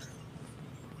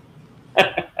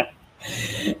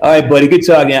 All right, buddy. Good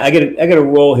talking. I got to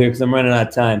roll here because I'm running out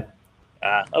of time.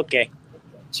 Okay.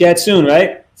 Chat soon,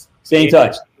 right? Stay in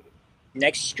touch.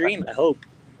 Next stream, I hope.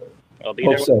 I'll be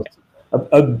Hope there. so.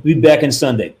 I'll be back on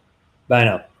Sunday. Bye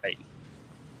now. Right.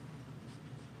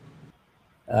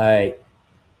 All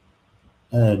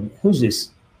right. Who's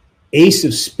this? Ace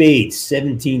of Spades,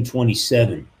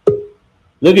 1727.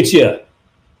 Look at you.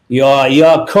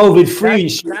 You're COVID free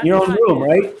and shit in your own room,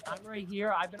 right? I'm right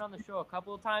here. I've been on the show a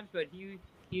couple of times, but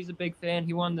he's a big fan.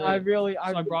 He wanted to. I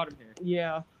brought him here.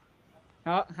 Yeah.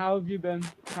 How have you been?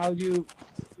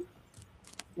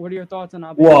 What are your thoughts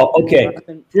on? Well, okay.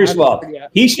 First of all,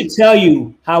 he should tell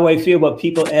you how I feel about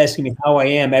people asking me how I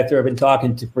am after I've been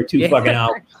talking for two fucking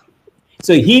hours.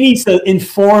 So he needs to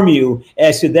inform you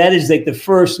as to that is like the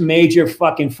first major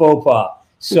fucking faux pas.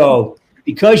 So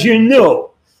because you're new,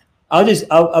 I'll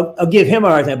give him a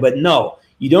hard time. But no,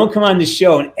 you don't come on the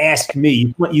show and ask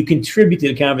me. You contribute to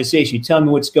the conversation. You tell me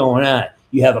what's going on.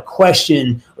 You have a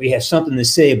question or you have something to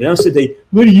say, but don't sit there,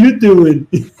 what are you doing?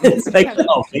 It's like,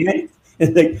 oh, man.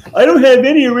 It's like, I don't have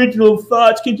any original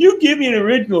thoughts. Could you give me an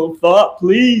original thought,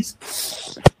 please?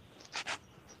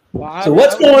 Well, so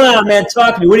what's going on, man?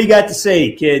 Talk to me. What do you got to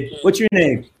say, kid? What's your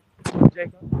name?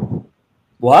 Jacob.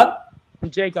 What?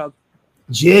 Jacob.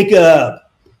 Jacob.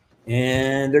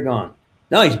 And they're gone.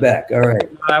 Now he's back. All right.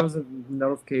 That was a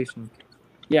notification.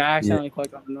 Yeah, I accidentally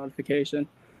clicked on the notification.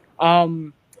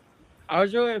 I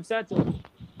was really upset to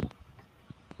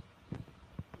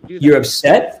You're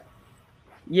upset?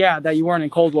 Yeah, that you weren't in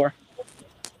Cold War.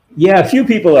 Yeah, a few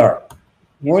people are.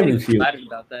 More than a few. Excited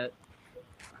about that.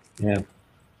 Yeah.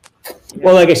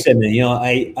 Well, like I said, man,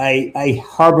 I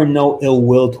harbor no ill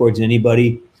will towards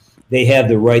anybody. They have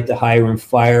the right to hire and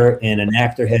fire, and an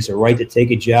actor has a right to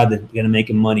take a job that's going to make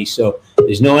him money. So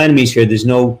there's no enemies here.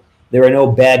 There are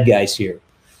no bad guys here.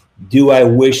 Do I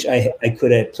wish I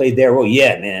could have played their role?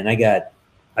 Yeah, man. I got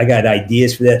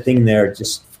ideas for that thing there.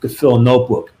 Just could fill a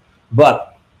notebook.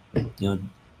 But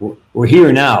we're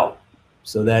here now,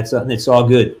 so it's all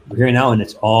good. We're here now, and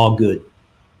it's all good.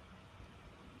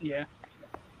 Yeah.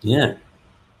 Yeah.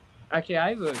 Actually, I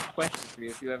have a question for you.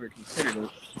 If you ever considered it,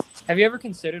 have you ever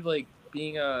considered like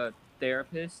being a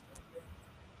therapist?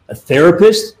 A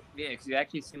therapist? Yeah, because you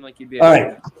actually seem like you'd be. All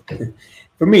right.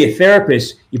 For me, a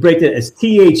therapist, you break that as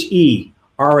THERAPST.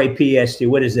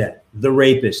 What is that? The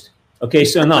rapist. Okay,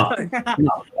 so no,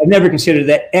 I've never considered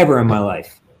that ever in my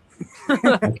life.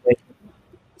 Okay.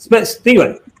 But think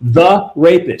about it. The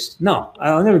rapist. No,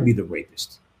 I'll never be the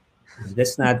rapist.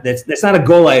 That's not a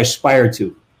goal I aspire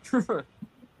to.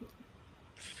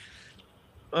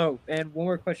 Oh, and one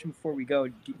more question before we go.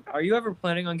 Are you ever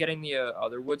planning on getting the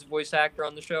other Woods voice actor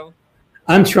on the show?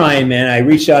 I'm trying, man. I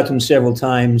reached out to him several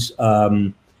times.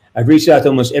 I've reached out to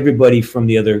almost everybody from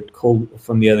the other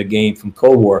game, from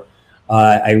Cold War.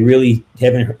 I really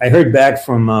haven't. I heard back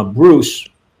from Bruce,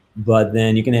 but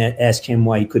then you can ask him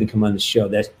why he couldn't come on the show.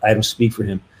 I don't speak for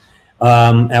him.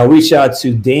 I'll reach out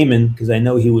to Damon because I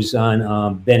know he was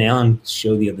on Ben Allen's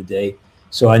show the other day,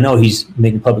 so I know he's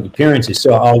making public appearances.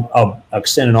 So I'll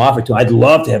extend an offer to him. I'd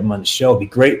love to have him on the show. It'd be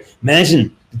great.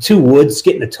 Imagine the two Woods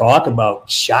getting to talk about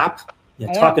shop.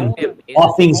 Talking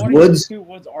all things Woods. Two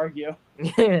Woods argue.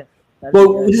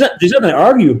 Well, there's nothing to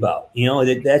argue about. You know,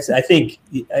 that's. I think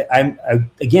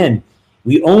again,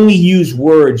 we only use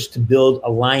words to build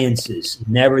alliances,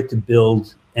 never to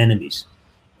build enemies.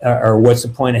 Or what's the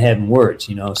point of having words?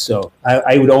 You know, so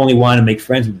I would only want to make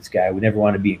friends with this guy. I would never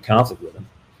want to be in conflict with him.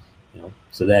 You know,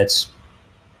 so that's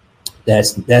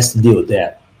the deal with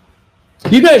that.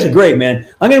 You guys are great,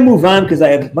 man. I'm gonna move on because I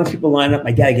have a bunch of people lined up.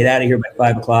 I gotta get out of here by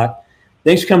 5 o'clock.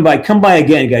 Thanks for coming by. Come by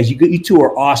again, guys. You two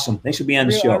are awesome. Thanks for being on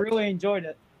the show. I really enjoyed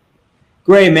it.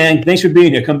 Great, man. Thanks for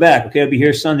being here. Come back. Okay, I'll be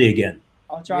here Sunday again.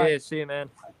 I'll try. Yeah, see you,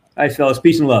 man. All right, fellas.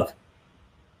 Peace and love.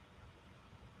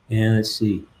 And let's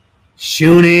see.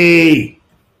 Shuni.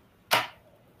 All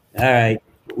right.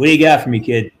 What do you got for me,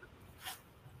 kid?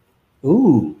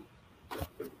 Ooh.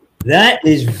 That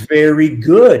is very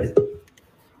good.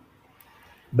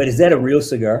 But is that a real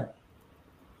cigar?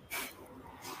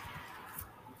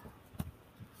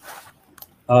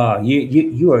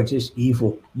 You are just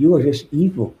evil. You are just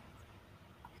evil.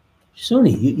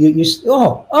 Shuni, you're just,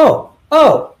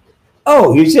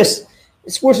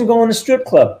 it's worse than going to a strip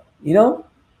club, you know?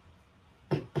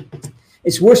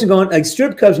 It's worse than going, like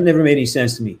strip clubs never made any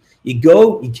sense to me. You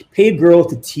go, you pay a girl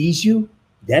to tease you.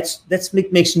 That's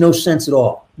makes no sense at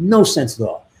all. No sense at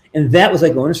all. And that was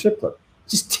like going to a strip club.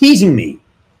 Just teasing me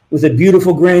with a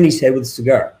beautiful granny's head with a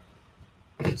cigar.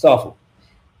 It's awful.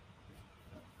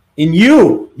 And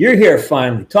you're here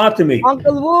finally. Talk to me.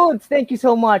 Uncle Woods, thank you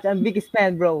so much. I'm biggest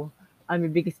fan, bro. I'm your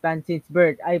biggest fan since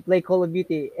birth. I play Call of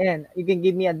Duty, and you can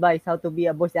give me advice how to be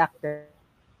a voice actor.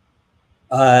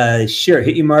 Sure.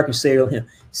 Hit your mark and say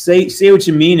what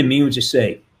you mean and mean what you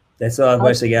say. That's all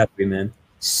advice I got for you, man.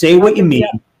 Say what you mean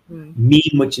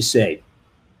what you say.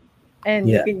 And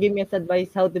you can give me advice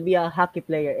how to be a hockey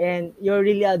player. And you're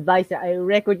really an advisor. I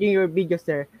record your videos,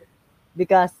 sir,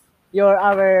 because you're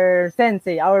our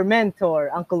sensei, our mentor,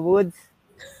 Uncle Woods.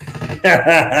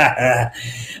 I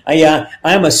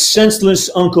am a senseless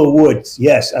Uncle Woods.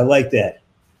 Yes, I like that.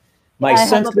 My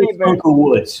senseless Uncle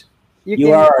Woods.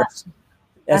 You are.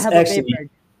 That's excellent.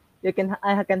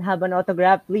 I can have an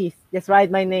autograph, please. Just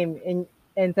write my name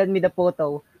and send me the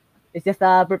photo. It's just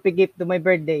a perfect gift to my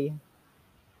birthday.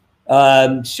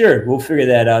 Sure, we'll figure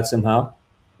that out somehow.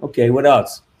 Okay, what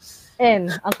else? And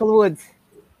Uncle Woods,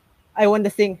 I want to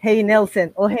sing Hey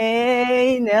Nelson. Oh,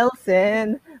 hey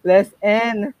Nelson, let's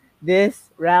end this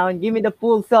round. Give me the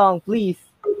full song, please.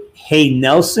 Hey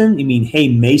Nelson? You mean Hey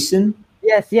Mason?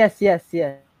 Yes.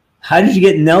 How did you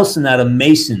get Nelson out of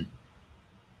Mason?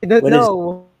 I don't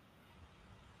know.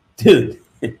 Dude.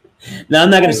 No, I'm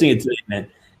not going to sing it today, man.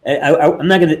 I'm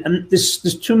not going to. There's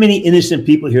too many innocent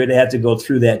people here that have to go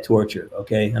through that torture,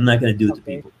 okay? I'm not going to do it to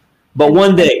people. But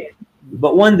one day,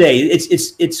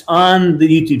 it's on the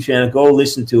YouTube channel. Go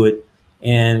listen to it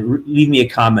and leave me a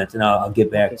comment, and I'll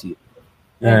get back to you.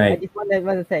 All right. I just want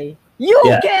to say, you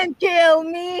can kill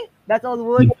me. That's all,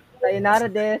 Wood. Sayonara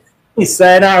des.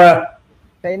 Sayonara.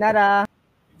 Sayonara.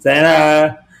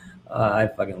 Sayonara. I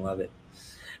fucking love it.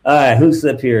 All right, who's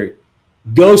up here?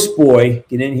 Ghost Boy.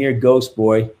 Get in here, Ghost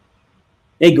Boy.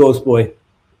 Hey, Ghost Boy.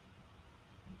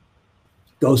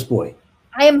 Ghost Boy.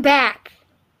 I am back.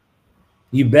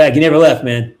 You back. You never left,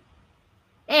 man.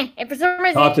 And for some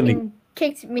reason, talk to me.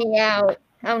 Kicked me out.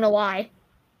 I don't know why.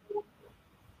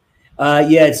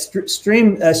 Yeah, it's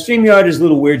StreamYard is a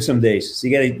little weird some days. So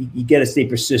you gotta stay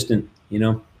persistent, you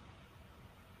know?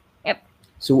 Yep.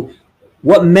 So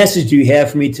what message do you have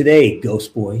for me today,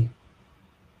 Ghost Boy?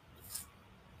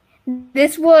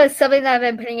 This was something that I've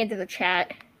been putting into the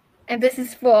chat. And this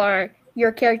is for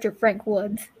your character, Frank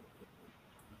Woods.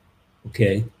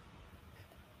 Okay.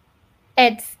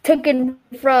 It's taken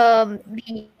from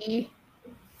the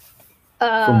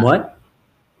from what?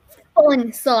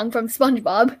 Fun song from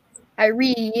SpongeBob. I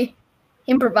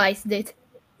re-improvised it.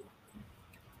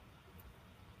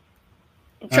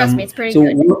 Trust me, it's pretty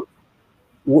good.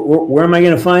 Where am I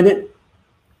going to find it?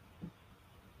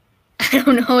 I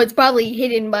don't know. It's probably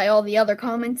hidden by all the other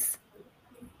comments.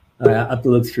 All right, I'll have to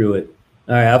look through it.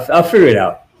 All right, I'll figure it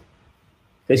out.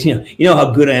 Because you know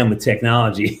how good I am with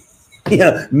technology.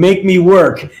 Make me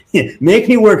work. Make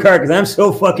me work hard because I'm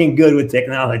so fucking good with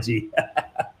technology.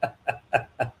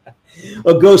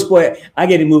 Well, Ghost Boy, I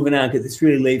get it moving on because it's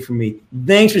really late for me.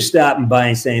 Thanks for stopping by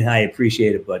and saying hi. I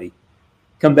appreciate it, buddy.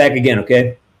 Come back again,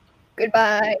 okay?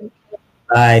 Goodbye.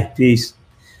 Bye. Peace.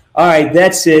 All right,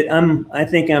 that's it. I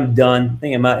think I'm done. I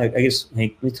think I'm out. I guess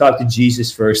let me talk to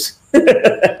Jesus first.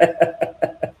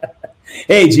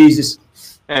 Hey, Jesus.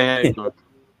 Hey, how you doing?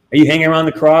 Are you hanging around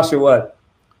the cross or what?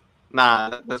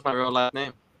 Nah, that's my real last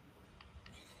name.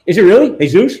 Is it really?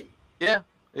 Jesus? Yeah,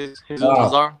 it's Jesus Wow.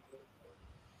 Lazar.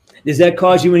 Does that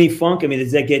cause you any funk? I mean,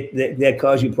 does that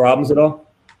cause you problems at all?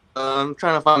 I'm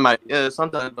trying to find my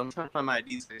sometimes I'm trying to find my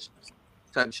ID station.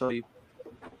 Trying to show you.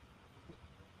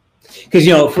 Because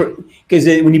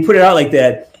when you put it out like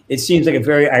that, it seems like a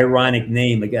very ironic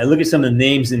name. Like I look at some of the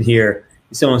names in here.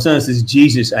 Someone says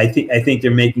Jesus. I think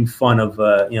they're making fun of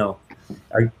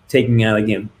are taking out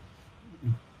again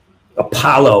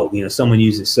Apollo. Someone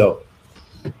uses so.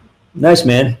 Nice,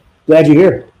 man. Glad you're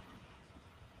here.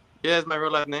 Yeah, it's my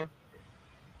real life name.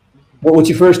 What's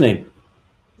your first name?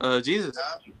 Jesus.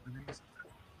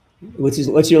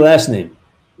 What's your last name?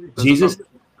 Jesus?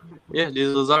 Yeah,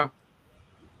 Jesus Lazar.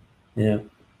 Yeah.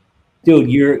 Dude,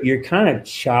 you're kind of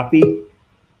choppy.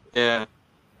 Yeah.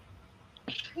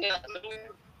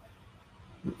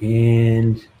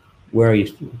 And where are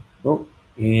you? Oh,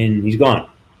 and he's gone.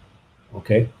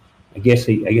 Okay. I guess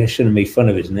I shouldn't have made fun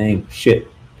of his name. Shit.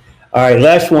 All right,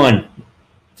 last one.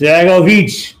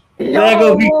 Zagovich.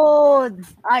 Lord,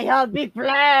 I have big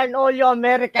plan, all you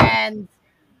Americans.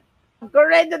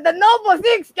 Correct the Novo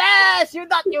 6 cash. You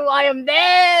thought I am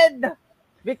dead.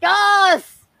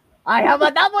 Because I have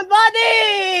a double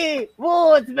body.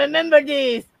 Woods, remember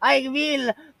this. I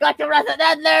will cut your ass at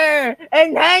Adler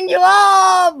and hang you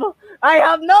up. I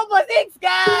have Novo 6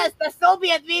 cash. The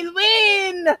Soviet will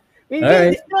win. We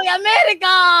will destroy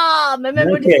America.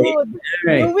 Remember this, Woods.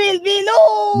 Right. You will be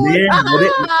loose.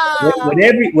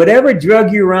 Man, whatever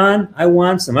drug you're on, I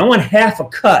want some. I want half a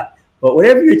cut. But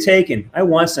whatever you're taking, I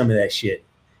want some of that shit.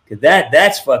 Because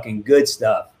that's fucking good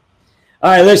stuff.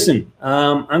 All right, listen.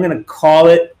 I'm going to call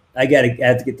it. I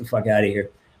have to get the fuck out of here.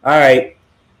 All right.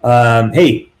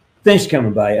 Hey, thanks for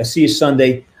coming by. I'll see you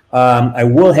Sunday. I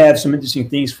will have some interesting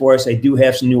things for us. I do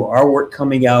have some new artwork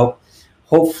coming out.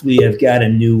 Hopefully, I've got a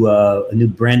new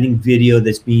branding video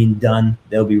that's being done.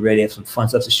 They'll be ready. I have some fun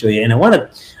stuff to show you. And I'm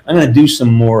going to do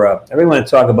some more. I really want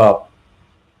to talk about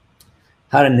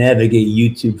how to navigate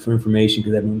YouTube for information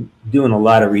because I've been doing a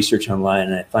lot of research online,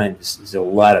 and I find there's a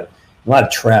lot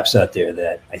of traps out there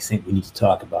that I think we need to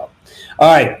talk about. All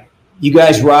right, you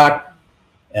guys rock.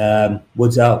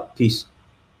 Woods out. Peace.